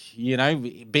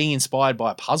 being inspired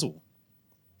by a puzzle.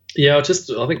 Yeah, I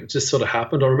think it just sort of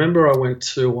happened. I remember I went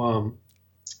to,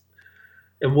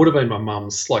 it would have been my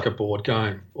mum's, like a board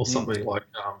game or something, like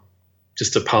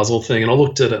just a puzzle thing. And I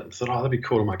looked at it and thought, oh, that'd be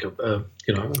cool to make a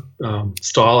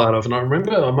style out of. And I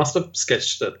remember I must have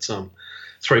sketched at 3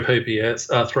 BPS,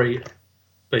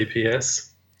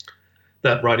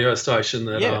 that radio station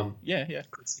that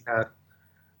Chrissy had.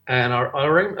 And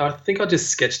I think I just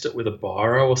sketched it with a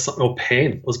biro or something, or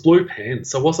pen. It was blue pen,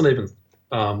 so it wasn't even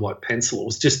like pencil. It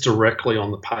was just directly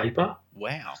on the paper.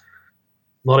 Wow.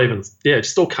 Not even, it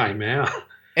just all came out.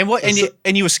 And what?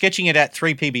 And you were sketching it at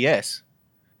 3 PBS.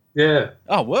 Yeah.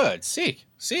 Oh, word! Sick.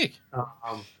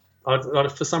 I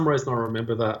for some reason I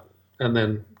remember that, and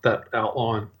then that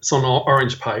outline. It's on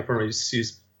orange paper, and I just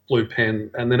used blue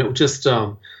pen, and then it would just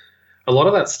a lot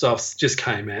of that stuff just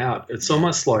came out. It's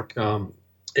almost like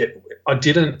I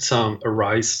didn't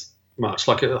erase much.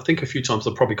 Like, I think a few times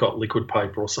I probably got liquid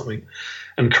paper or something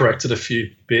and corrected a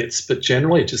few bits, but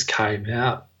generally it just came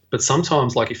out. But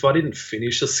sometimes, like, if I didn't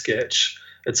finish a sketch,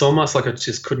 it's almost like I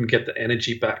just couldn't get the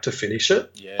energy back to finish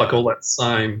it. Yeah. Like all that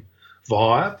same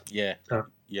vibe. Yeah.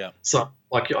 So,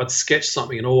 like, I'd sketch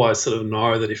something and always sort of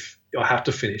know that if I have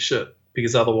to finish it,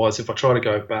 because otherwise, if I try to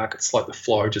go back, it's like the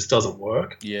flow just doesn't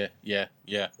work. Yeah.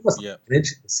 Energy or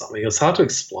something. It's hard to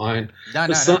explain. No,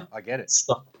 But no. I get it.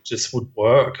 stuff just would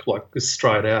work like just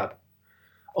straight out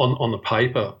on the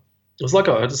paper. It was like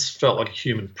I just felt like a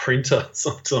human printer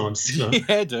sometimes, you know.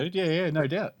 Yeah, dude. Yeah. No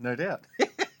doubt.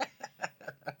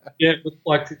 Yeah, but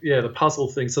the puzzle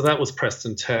thing. So that was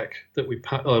Preston Tech that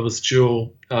it was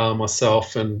Jewel,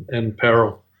 myself, and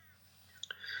Peril,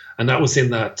 and that was in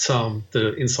that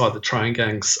the Inside the Train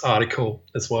Gangs article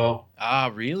as well. Ah,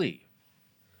 really?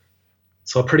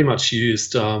 So I pretty much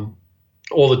used all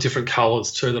the different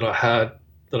colours too that I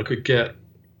could get.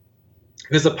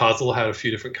 Because the puzzle had a few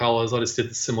different colours, I just did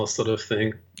the similar sort of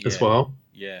thing as well.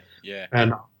 Yeah.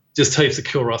 And just heaps of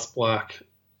Kill Rust Black.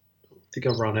 I think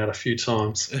I've run out a few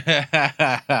times.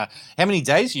 How many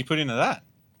days you put into that?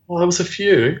 Well, there was a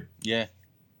few. Yeah.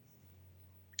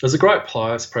 It was a great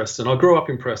place, Preston. I grew up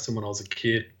in Preston when I was a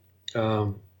kid.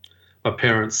 My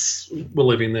parents were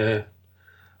living there.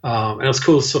 And it was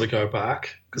cool to sort of go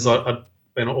back because I'd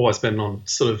always been on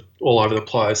sort of all over the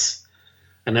place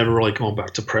and never really gone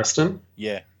back to Preston.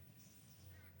 Yeah.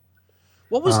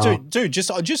 What was dude? Just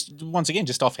once again,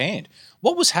 just offhand,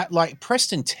 what was like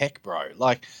Preston Tech, bro?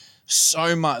 Like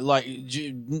so much, like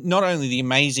not only the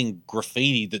amazing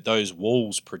graffiti that those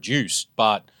walls produced,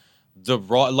 but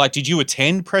did you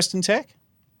attend Preston Tech?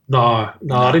 No,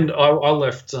 I didn't. I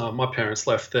left. My parents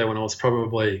left there when I was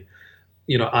probably,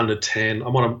 under 10. I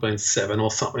might have been 7 or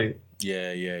something.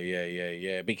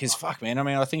 Yeah. Because fuck, man. I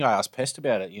mean, I think I asked Pest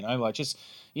about it. Like just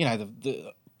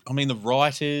the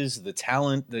writers, the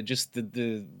talent,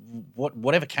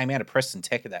 whatever came out of Preston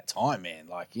Tech at that time, man.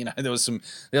 Like there was some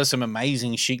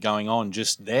amazing shit going on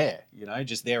just there.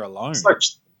 Just there alone. It's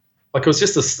like it was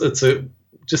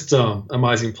just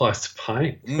amazing place to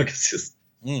paint. Like it's just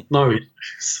no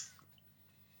issues.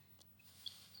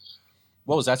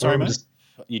 What was that? Sorry, man.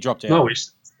 You dropped out. No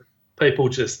issues. People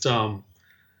just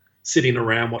sitting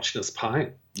around watching us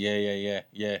paint. Yeah.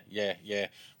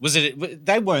 Was it?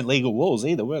 They weren't legal walls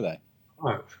either, were they?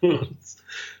 No.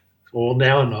 Well,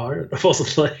 now I know it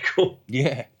wasn't legal.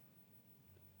 Yeah.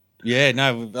 Yeah,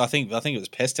 no, I think it was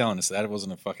Pest telling us that it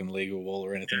wasn't a fucking legal wall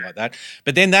or anything like that.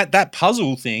 But then that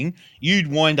puzzle thing, you'd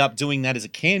wind up doing that as a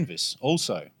canvas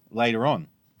also later on.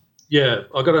 Yeah,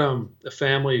 I got a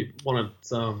family wanted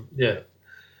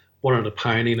a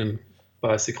painting, and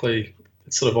basically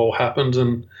it sort of all happened.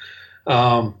 And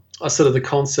I sort of the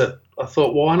concept, I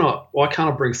thought, why not? Why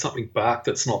can't I bring something back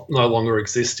that's no longer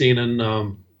existing?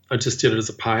 And I just did it as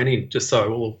a painting, just so it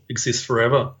will exist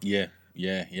forever.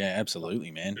 Yeah,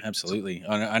 absolutely, man, absolutely.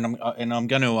 And I'm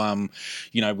going to,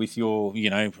 with your,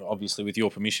 obviously with your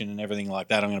permission and everything like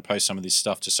that, I'm going to post some of this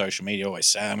stuff to social media. I always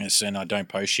say I'm going to send. I don't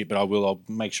post shit, but I will. I'll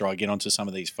make sure I get onto some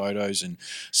of these photos, and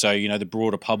so the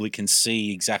broader public can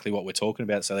see exactly what we're talking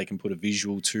about, so they can put a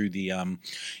visual to the,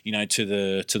 to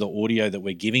the audio that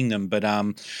we're giving them. But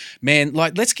man,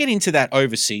 like let's get into that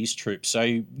overseas trip.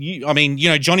 So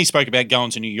Johnny spoke about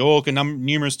going to New York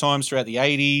numerous times throughout the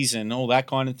 '80s and all that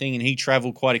kind of thing, and he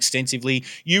traveled quite extensively.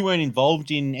 You weren't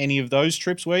involved in any of those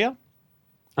trips, were you?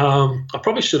 I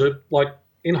probably should have, like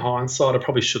in hindsight, I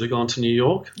probably should have gone to New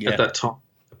York at that time.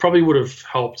 It probably would have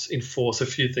helped enforce a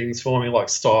few things for me, like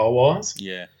style-wise.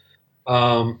 Yeah.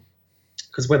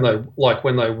 Because when they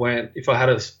went, if I had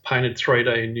painted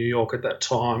 3D in New York at that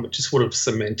time, it just would have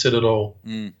cemented it all,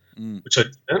 which I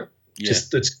didn't. Yeah.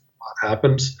 It's what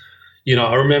happened.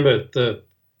 I remember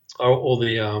all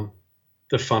the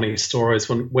funny stories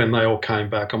when they all came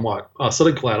back. I'm like, I'm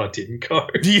sort of glad I didn't go.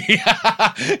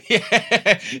 Yeah.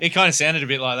 It kind of sounded a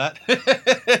bit like that.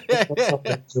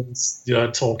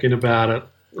 Talking about it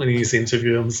in his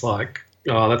interview, I was like,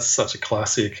 oh, that's such a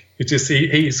classic.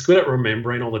 He's good at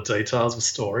remembering all the details of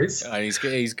stories. Oh, he's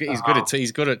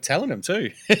good at telling them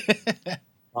too.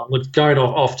 Look, going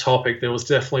off topic, there was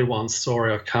definitely one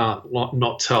story I can't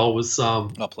not tell. Was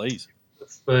oh, please.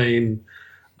 It's been.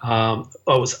 I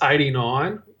was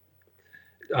 89.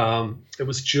 It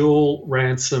was Jewel,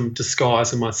 Ransom,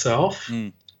 Disguise, and myself.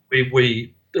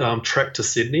 We trekked to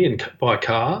Sydney by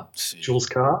car, Jewel's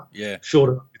car. Yeah. Filled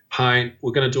it up with paint.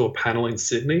 We're going to do a panel in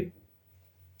Sydney.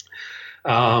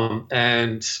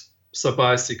 And so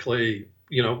basically,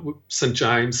 St.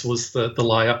 James was the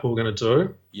layup we were going to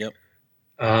do. Yep.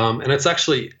 And it's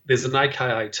actually, there's an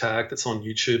AKA tag that's on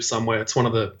YouTube somewhere. It's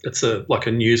like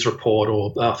a news report,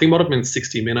 or I think it might have been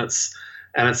 60 Minutes,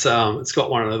 and it's got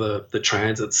one of the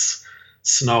transits,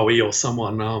 Snowy or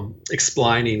someone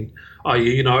explaining,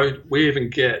 we even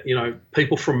get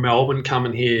people from Melbourne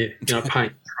coming here,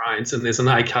 paint trains, and there's an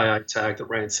AKA tag that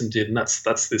Ransom did, and that's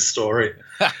this story.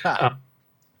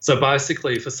 So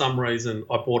basically, for some reason,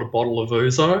 I bought a bottle of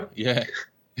Ouzo. Yeah.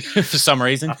 For some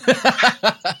reason.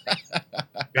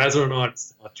 Gazza and I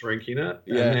started drinking it.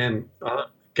 Yeah. And then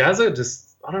Gazza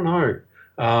just, I don't know.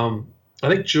 I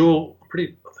think Jewel,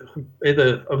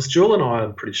 it was Jewel and I,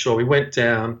 I'm pretty sure. We went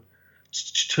down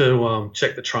to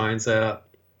check the trains out.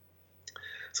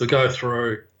 So we go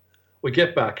through, we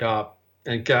get back up,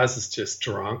 and Gaz is just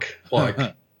drunk. Like,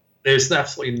 there's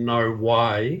absolutely no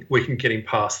way we can get him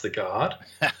past the guard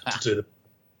to do the.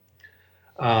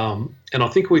 And I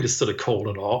think we just sort of called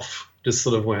it off. Just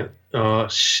sort of went, oh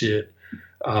shit,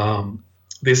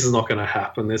 this is not going to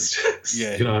happen. This,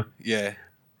 Yeah, you know, yeah.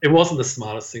 It wasn't the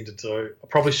smartest thing to do. I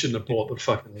probably shouldn't have bought the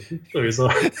fucking Ouzo.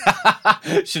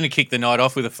 Shouldn't have kicked the night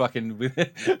off with a fucking with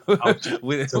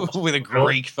a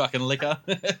Greek fucking liquor.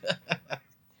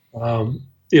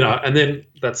 You know, and then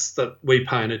that we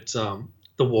painted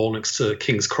the wall next to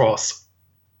King's Cross.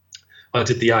 I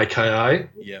did the AKA.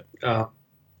 Yeah.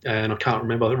 And I can't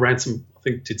remember. The Ransom, I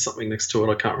think, did something next to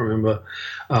it. I can't remember.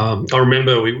 I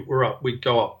remember we'd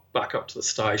go back up to the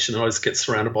station, and I just get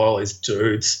surrounded by all these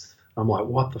dudes. I'm like,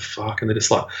 what the fuck? And they're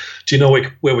just like, do you know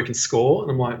where we can score?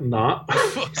 And I'm like, nah.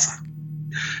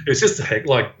 It was just a heck,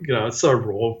 like, you know, it's so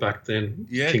raw back then.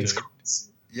 Yeah, King's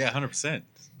Cross. Yeah, 100%.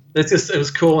 It was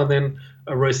cool. And then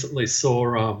I recently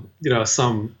saw, you know,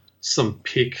 some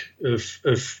pic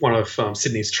of one of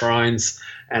Sydney's trains,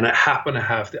 and it happened to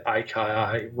have the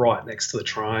AKA right next to the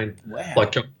train. Wow.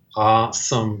 Like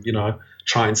some, you know,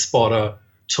 train spotter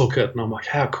took it, and I'm like,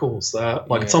 how cool is that?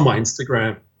 Like, It's on my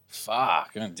Instagram.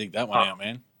 Fuck, I'm gonna dig that one out,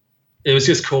 man. It was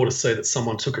just cool to see that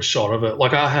someone took a shot of it.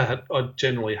 Like, I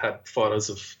generally had photos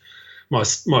of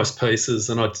most pieces,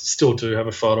 and I still do have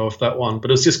a photo of that one, but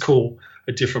it was just cool,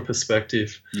 a different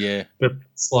perspective. Yeah. But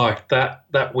it's like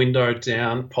that window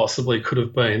down possibly could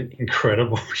have been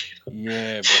incredible. You know?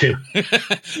 Yeah.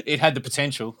 It had the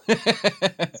potential. a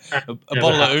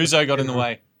bottle of Ouzo got in the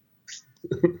way.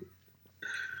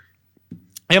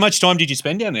 How much time did you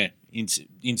spend down there?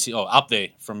 Up there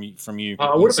from you? It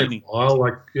would have been a while.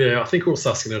 Like, yeah, I think we were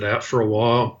sussing it out for a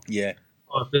while. Yeah.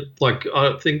 I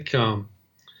think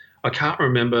I can't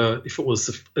remember if it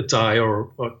was a day or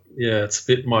it's a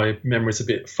bit. My memory's a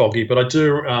bit foggy, but I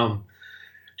do.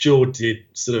 Jewel did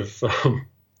sort of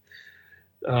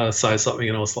say something,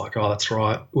 and I was like, "Oh, that's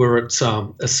right." We're at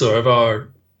a servo.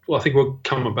 Well, I think we're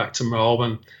coming back to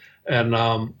Melbourne,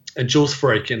 and Jewel's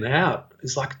freaking out.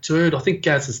 He's like, "Dude, I think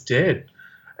Gaz is dead,"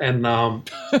 and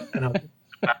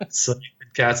so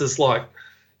Gaz is like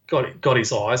got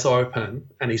his eyes open,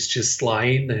 and he's just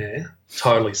laying there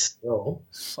totally still.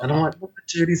 And I'm like,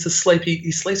 dude, he's asleep.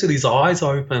 He sleeps with his eyes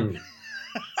open.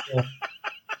 Yeah.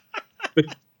 But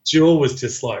Jewel was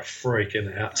just like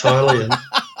freaking out totally.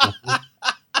 But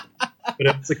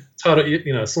it's a total,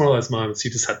 you know, it's one of those moments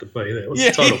you just had to be there. It was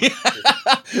total.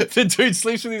 The dude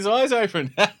sleeps with his eyes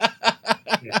open.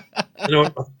 Yeah. You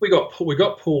know, we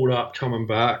got pulled up coming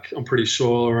back, I'm pretty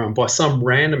sure, by some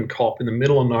random cop in the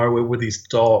middle of nowhere with his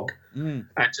dog, and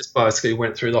just basically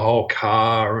went through the whole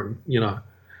car, and, you know,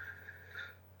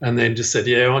 and then just said,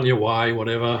 yeah, on your way,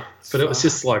 whatever. But it was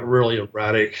just like really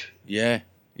erratic. Yeah.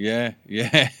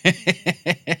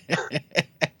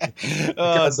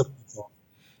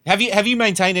 Have you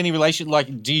maintained any relation?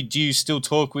 Like, do you still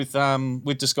talk with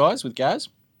Disguise, with Gaz?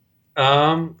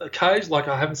 Occasionally, like,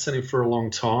 I haven't seen him for a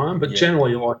long time, but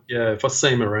generally, like, if I see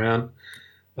him around,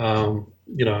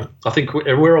 you know, I think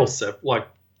we're all set. Like,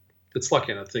 it's like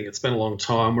anything. It's been a long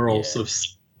time. We're all sort of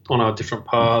on our different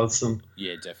paths and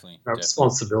definitely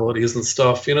responsibilities and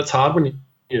stuff. You know, it's hard when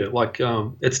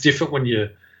it's different when you're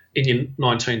in your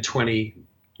 19, 20,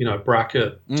 you know,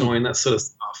 bracket doing that sort of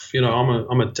stuff. You know,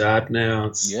 I'm a dad now.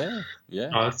 It's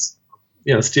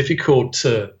it's difficult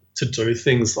to do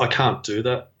things. I can't do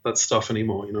that stuff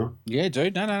anymore, you know? Yeah,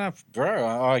 dude. No, bro.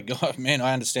 I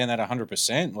understand that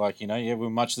 100%. Like, you know, we're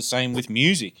much the same with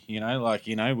music, you know? Like,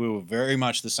 you know, we were very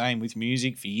much the same with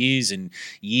music for years and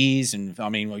years. And, I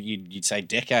mean, you'd say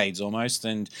decades almost.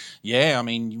 And, yeah, I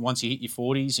mean, once you hit your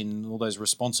 40s and all those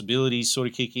responsibilities sort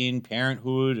of kick in,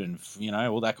 parenthood and, you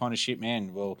know, all that kind of shit,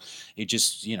 man, well, it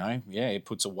just, you know, it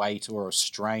puts a weight or a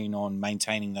strain on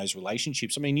maintaining those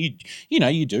relationships. I mean, you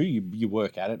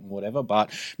work at it and whatever.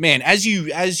 But, man, as you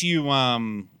you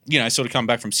know, sort of come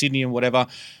back from Sydney and whatever,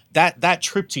 that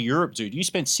trip to Europe, dude, you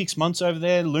spent 6 months over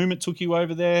there. Lumet took you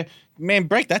over there. Man,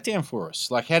 break that down for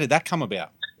us. Like, how did that come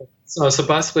about? So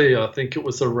basically, I think it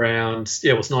was around,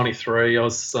 it was 93. I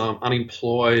was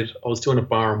unemployed. I was doing a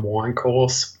bar and wine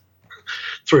course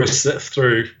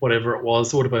through whatever it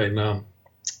was. It would have been,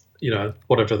 you know,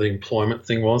 whatever the employment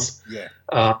thing was. Yeah.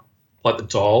 Like the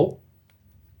dole.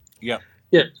 Yeah.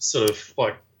 Yeah, sort of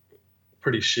like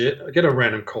pretty shit. I get a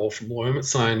random call from Lumet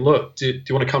saying, look, do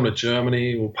you want to come to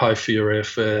Germany? We'll pay for your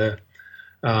airfare.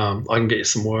 I can get you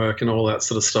some work and all that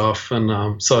sort of stuff.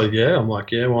 And so, yeah, I'm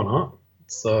like, yeah, why not?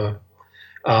 So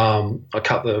I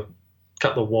cut the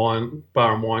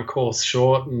bar and wine course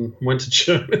short and went to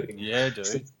Germany. Yeah,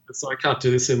 dude. So I can't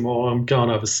do this anymore. I'm going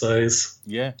overseas.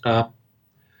 Yeah.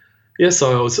 Yeah,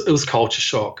 so it was culture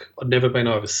shock. I'd never been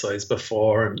overseas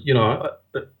before, and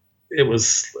it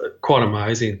was quite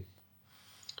amazing.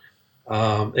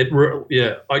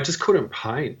 I just couldn't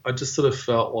paint. I just sort of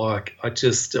felt like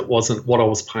it wasn't what I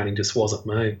was painting. Just wasn't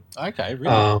me. Okay,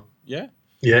 really? Yeah.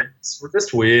 Yeah, it's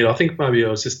just weird. I think maybe I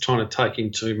was just trying to take in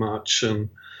too much, and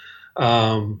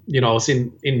I was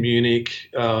in Munich,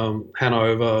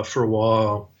 Hanover for a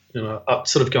while.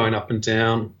 Sort of going up and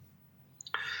down.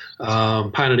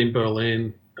 Painted in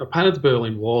Berlin. I painted the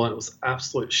Berlin Wall, and it was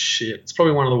absolute shit. It's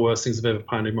probably one of the worst things I've ever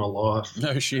painted in my life.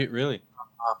 No shit, really?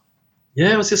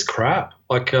 Yeah, it was just crap.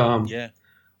 Like, yeah.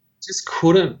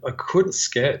 I couldn't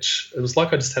sketch. It was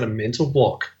like I just had a mental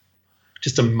block,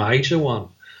 just a major one.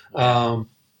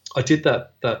 I did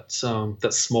that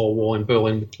small wall in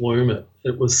Berlin with Lumet.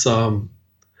 It was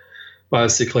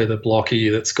basically the blocky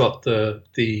that's got the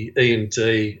E and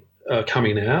D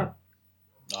coming out.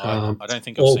 I don't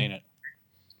think I've seen it.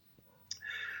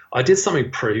 I did something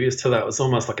previous to that. It was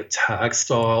almost like a tag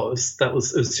style. It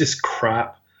was just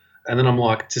crap. And then I'm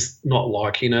like just not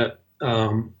liking it.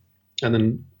 And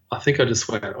then I think I just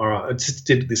went, all right, I just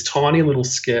did this tiny little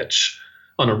sketch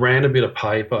on a random bit of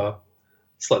paper.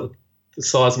 It's like the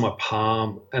size of my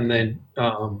palm. And then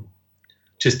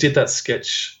just did that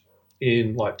sketch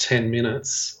in like 10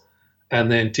 minutes and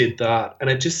then did that. And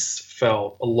it just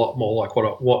felt a lot more like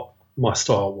what my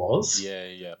style was.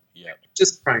 Yeah.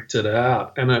 Just cranked it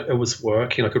out and it was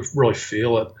working. I could really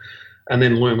feel it. And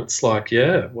then Lumet's like,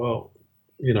 yeah, well,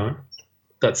 it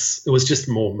was just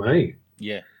more me.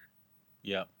 Yeah.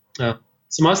 So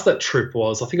most of that trip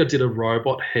was, I think I did a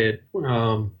robot head,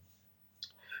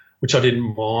 which I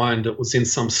didn't mind. It was in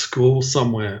some school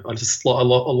somewhere. I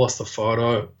lost the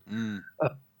photo.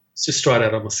 It's just straight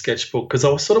out of my sketchbook because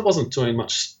I sort of wasn't doing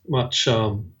much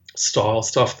style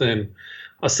stuff then.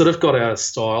 I sort of got out of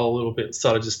style a little bit and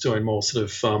started just doing more sort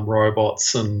of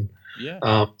robots and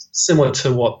similar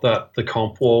to what the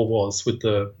comp wall was with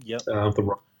the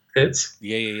robot heads.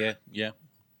 Yeah.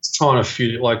 Just trying a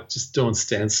few, like just doing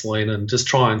stenciling and just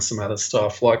trying some other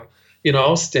stuff. Like, I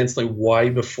was stenciling way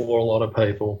before a lot of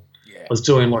people. Yeah. I was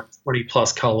doing like 20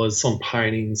 plus colors on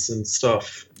paintings and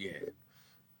stuff. Yeah.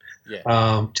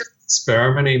 Just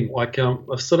experimenting. Like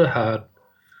I've sort of had,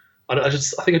 I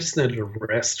think I just needed a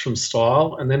rest from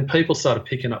style, and then people started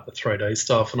picking up the 3D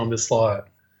stuff, and I'm just like,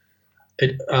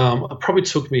 it probably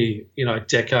took me, a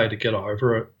decade to get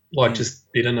over it, like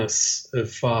just bitterness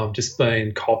of just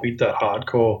being copied that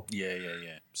hardcore. Yeah,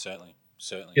 certainly.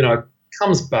 It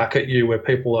comes back at you where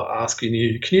people are asking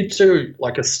you, can you do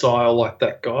like a style like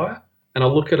that guy? And I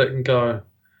look at it and go,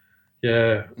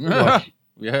 yeah, like,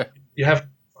 yeah, you have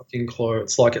fucking clue.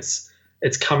 It's like it's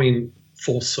coming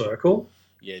full circle.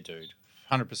 Yeah, dude,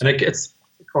 100%.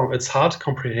 And it's hard to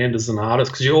comprehend as an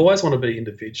artist because you always want to be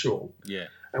individual. Yeah.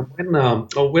 And when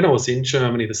I was in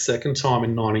Germany the second time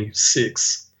in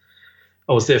 '96,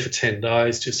 I was there for 10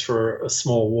 days just for a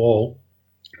small wall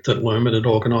that Lumet had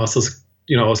organised.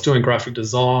 I was doing graphic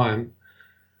design.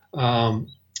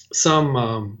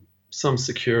 Some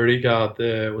security guard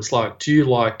there was like, "Do you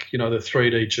like the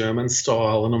 3D German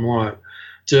style?" And I'm like,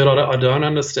 dude, I don't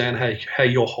understand how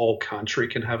your whole country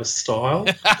can have a style.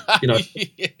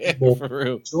 Yeah, more for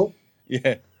real. individual.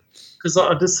 Yeah. Because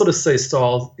I just sort of see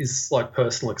style is like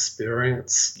personal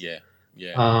experience. Yeah.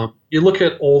 You look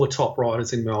at all the top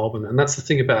writers in Melbourne, and that's the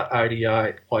thing about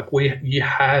 '88. Like you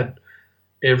had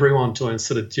everyone doing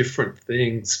sort of different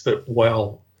things, but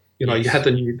well, you had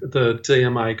the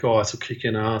DMA guys who were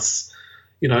kicking ass.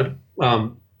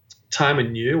 Tam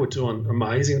and New were doing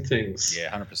amazing things.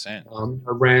 Yeah, 100%.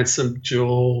 Ransom,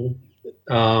 Jewel.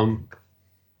 The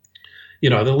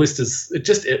list is it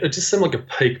just seemed like a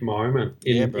peak moment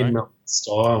in Melbourne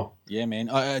style. Yeah, man.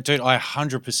 Dude, I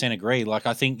 100% agree. Like,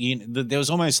 I think there was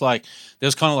kind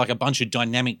of like a bunch of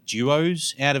dynamic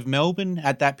duos out of Melbourne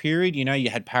at that period. You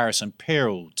had Paris and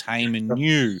Peril, Tame and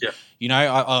New. Yeah.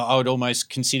 I would almost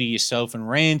consider yourself and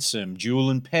Ransom, Jewel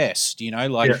and Pest,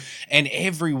 and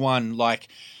everyone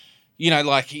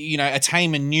a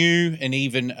Tame and New, and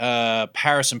even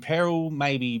Paris and Peril,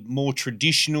 maybe more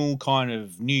traditional kind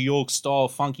of New York style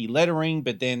funky lettering,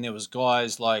 but then there was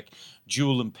guys like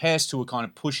Jewel and Pest who were kind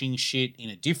of pushing shit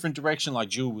in a different direction. Like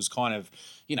Jewel was kind of,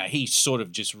 he sort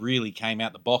of just really came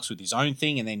out the box with his own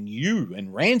thing, and then you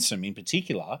and Ransom in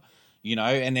particular,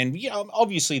 and then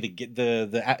obviously the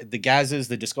Gazzers,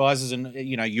 the Disguisers, and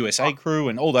USA Crew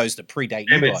and all those that predate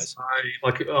you guys. MSA,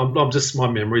 like I'm just my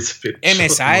memory's a bit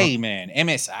MSA, man,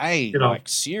 MSA, You know. like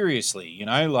seriously,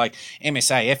 like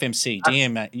MSA, FMC,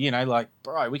 DM, like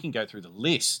bro, we can go through the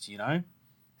list,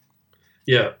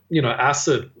 Yeah,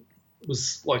 Acid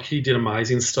was like he did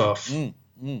amazing stuff.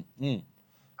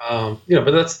 But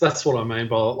that's what I mean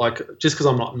by like just because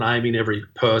I'm not naming every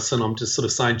person, I'm just sort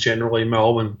of saying generally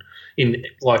Melbourne in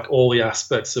like all the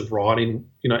aspects of writing.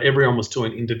 Everyone was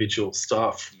doing individual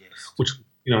stuff, Yes. which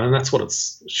and that's what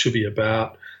should be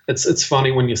about. It's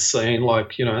funny when you're seeing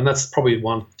like and that's probably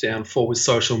one downfall with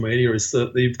social media is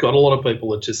that you've got a lot of people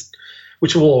that just,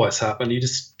 which will always happen.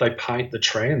 They paint the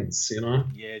trends.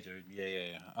 Yeah, dude.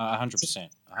 Yeah. 100%.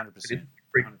 100%.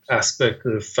 Every aspect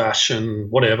of fashion,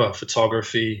 whatever,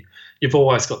 photography, you've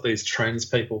always got these trends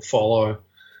people follow.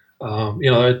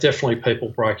 There are definitely people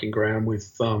breaking ground with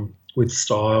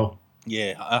style.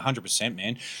 Yeah, 100%,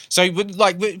 man. So,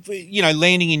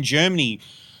 landing in Germany,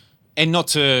 and not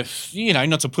to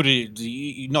put you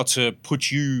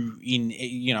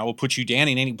in, or put you down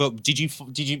in any. But did you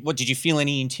feel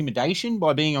any intimidation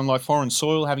by being on like foreign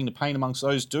soil, having to paint amongst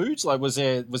those dudes? Like, was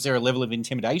there a level of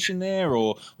intimidation there,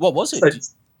 or what was it?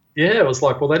 Yeah, it was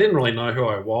like, well, they didn't really know who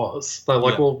I was. They're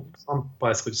like, well, I'm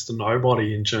basically just a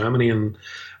nobody in Germany. And,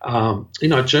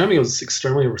 Germany was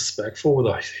extremely respectful with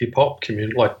the hip hop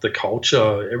community, like the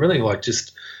culture, everything, like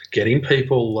just getting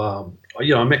people.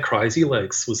 I met Crazy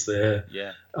Legs was there.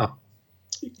 Yeah.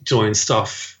 Doing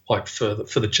stuff like for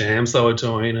the jams they were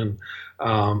doing. And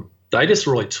they just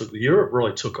Europe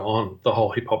really took on the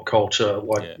whole hip hop culture,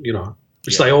 like,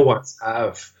 which they always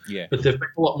have. Yeah. But they've been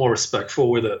a lot more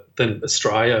respectful with it than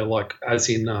Australia, like as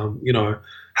in,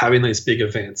 having these big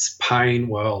events, paying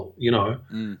well,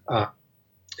 I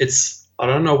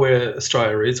don't know where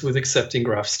Australia is with accepting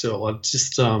graph still. I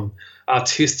just,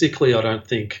 artistically, I don't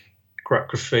think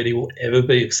graffiti will ever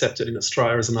be accepted in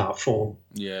Australia as an art form.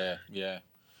 Yeah.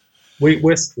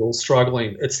 We're still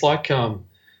struggling. It's like,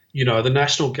 the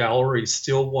National Gallery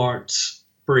still won't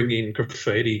bring in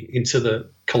graffiti into the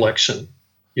collection,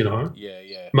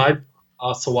 Yeah. Maybe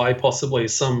pass away, possibly.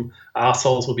 Some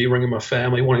assholes will be ringing my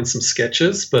family wanting some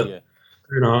sketches, but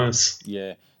who knows?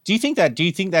 Yeah. Do you think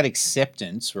that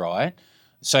acceptance, right?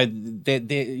 So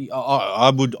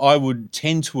I would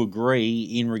tend to agree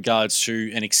in regards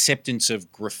to an acceptance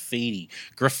of graffiti.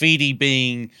 Graffiti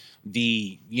being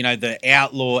the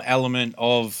outlaw element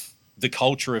of the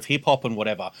culture of hip hop and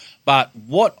whatever. But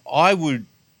where I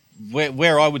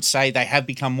would say they have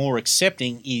become more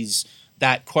accepting is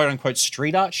that quote unquote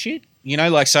street art shit.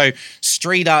 So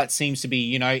street art seems to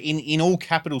be, in all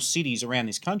capital cities around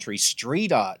this country,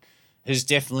 street art has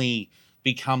definitely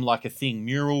become like a thing.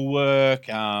 Mural work,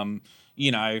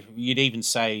 you'd even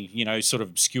say, sort of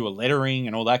obscure lettering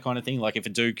and all that kind of thing. Like if a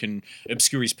dude can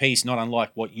obscure his piece, not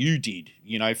unlike what you did,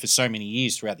 for so many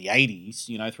years throughout the 80s,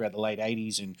 throughout the late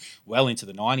 80s and well into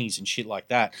the 90s and shit like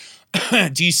that.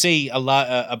 Do you see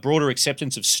a broader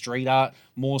acceptance of street art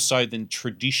more so than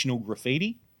traditional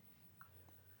graffiti?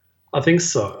 I think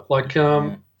so. Like,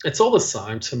 it's all the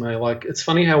same to me. Like, it's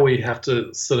funny how we have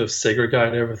to sort of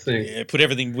segregate everything. Yeah, put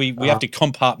everything. We have to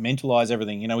compartmentalize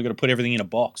everything. We got to put everything in a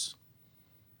box.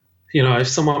 If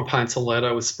someone paints a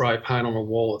letter with spray paint on a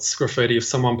wall, it's graffiti. If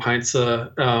someone paints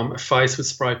a face with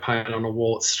spray paint on a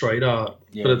wall, it's street art.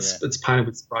 But it's painted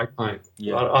with spray paint.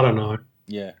 Yeah. I don't know.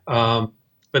 Yeah.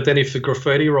 But then if the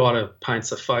graffiti writer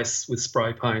paints a face with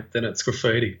spray paint, then it's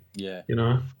graffiti. Yeah.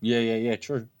 Yeah.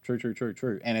 True.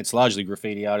 And it's largely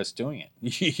graffiti artists doing it.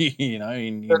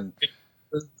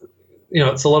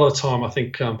 It's a lot of the time I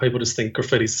think people just think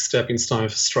graffiti's a stepping stone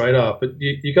for street art, but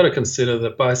you got to consider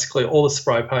that basically all the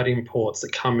spray paint imports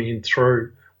that come in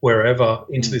through wherever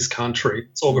into this country,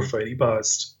 it's all graffiti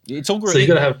based. It's all graffiti. So you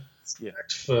got to have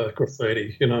respect for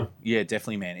graffiti, Yeah,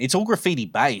 definitely, man. It's all graffiti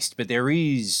based, but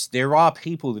there are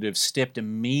people that have stepped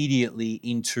immediately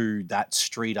into that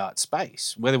street art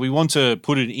space. Whether we want to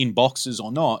put it in boxes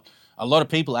or not, a lot of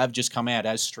people have just come out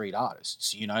as street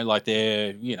artists, like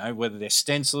they're, whether they're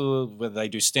whether they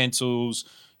do stencils,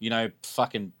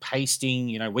 fucking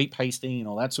pasting, wheat pasting and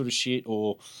all that sort of shit,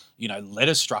 or,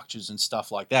 letter structures and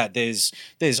stuff like that. There's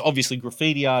obviously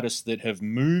graffiti artists that have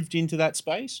moved into that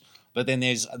space, but then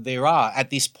there are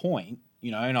at this point,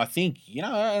 and I think,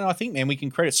 man, we can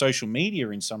credit social media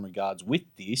in some regards with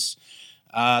this.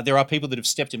 There are people that have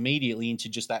stepped immediately into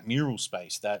just that mural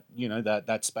space, that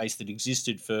that space that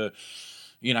existed for,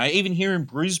 even here in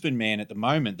Brisbane, man. At the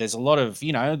moment, there's a lot of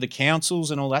the councils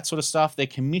and all that sort of stuff. They're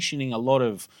commissioning a lot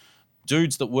of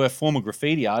dudes that were former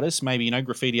graffiti artists, maybe,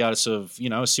 graffiti artists of,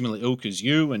 a similar ilk as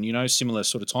you and, similar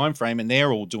sort of time frame, and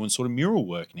they're all doing sort of mural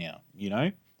work now,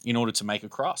 in order to make a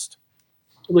crust.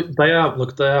 Look, they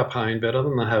are paying better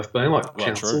than they have been, like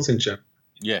councils in general.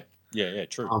 Yeah,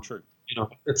 true.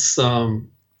 It's the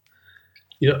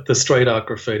street art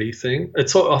graffiti thing.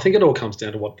 I think it all comes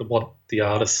down to what the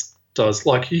artist does.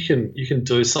 Like you can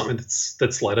do something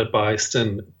that's letter based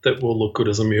and that will look good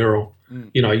as a mural.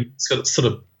 You got to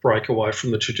sort of break away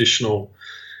from the traditional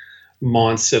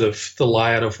mindset of the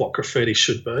layout of what graffiti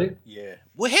should be. Yeah.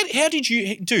 Well, how did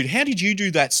you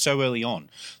do that so early on?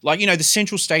 Like, the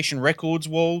Central Station Records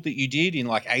wall that you did in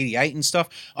like 88 and stuff.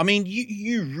 I mean,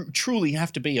 you truly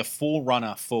have to be a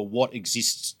forerunner for what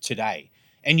exists today.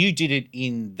 And you did it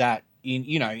in the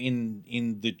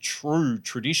true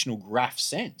traditional graph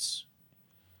sense.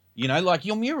 Like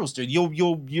your murals, dude,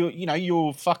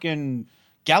 your fucking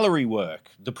gallery work,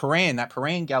 that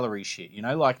Paran gallery shit,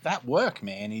 like that work,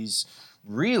 man, is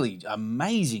really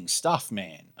amazing stuff,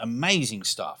 man. Amazing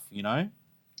stuff,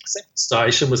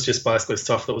 Station was just basically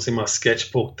stuff that was in my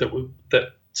sketchbook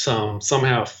that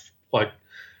somehow like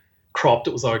cropped.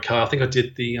 It was okay. I think I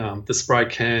did the spray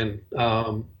can.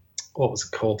 What was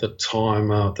it called at the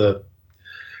time? I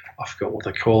forgot what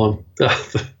they call them.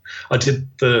 I did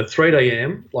the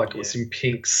 3DM, it was in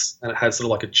pinks, and it had sort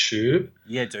of like a tube.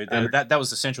 Yeah, dude. That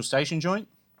was the Central Station joint?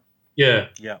 Yeah.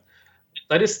 Yeah.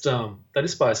 They just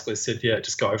basically said, yeah,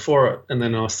 just go for it. And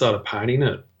then I started painting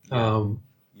it.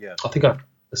 Yeah. I think a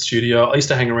studio. I used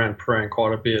to hang around Paran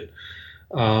quite a bit.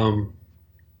 And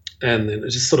then it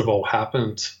just sort of all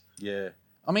happened. Yeah.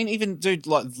 I mean, even, dude,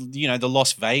 like, the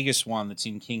Las Vegas one that's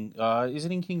in is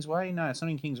it in Kingsway? No, it's not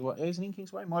in Kingsway. Is it in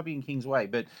Kingsway? It might be in Kingsway.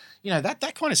 But,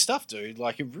 that kind of stuff, dude,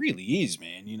 like, it really is,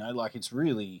 man. Like, it's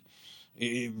really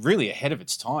ahead of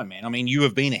its time, man. I mean, you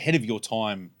have been ahead of your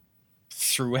time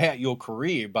throughout your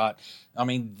career, but I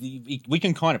mean, we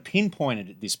can kind of pinpoint it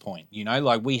at this point,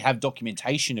 like we have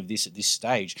documentation of this at this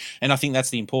stage. And I think that's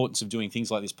the importance of doing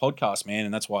things like this podcast, man.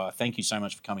 And that's why I thank you so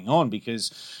much for coming on,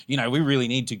 because, we really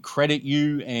need to credit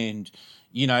you and,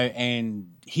 and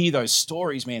hear those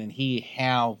stories, man, and hear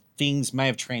how things may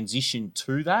have transitioned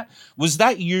to that. Was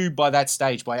that you by that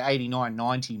stage, by 89,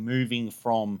 90, moving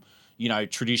from,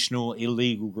 traditional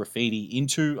illegal graffiti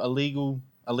into a legal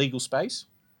space?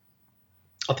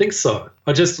 I think so.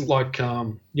 I just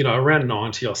around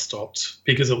 90 I stopped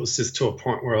because it was just to a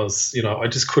point where I was, I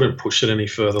just couldn't push it any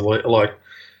further. Like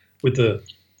with the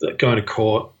going to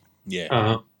court.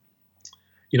 Yeah.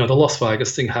 The Las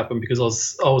Vegas thing happened because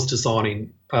I was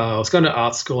designing. I was going to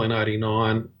art school in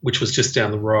 89, which was just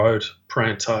down the road,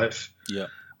 Prantave. Yeah.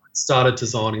 Started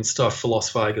designing stuff for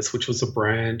Las Vegas, which was a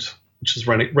brand, which was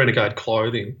Renegade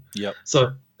Clothing. Yep.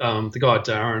 So the guy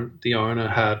Darren, the owner,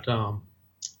 had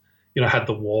had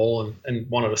the wall and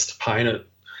wanted us to paint it,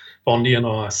 Bondi and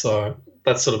I. So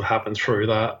that sort of happened through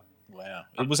that. Wow.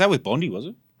 Was that with Bondi, was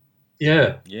it?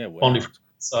 Yeah. Yeah, wow. Bondi.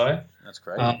 So that's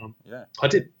crazy. Yeah. I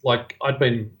did,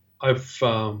 I've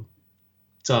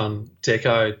done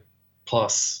decade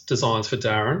plus designs for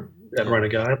Darren at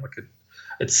Renegade.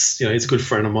 It's, he's a good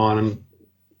friend of mine,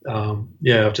 and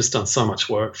I've just done so much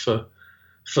work for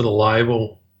the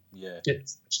label. Yeah.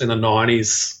 Especially in the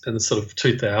 90s and the sort of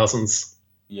 2000s.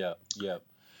 Yeah.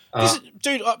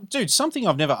 Dude, something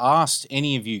I've never asked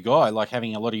any of you guys, like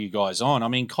having a lot of you guys on. I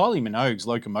mean, Kylie Minogue's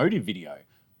Locomotive video,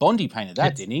 Bondi painted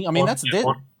that, didn't he? I mean,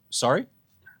 sorry?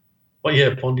 Well,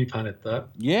 yeah, Bondi painted that.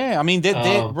 Yeah, I mean,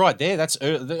 they're right there. That's,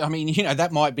 I mean,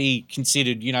 that might be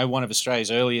considered, one of Australia's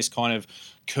earliest kind of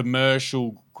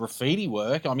commercial graffiti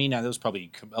work. I mean, there was probably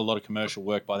a lot of commercial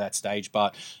work by that stage,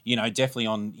 but, definitely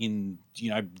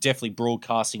definitely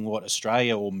broadcasting what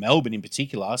Australia, or Melbourne in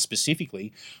particular,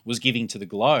 specifically, was giving to the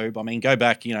globe. I mean, go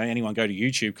back, anyone go to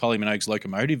YouTube, Kylie Minogue's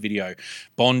Locomotive video,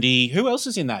 Bondi. Who else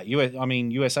is in that?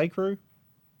 USA Crew?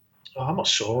 Oh, I'm not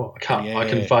sure. I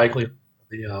can vaguely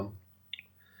the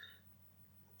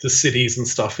cities and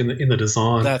stuff in the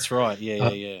design. That's right.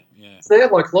 Yeah. So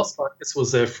Las Vegas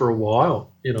was there for a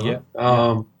while. It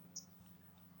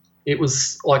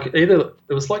was like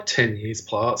 10 years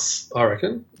plus, I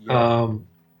reckon. Yeah.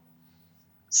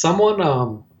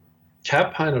 Someone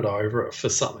cab painted over it for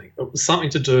something. It was something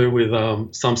to do with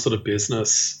some sort of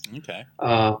business. Okay.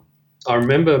 I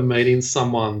remember meeting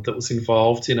someone that was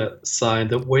involved in it, saying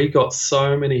that we got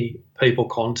so many people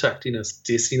contacting us,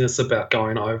 dissing us about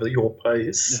going over your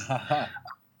piece.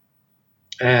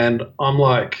 And I'm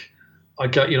like, I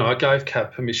gave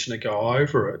Cab permission to go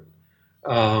over it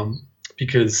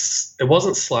because it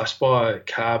wasn't slashed by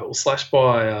Cab. It was slashed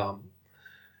by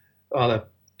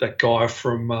that guy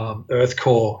from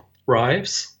Earthcore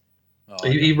Raves. Oh,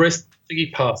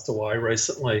 he passed away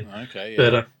recently. okay, yeah.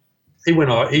 But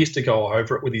he used to go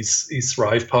over it with his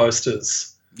rave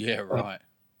posters. Yeah, right.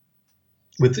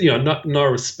 With no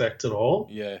respect at all.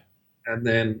 Yeah. And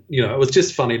then it was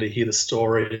just funny to hear the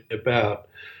story about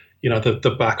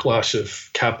the backlash of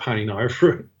campaigning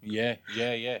over it.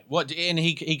 Yeah. What? And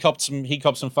he copped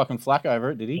some fucking flack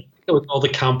over it, did he? Or the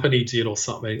company did or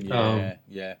something.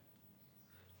 Yeah.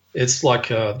 It's like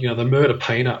the Murder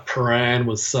Peanut Paran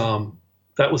was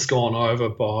that was gone over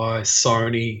by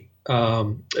Sony.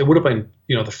 It would have been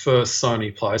the first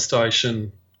Sony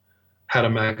PlayStation had a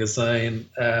magazine,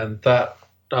 and that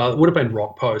it would have been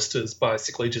rock posters.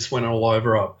 Basically, just went all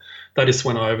over it. They just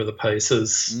went over the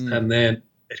pieces, and then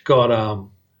it got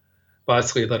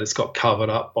basically that it's got covered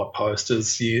up by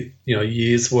posters,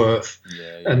 years worth.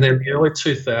 Yeah. And then the early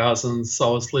 2000s, I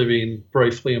was living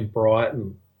briefly in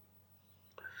Brighton,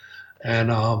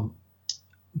 and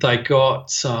they got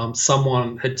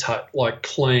someone had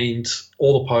cleaned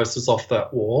all the posters off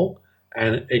that wall,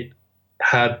 and it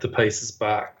had the pieces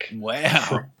back.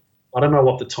 Wow. I don't know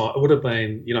what the time, it would have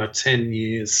been, 10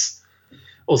 years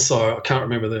or so. I can't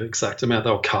remember the exact amount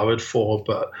they were covered for,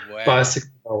 but basically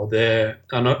they were there.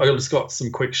 And I just got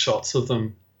some quick shots of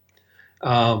them.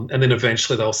 And then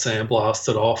eventually they were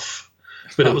sandblasted off.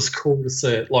 But it was cool to see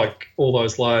it, like all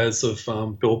those layers of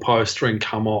bill postering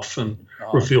come off and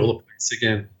reveal the piece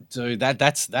again. Dude,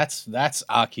 that's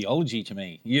archaeology to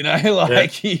me.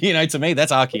 To me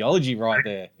that's archaeology right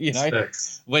there.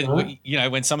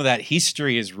 When some of that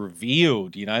history is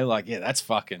revealed, that's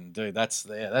fucking, dude, that's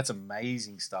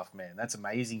amazing stuff, man. That's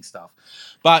amazing stuff.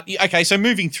 But okay, so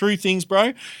moving through things,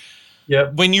 bro. Yeah.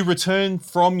 When you return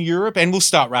from Europe, and we'll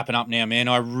start wrapping up now, man.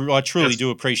 I truly do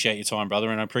appreciate your time, brother,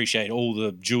 and I appreciate all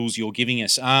the jewels you're giving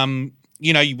us. When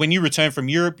you return from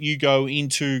Europe, you go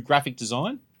into graphic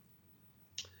design.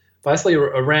 Basically,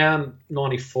 around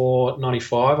 94,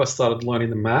 95, I started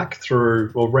learning the Mac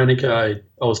through, Renegade.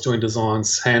 I was doing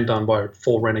designs hand done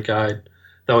for Renegade.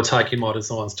 They were taking my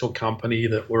designs to a company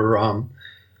that were,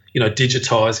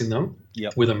 digitizing them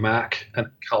with a Mac and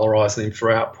colorizing them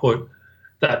for output.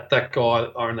 That guy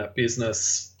that owned that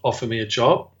business offered me a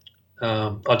job.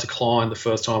 I declined the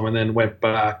first time and then went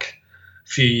back a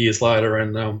few years later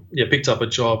and picked up a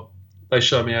job. They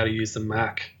showed me how to use the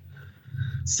Mac.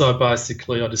 So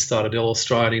basically, I just started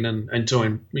illustrating and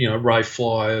doing, rave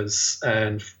flyers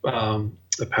and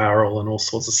apparel and all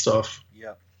sorts of stuff.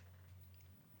 Yeah.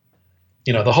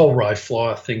 The whole rave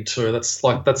flyer thing too.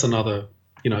 That's another,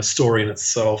 story in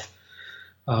itself.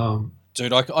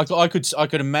 Dude, I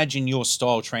could imagine your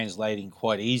style translating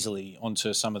quite easily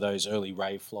onto some of those early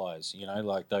rave flyers.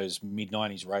 Like those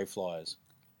mid-90s rave flyers.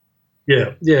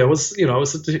 Yeah. It was,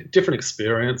 a different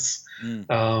experience.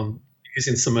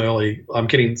 Using some I'm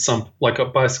getting some, I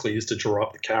basically used to draw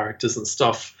up the characters and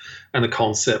stuff and the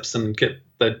concepts and get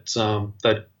that,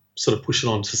 they'd sort of push it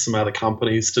on to some other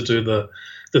companies to do the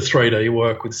 3D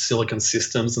work with Silicon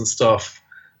Systems and stuff.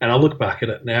 And I look back at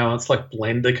it now, it's like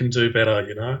Blender can do better,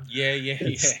 Yeah.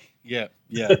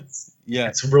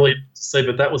 It's really, see,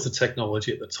 but that was the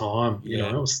technology at the time,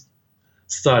 it was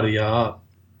state of the art.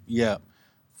 Yeah.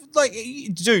 Like,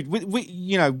 dude,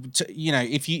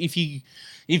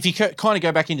 if you kind of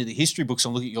go back into the history books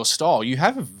and look at your style, you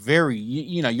have a very,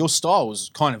 your style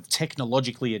was kind of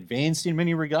technologically advanced in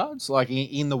many regards, like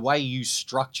in the way you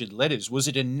structured letters. Was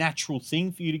it a natural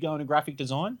thing for you to go into graphic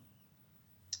design?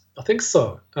 I think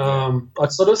so. I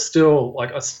sort of still,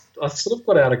 I sort of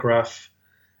got out of graph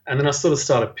and then I sort of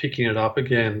started picking it up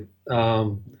again. I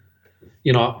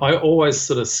always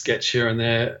sort of sketch here and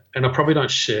there and I probably don't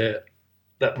share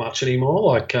that much anymore.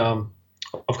 Like,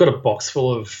 I've got a box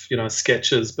full of,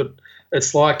 sketches, but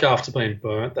it's like after being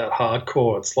burnt that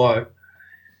hardcore, it's like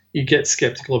you get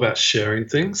skeptical about sharing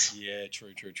things. Yeah,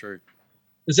 true.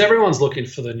 Because everyone's looking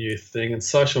for the new thing, and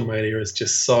social media is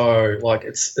just so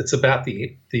it's about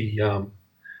the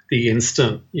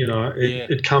instant.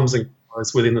 It comes and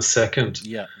goes within a second.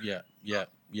 Yeah.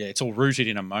 It's all rooted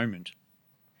in a moment.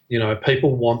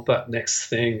 People want that next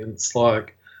thing, and it's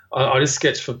like I just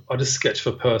sketch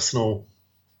for personal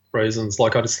reasons.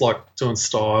 Like I just like doing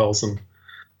styles and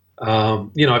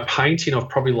painting. I've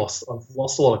lost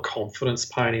a lot of confidence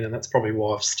painting, and that's probably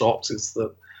why I've stopped. Is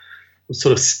that I'm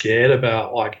sort of scared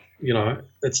about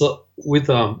it's with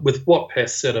what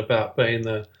Pest said about being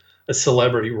a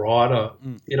celebrity writer.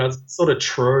 It's sort of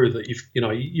true that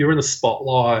you're in the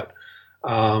spotlight,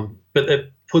 but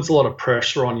it puts a lot of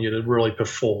pressure on you to really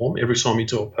perform every time you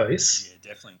do a piece.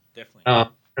 Yeah, definitely.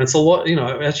 And it's a lot,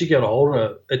 as you get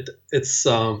older, it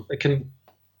can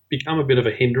become a bit of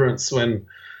a hindrance when,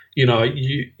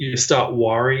 you start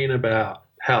worrying about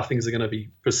how things are going to be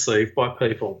perceived by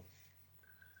people.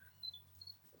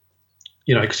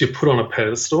 You know, because you're put on a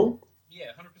pedestal. Yeah,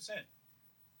 100%.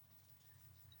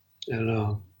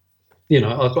 And you know,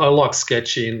 I like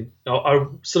sketching. I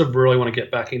sort of really want to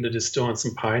get back into just doing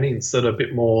some paintings that are a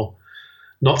bit more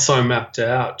not so mapped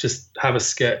out. Just have a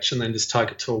sketch and then just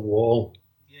take it to a wall.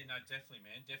 Yeah, no, definitely,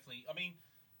 man, definitely. I mean,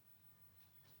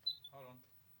 hold on,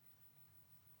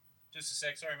 just a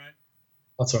sec. Sorry, mate.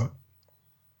 That's all right.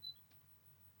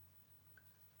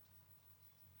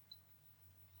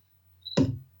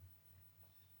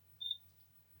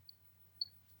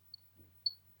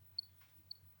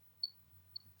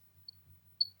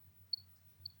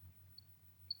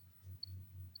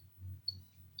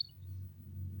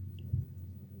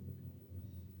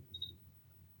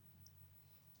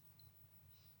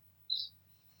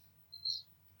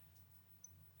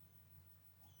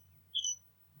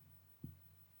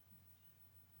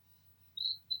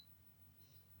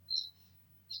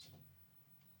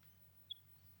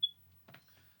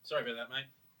 Sorry about that, mate.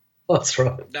 That's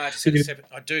right. No, I just had to step.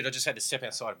 Oh, dude, I just had to step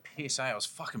outside and piss. I was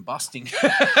fucking busting,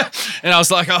 and I was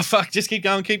like, "Oh fuck, just keep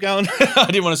going, keep going." I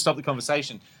didn't want to stop the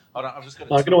conversation. I've just got.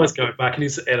 I can always go back and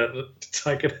just edit it to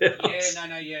take it out.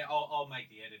 Yeah, yeah. I'll make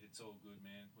the edit. It's all good,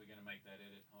 man. We're gonna make that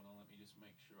edit. Hold on, let me just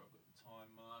make sure I've got the time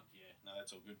mark. Yeah, no,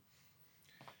 that's all good.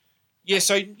 Yeah,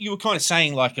 so you were kind of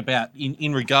saying like about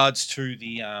in regards to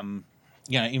the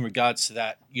in regards to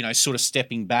that, sort of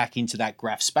stepping back into that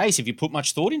graph space, have you put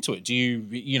much thought into it? Do you,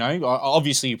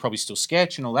 obviously you probably still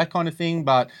sketch and all that kind of thing,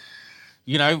 but,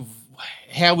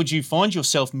 how would you find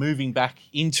yourself moving back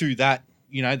into that,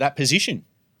 that position?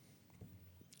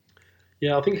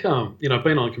 Yeah, I think, being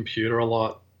on a computer a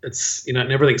lot, it's, and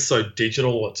everything's so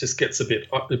digital, it just gets a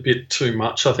bit too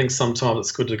much. I think sometimes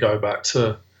it's good to go back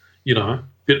to,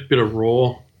 bit of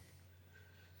raw.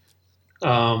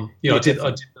 I did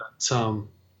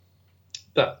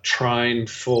that train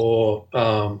for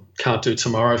Can't Do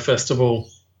Tomorrow Festival.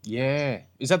 Yeah,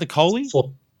 is that the Coley?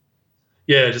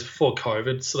 Just before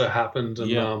COVID sort of happened, and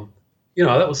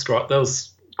that was great. That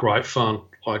was great fun,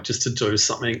 like just to do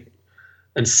something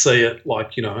and see it,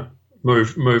 like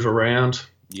move around.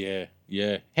 Yeah.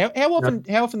 How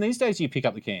often these days do you pick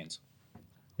up the cans?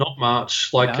 Not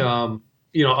much. Like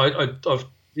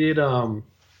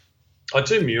I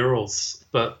do murals,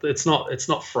 but it's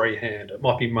not freehand. It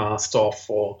might be masked off,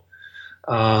 or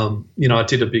I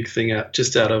did a big thing out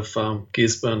of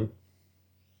Gisborne,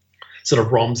 sort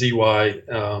of Romsey way.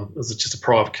 It was just a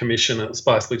private commission. It was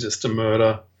basically just a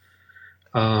murder.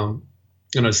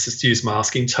 It's just use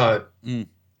masking tape.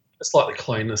 It's like the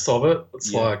cleanness of it.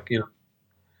 It's like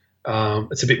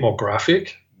it's a bit more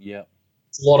graphic. Yeah,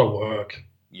 it's a lot of work.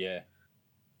 Yeah.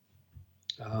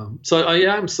 So I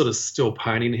am sort of still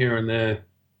painting here and there,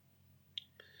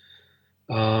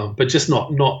 but just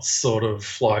not sort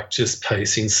of like just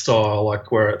piecing style,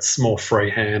 like where it's more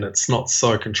freehand. It's not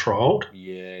so controlled.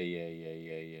 Yeah.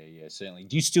 Certainly.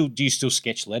 Do you still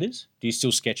sketch letters? Do you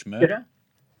still sketch murder?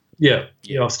 Yeah.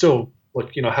 I still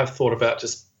have thought about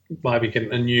just maybe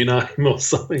getting a new name or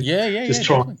something. Just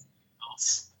trying something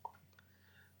else.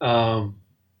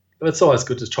 But it's always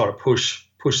good to try to push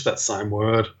that same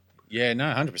word. Yeah, no,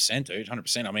 100%, dude,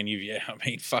 100%. I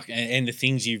mean, fuck, and the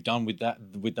things you've done with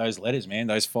those letters, man,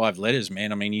 those 5 letters,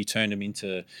 man. I mean, you turned them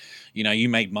into, you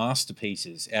made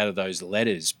masterpieces out of those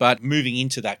letters. But moving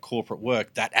into that corporate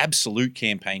work, that Absolute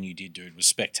campaign you did, dude, was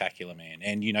spectacular, man.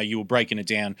 And you were breaking it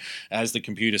down as the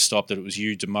computer stopped that it was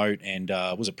you, Demote, and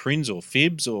was it Prinz or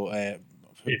Fibs or?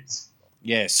 Yes.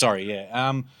 Yeah, sorry,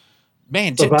 yeah.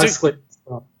 Man, so basically,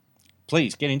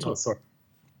 please get into it. Sorry.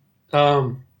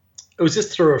 It was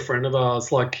just through a friend of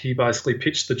ours. Like, he basically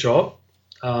pitched the job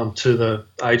to the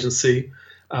agency.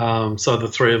 So the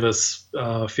 3 of us,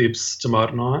 Fibs,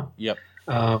 Demote, and I. Yep.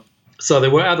 So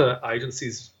there were other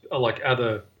agencies, like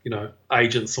other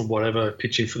agents or whatever,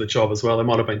 pitching for the job as well. There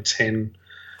might have been 10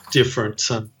 different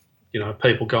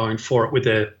people going for it with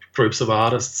their groups of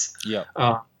artists. Yeah.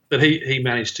 But he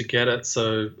managed to get it,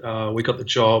 so we got the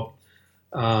job.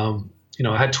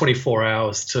 I had 24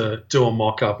 hours to do a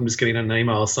mock-up. I'm just getting an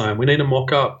email saying, we need a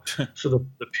mock-up for the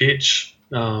pitch.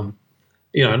 And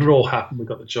it all happened. We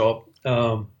got the job.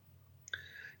 So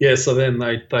then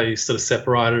they sort of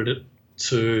separated it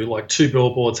to, like, 2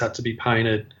 billboards had to be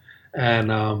painted, and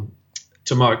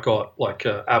Demote got, like,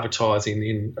 advertising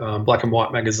in Black and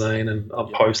White magazine and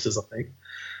posters, I think.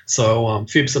 So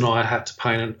Fibs and I had to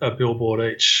paint a billboard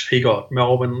each. He got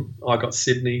Melbourne, I got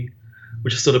Sydney,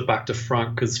 which is sort of back to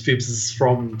front because Fibs is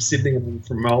from Sydney and I'm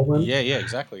from Melbourne. Yeah,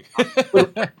 exactly.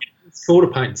 It's cool to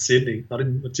paint in Sydney. I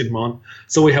didn't mind.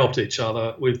 So we helped each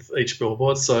other with each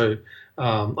billboard. So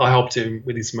I helped him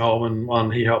with his Melbourne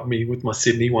one. He helped me with my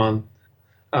Sydney one,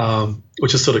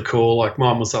 which is sort of cool. Like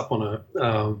mine was up on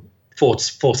a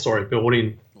four-story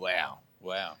building. Wow.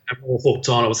 And we were all hooked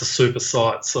on. It was a super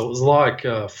site, so it was like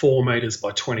 4 meters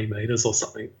by 20 meters or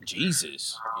something.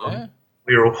 Jesus. Yeah.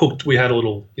 We were all hooked. We had a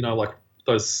little, like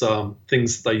those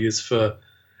things that they use for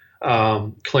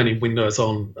cleaning windows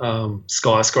on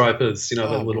skyscrapers. The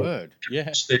little word.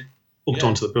 Yeah. they're hooked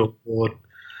onto the billboard.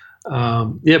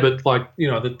 But like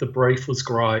the brief was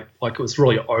great. Like it was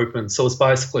really open. So it was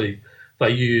basically they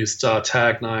used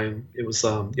tag name. It was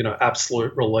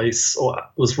Absolute Release, or it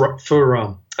was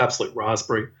for Absolute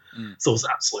Raspberry. So it was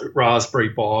Absolute Raspberry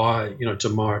by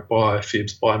Demote, by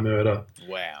Fibs, by Merda.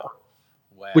 Wow.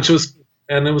 Which was,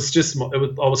 and it was just I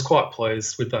was quite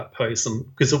pleased with that piece, and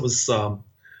because it was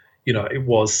it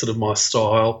was sort of my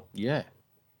style. Yeah.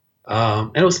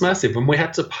 And it was massive. And I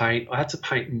had to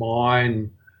paint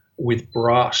mine with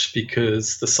brush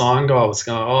because the sign guy was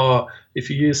going, oh, if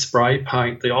you use spray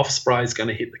paint, the off spray is going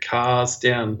to hit the cars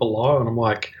down below. And I'm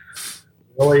like,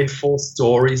 really, 4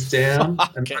 stories down?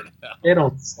 And they get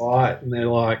on site and they're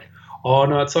like, oh,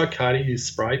 no, it's okay to use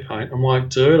spray paint. I'm like,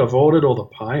 dude, I've ordered all the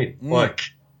paint. Like,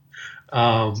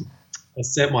 I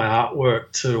sent my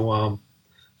artwork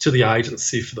to the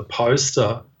agency for the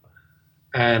poster,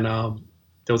 and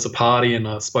there was a party, and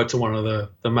I spoke to one of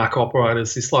the Mac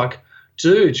operators. He's like,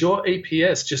 dude, your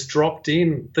EPS just dropped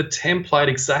in the template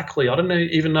exactly. I don't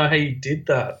even know how you did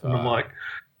that. And I'm like,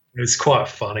 it's quite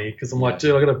funny because I'm like,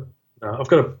 dude, I've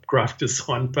got a graphic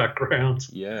design background.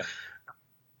 Yeah.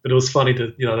 But it was funny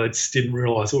to, they just didn't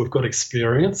realise that we've got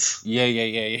experience. Yeah.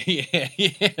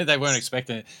 They weren't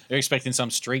expecting it. They're expecting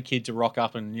some street kid to rock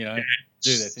up and, do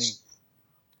their thing.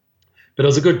 But it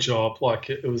was a good job. Like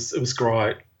it was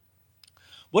great.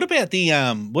 What about the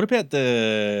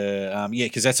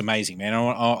because that's amazing, man.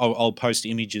 I'll post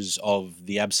images of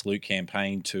the Absolute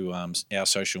campaign to our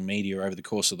social media over the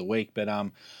course of the week. But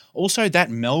also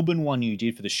that Melbourne one you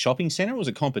did for the shopping centre was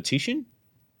a competition.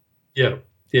 Yeah,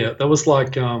 that was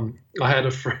like I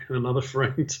had another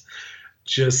friend,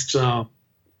 just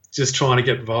trying to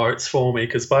get votes for me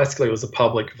because basically it was a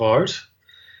public vote.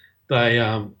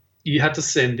 They you had to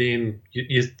send in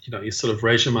you sort of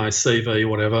resume, CV,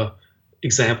 whatever,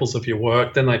 examples of your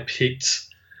work. Then they picked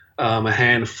a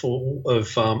handful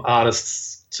of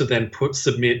artists to then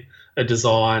submit a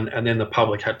design, and then the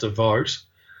public had to vote.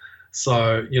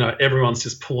 So everyone's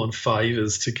just pulling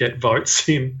favors to get votes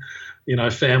in.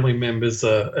 Family members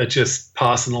are just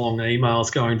passing along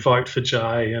emails going vote for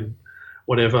Jay and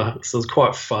whatever. So it's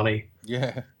quite funny.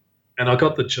 Yeah. And I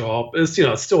got the job. It's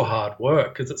it's still hard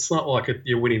work because it's not like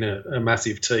you're winning a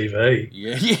massive TV.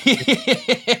 Yeah,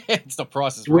 it's the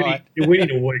price is right. You're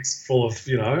winning a week's full of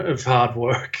of hard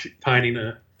work painting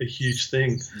a huge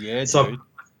thing. Yeah, so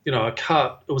dude. I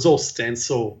cut. It was all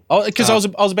stencil. Oh, because I was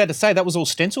about to say that was all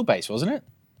stencil based, wasn't it?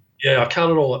 Yeah, I cut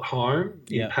it all at home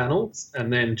in panels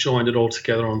and then joined it all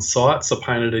together on site. So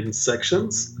painted it in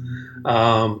sections,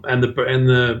 and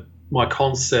my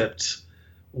concept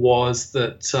was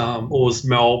that was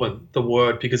Melbourne, the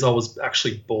word, because I was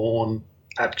actually born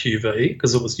at QV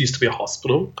because it used to be a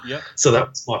hospital. Yeah. So that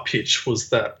was my pitch, was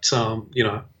that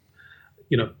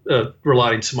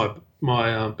relating to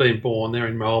my being born there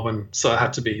in Melbourne, so it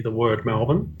had to be the word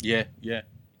Melbourne. Yeah.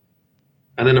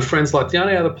 And then a friend's like, the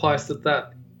only other place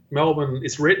that Melbourne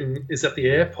is written is at the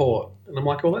airport, and I'm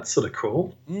like, well, that's sort of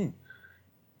cool.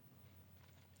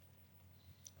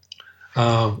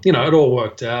 It all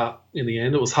worked out in the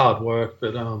end. It was hard work,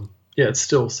 but it's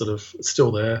still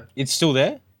there. It's still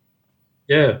there?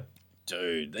 Yeah.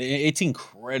 Dude, it's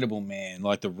incredible, man.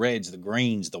 Like the reds, the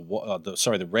greens, the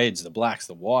reds, the blacks,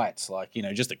 the whites, like,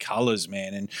 just the colors,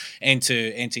 man. And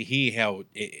to hear how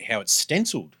it's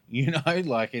stenciled,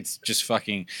 like it's just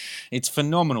it's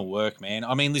phenomenal work, man.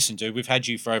 I mean, listen, dude, we've had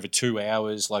you for over 2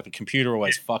 hours. Like the computer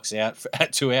always fucks out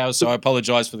at 2 hours. So I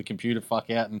apologize for the computer fuck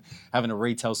out and having to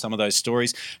retell some of those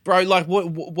stories, bro. Like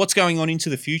what's going on into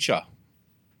the future?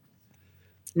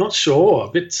 Not sure.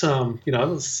 A bit,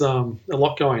 there's a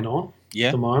lot going on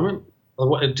at the moment.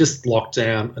 Just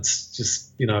lockdown. It's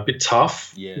just, a bit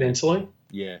tough mentally.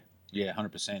 Yeah,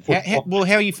 100%. Well,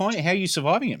 how are you finding it? How are you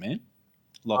surviving it, man?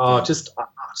 Lockdown. Just art.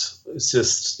 It's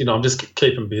just, I'm just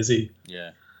keeping busy. Yeah.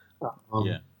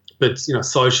 But,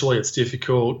 socially it's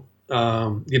difficult.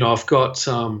 I've got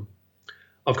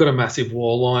a massive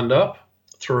wall lined up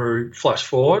through Flash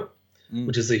Forward,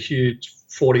 which is a huge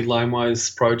 40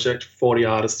 laneways project, 40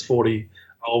 artists, 40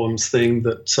 albums thing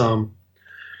that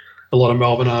a lot of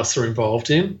Melbourne artists are involved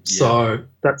in. Yeah. So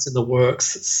that's in the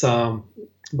works. It's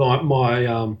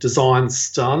my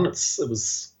design's done. It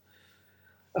was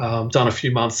done a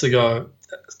few months ago.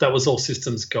 That was all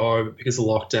systems go, but because of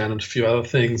lockdown and a few other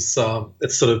things,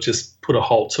 it sort of just put a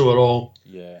halt to it all.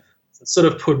 Yeah. It sort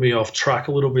of put me off track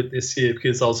a little bit this year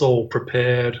because I was all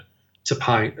prepared to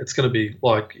paint. It's going to be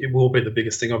it will be the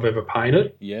biggest thing I've ever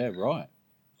painted. Yeah, right.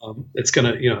 It's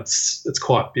going to, it's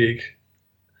quite big,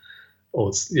 or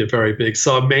it's very big.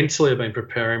 So mentally I've been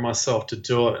preparing myself to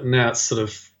do it, and now it's sort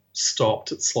of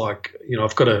stopped. It's like,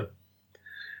 I've got to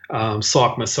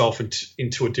psych myself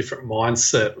into a different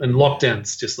mindset, and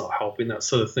lockdown's just not helping that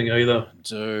sort of thing either.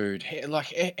 Dude,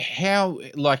 how,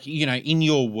 in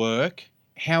your work,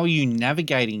 how are you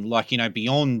navigating,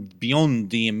 beyond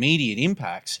the immediate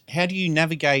impacts? How do you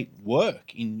navigate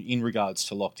work in regards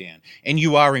to lockdown? And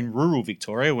you are in rural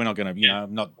Victoria. We're not going to,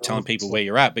 I'm not telling people where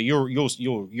you're at, but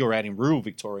you're out in rural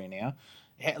Victoria now.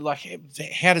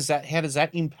 How does that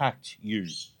impact you?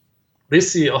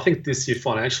 This year, I think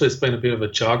financially it's been a bit of a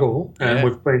juggle, and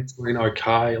we've been doing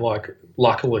okay.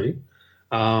 Luckily,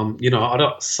 I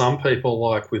don't. Some people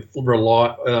with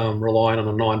relying on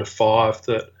a 9 to 5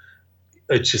 that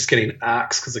it's just getting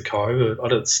axed because of COVID.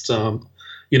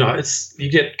 It's you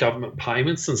get government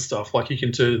payments and stuff. Like you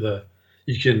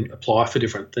can apply for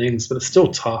different things, but it's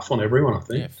still tough on everyone, I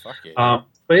think. Yeah, fuck it.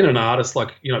 Being an artist, I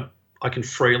can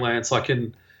freelance. I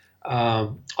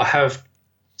have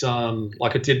done, I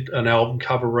did an album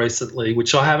cover recently,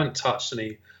 which I haven't touched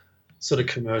any sort of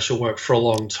commercial work for a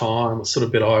long time. I'm sort of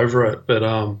a bit over it, but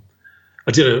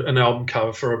I did an album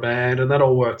cover for a band, and that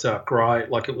all worked out great.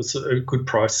 It was a good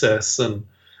process, and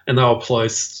they were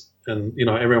pleased, and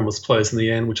everyone was pleased in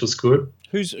the end, which was good.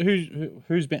 Who's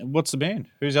band? What's the band?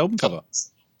 Whose album cover?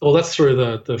 Well, that's through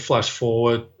the Flash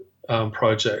Forward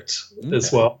project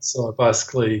as well. So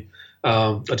basically,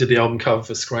 I did the album cover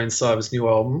for Screensaver's new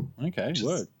album. Okay,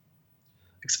 word.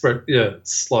 It's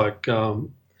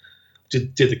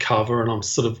did the cover, and I'm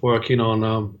sort of working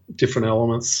on different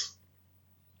elements.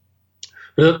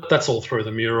 But that's all through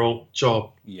the mural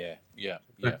job. Yeah.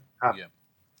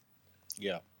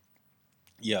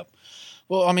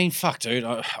 Well, I mean, fuck, dude.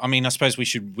 I suppose we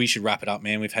should wrap it up,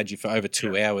 man. We've had you for over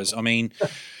 2 hours. I mean,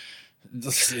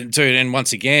 dude, and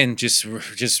once again, just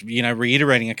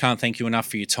reiterating, I can't thank you enough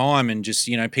for your time, and just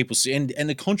people and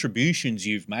the contributions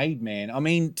you've made, man. I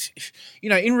mean,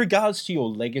 in regards to your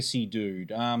legacy,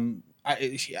 dude. Are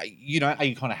you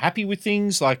kind of happy with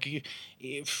things?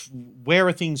 Where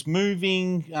are things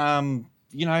moving? How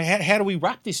do we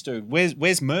wrap this, dude? Where's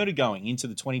Merda going into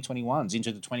the 2021s,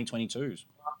 into the 2022s?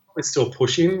 We're still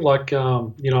pushing.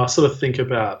 I sort of think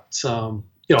about, I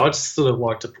just sort of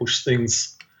like to push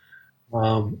things.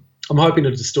 I'm hoping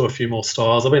to just do a few more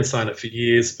styles. I've been saying it for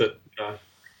years, but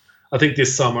I think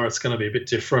this summer it's going to be a bit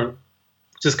different.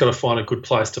 Just got to find a good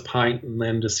place to paint, and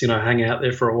then just hang out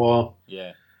there for a while.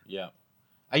 Yeah.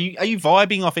 Are you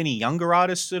vibing off any younger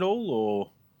artists at all, or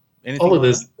anything?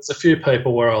 There's a few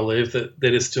people where I live that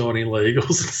they're just doing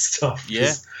illegals and stuff.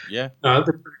 Yeah.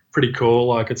 They're pretty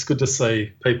cool. It's good to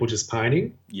see people just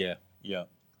painting. Yeah.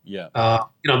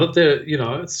 That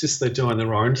they're, it's just they're doing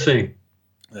their own thing.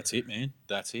 That's it, man.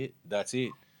 That's it.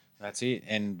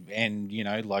 And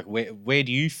where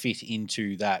do you fit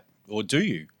into that, or do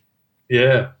you?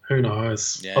 Yeah, who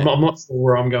knows? Yeah. I'm not sure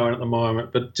where I'm going at the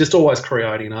moment, but just always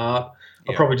creating art.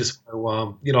 I probably just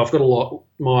want to, I've got a lot.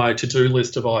 My to-do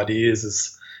list of ideas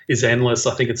is endless.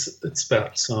 I think it's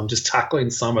about just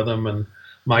tackling some of them and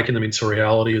making them into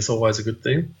reality is always a good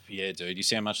thing. Yeah, dude, you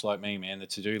sound much like me, man. The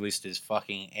to-do list is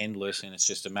fucking endless, and it's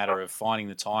just a matter of finding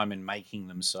the time and making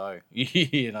them so.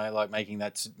 Making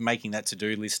that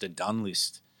to-do list a done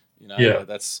list.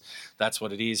 That's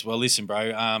what it is. Well, listen,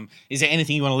 bro. Is there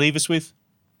anything you want to leave us with?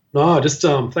 No, just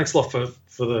thanks a lot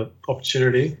for the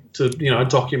opportunity to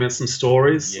document some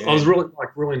stories. Yeah. I was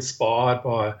really inspired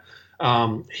by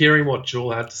hearing what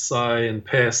Jewel had to say, and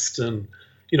Pest, and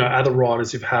other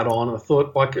writers you've had on. And I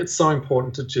thought it's so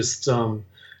important to just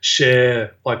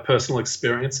share personal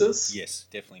experiences. Yes,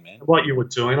 definitely, man. Like you were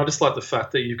doing. I just like the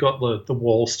fact that you've got the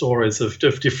wall stories of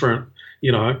different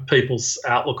people's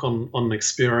outlook on an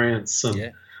experience, and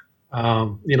yeah.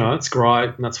 It's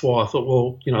great, and that's why I thought,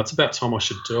 well, it's about time I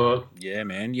should do it. Yeah,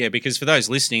 man. Yeah, because for those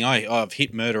listening, I've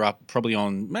hit Merda up probably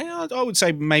on, I would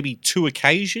say maybe 2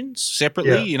 occasions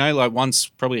separately. Yeah. Once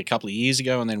probably a couple of years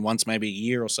ago, and then once maybe a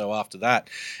year or so after that.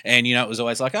 And it was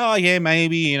always like, oh yeah,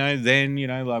 maybe, then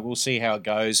we'll see how it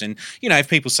goes. And if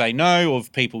people say no, or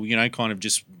if people kind of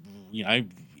just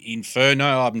infer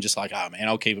no, I'm just like, oh man,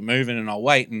 I'll keep it moving and I'll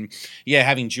wait. And yeah,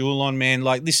 having Jewel on, man,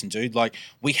 listen, dude,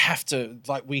 we have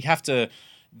to,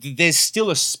 there's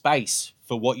still a space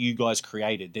for what you guys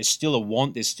created. There's still a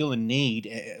want, there's still a need.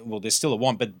 Well, there's still a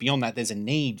want, but beyond that, there's a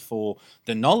need for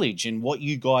the knowledge. And what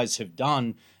you guys have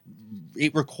done,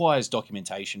 it requires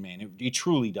documentation, man. It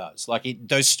truly does. Like,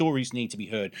 those stories need to be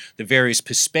heard. The various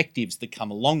perspectives that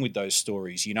come along with those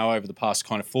stories. You know, over the past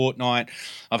kind of fortnight,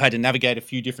 I've had to navigate a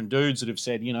few different dudes that have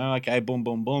said, you know, okay, boom,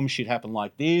 boom, boom, shit happened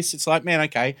like this. It's like, man,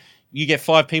 okay, you get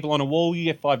 5 people on a wall, you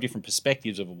get 5 different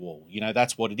perspectives of a wall. You know,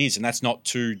 that's what it is. And that's not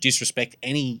to disrespect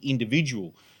any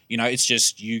individual. You know, it's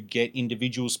just you get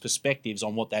individuals' perspectives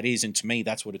on what that is. And to me,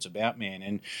 that's what it's about, man.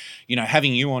 And, you know,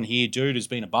 having you on here, dude, has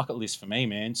been a bucket list for me,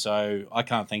 man. So I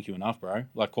can't thank you enough, bro.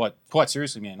 Like, quite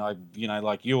seriously, man. You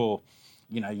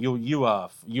are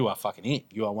fucking it.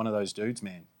 You are one of those dudes,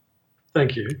 man.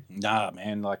 Thank you. Nah,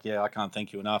 man, like, yeah, I can't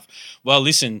thank you enough. Well,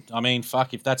 listen, I mean,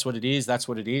 fuck, if that's what it is, that's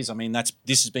what it is. I mean,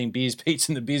 this has been Beers, Beats,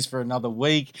 and the Biz for another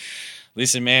week.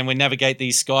 Listen, man, we navigate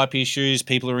these Skype issues.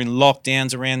 People are in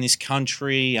lockdowns around this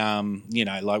country. You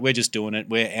know, like, we're just doing it.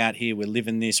 We're out here. We're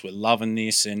living this. We're loving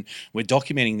this. And we're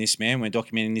documenting this, man. We're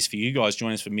documenting this for you guys.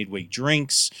 Join us for midweek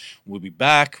drinks. We'll be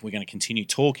back. We're going to continue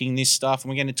talking this stuff. And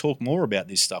we're going to talk more about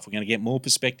this stuff. We're going to get more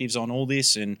perspectives on all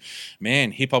this. And,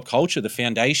 man, hip-hop culture, the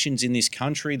foundations in this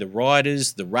country, the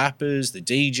writers, the rappers, the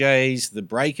DJs, the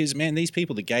breakers, man, these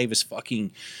people that gave us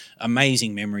fucking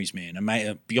amazing memories,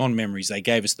 man. Beyond memories, they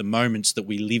gave us the moments that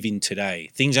we live in today.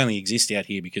 Things only exist out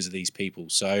here because of these people.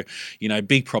 So, you know,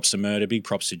 big props to Merda, big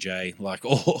props to Jay, like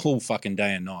all fucking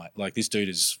day and night. Like, this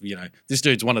dude's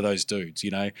one of those dudes,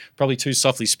 you know, probably too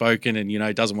softly spoken and, you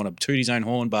know, doesn't want to toot his own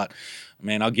horn, but,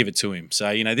 man, I'll give it to him. So,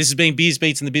 you know, this has been Beers,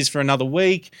 Beats, and the Biz for another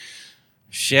week.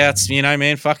 Shouts, you know,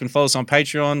 man, fucking follow us on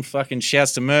Patreon. Fucking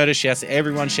shouts to Merda, shouts to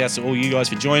everyone, shouts to all you guys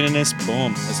for joining us.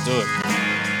 Boom, let's do it.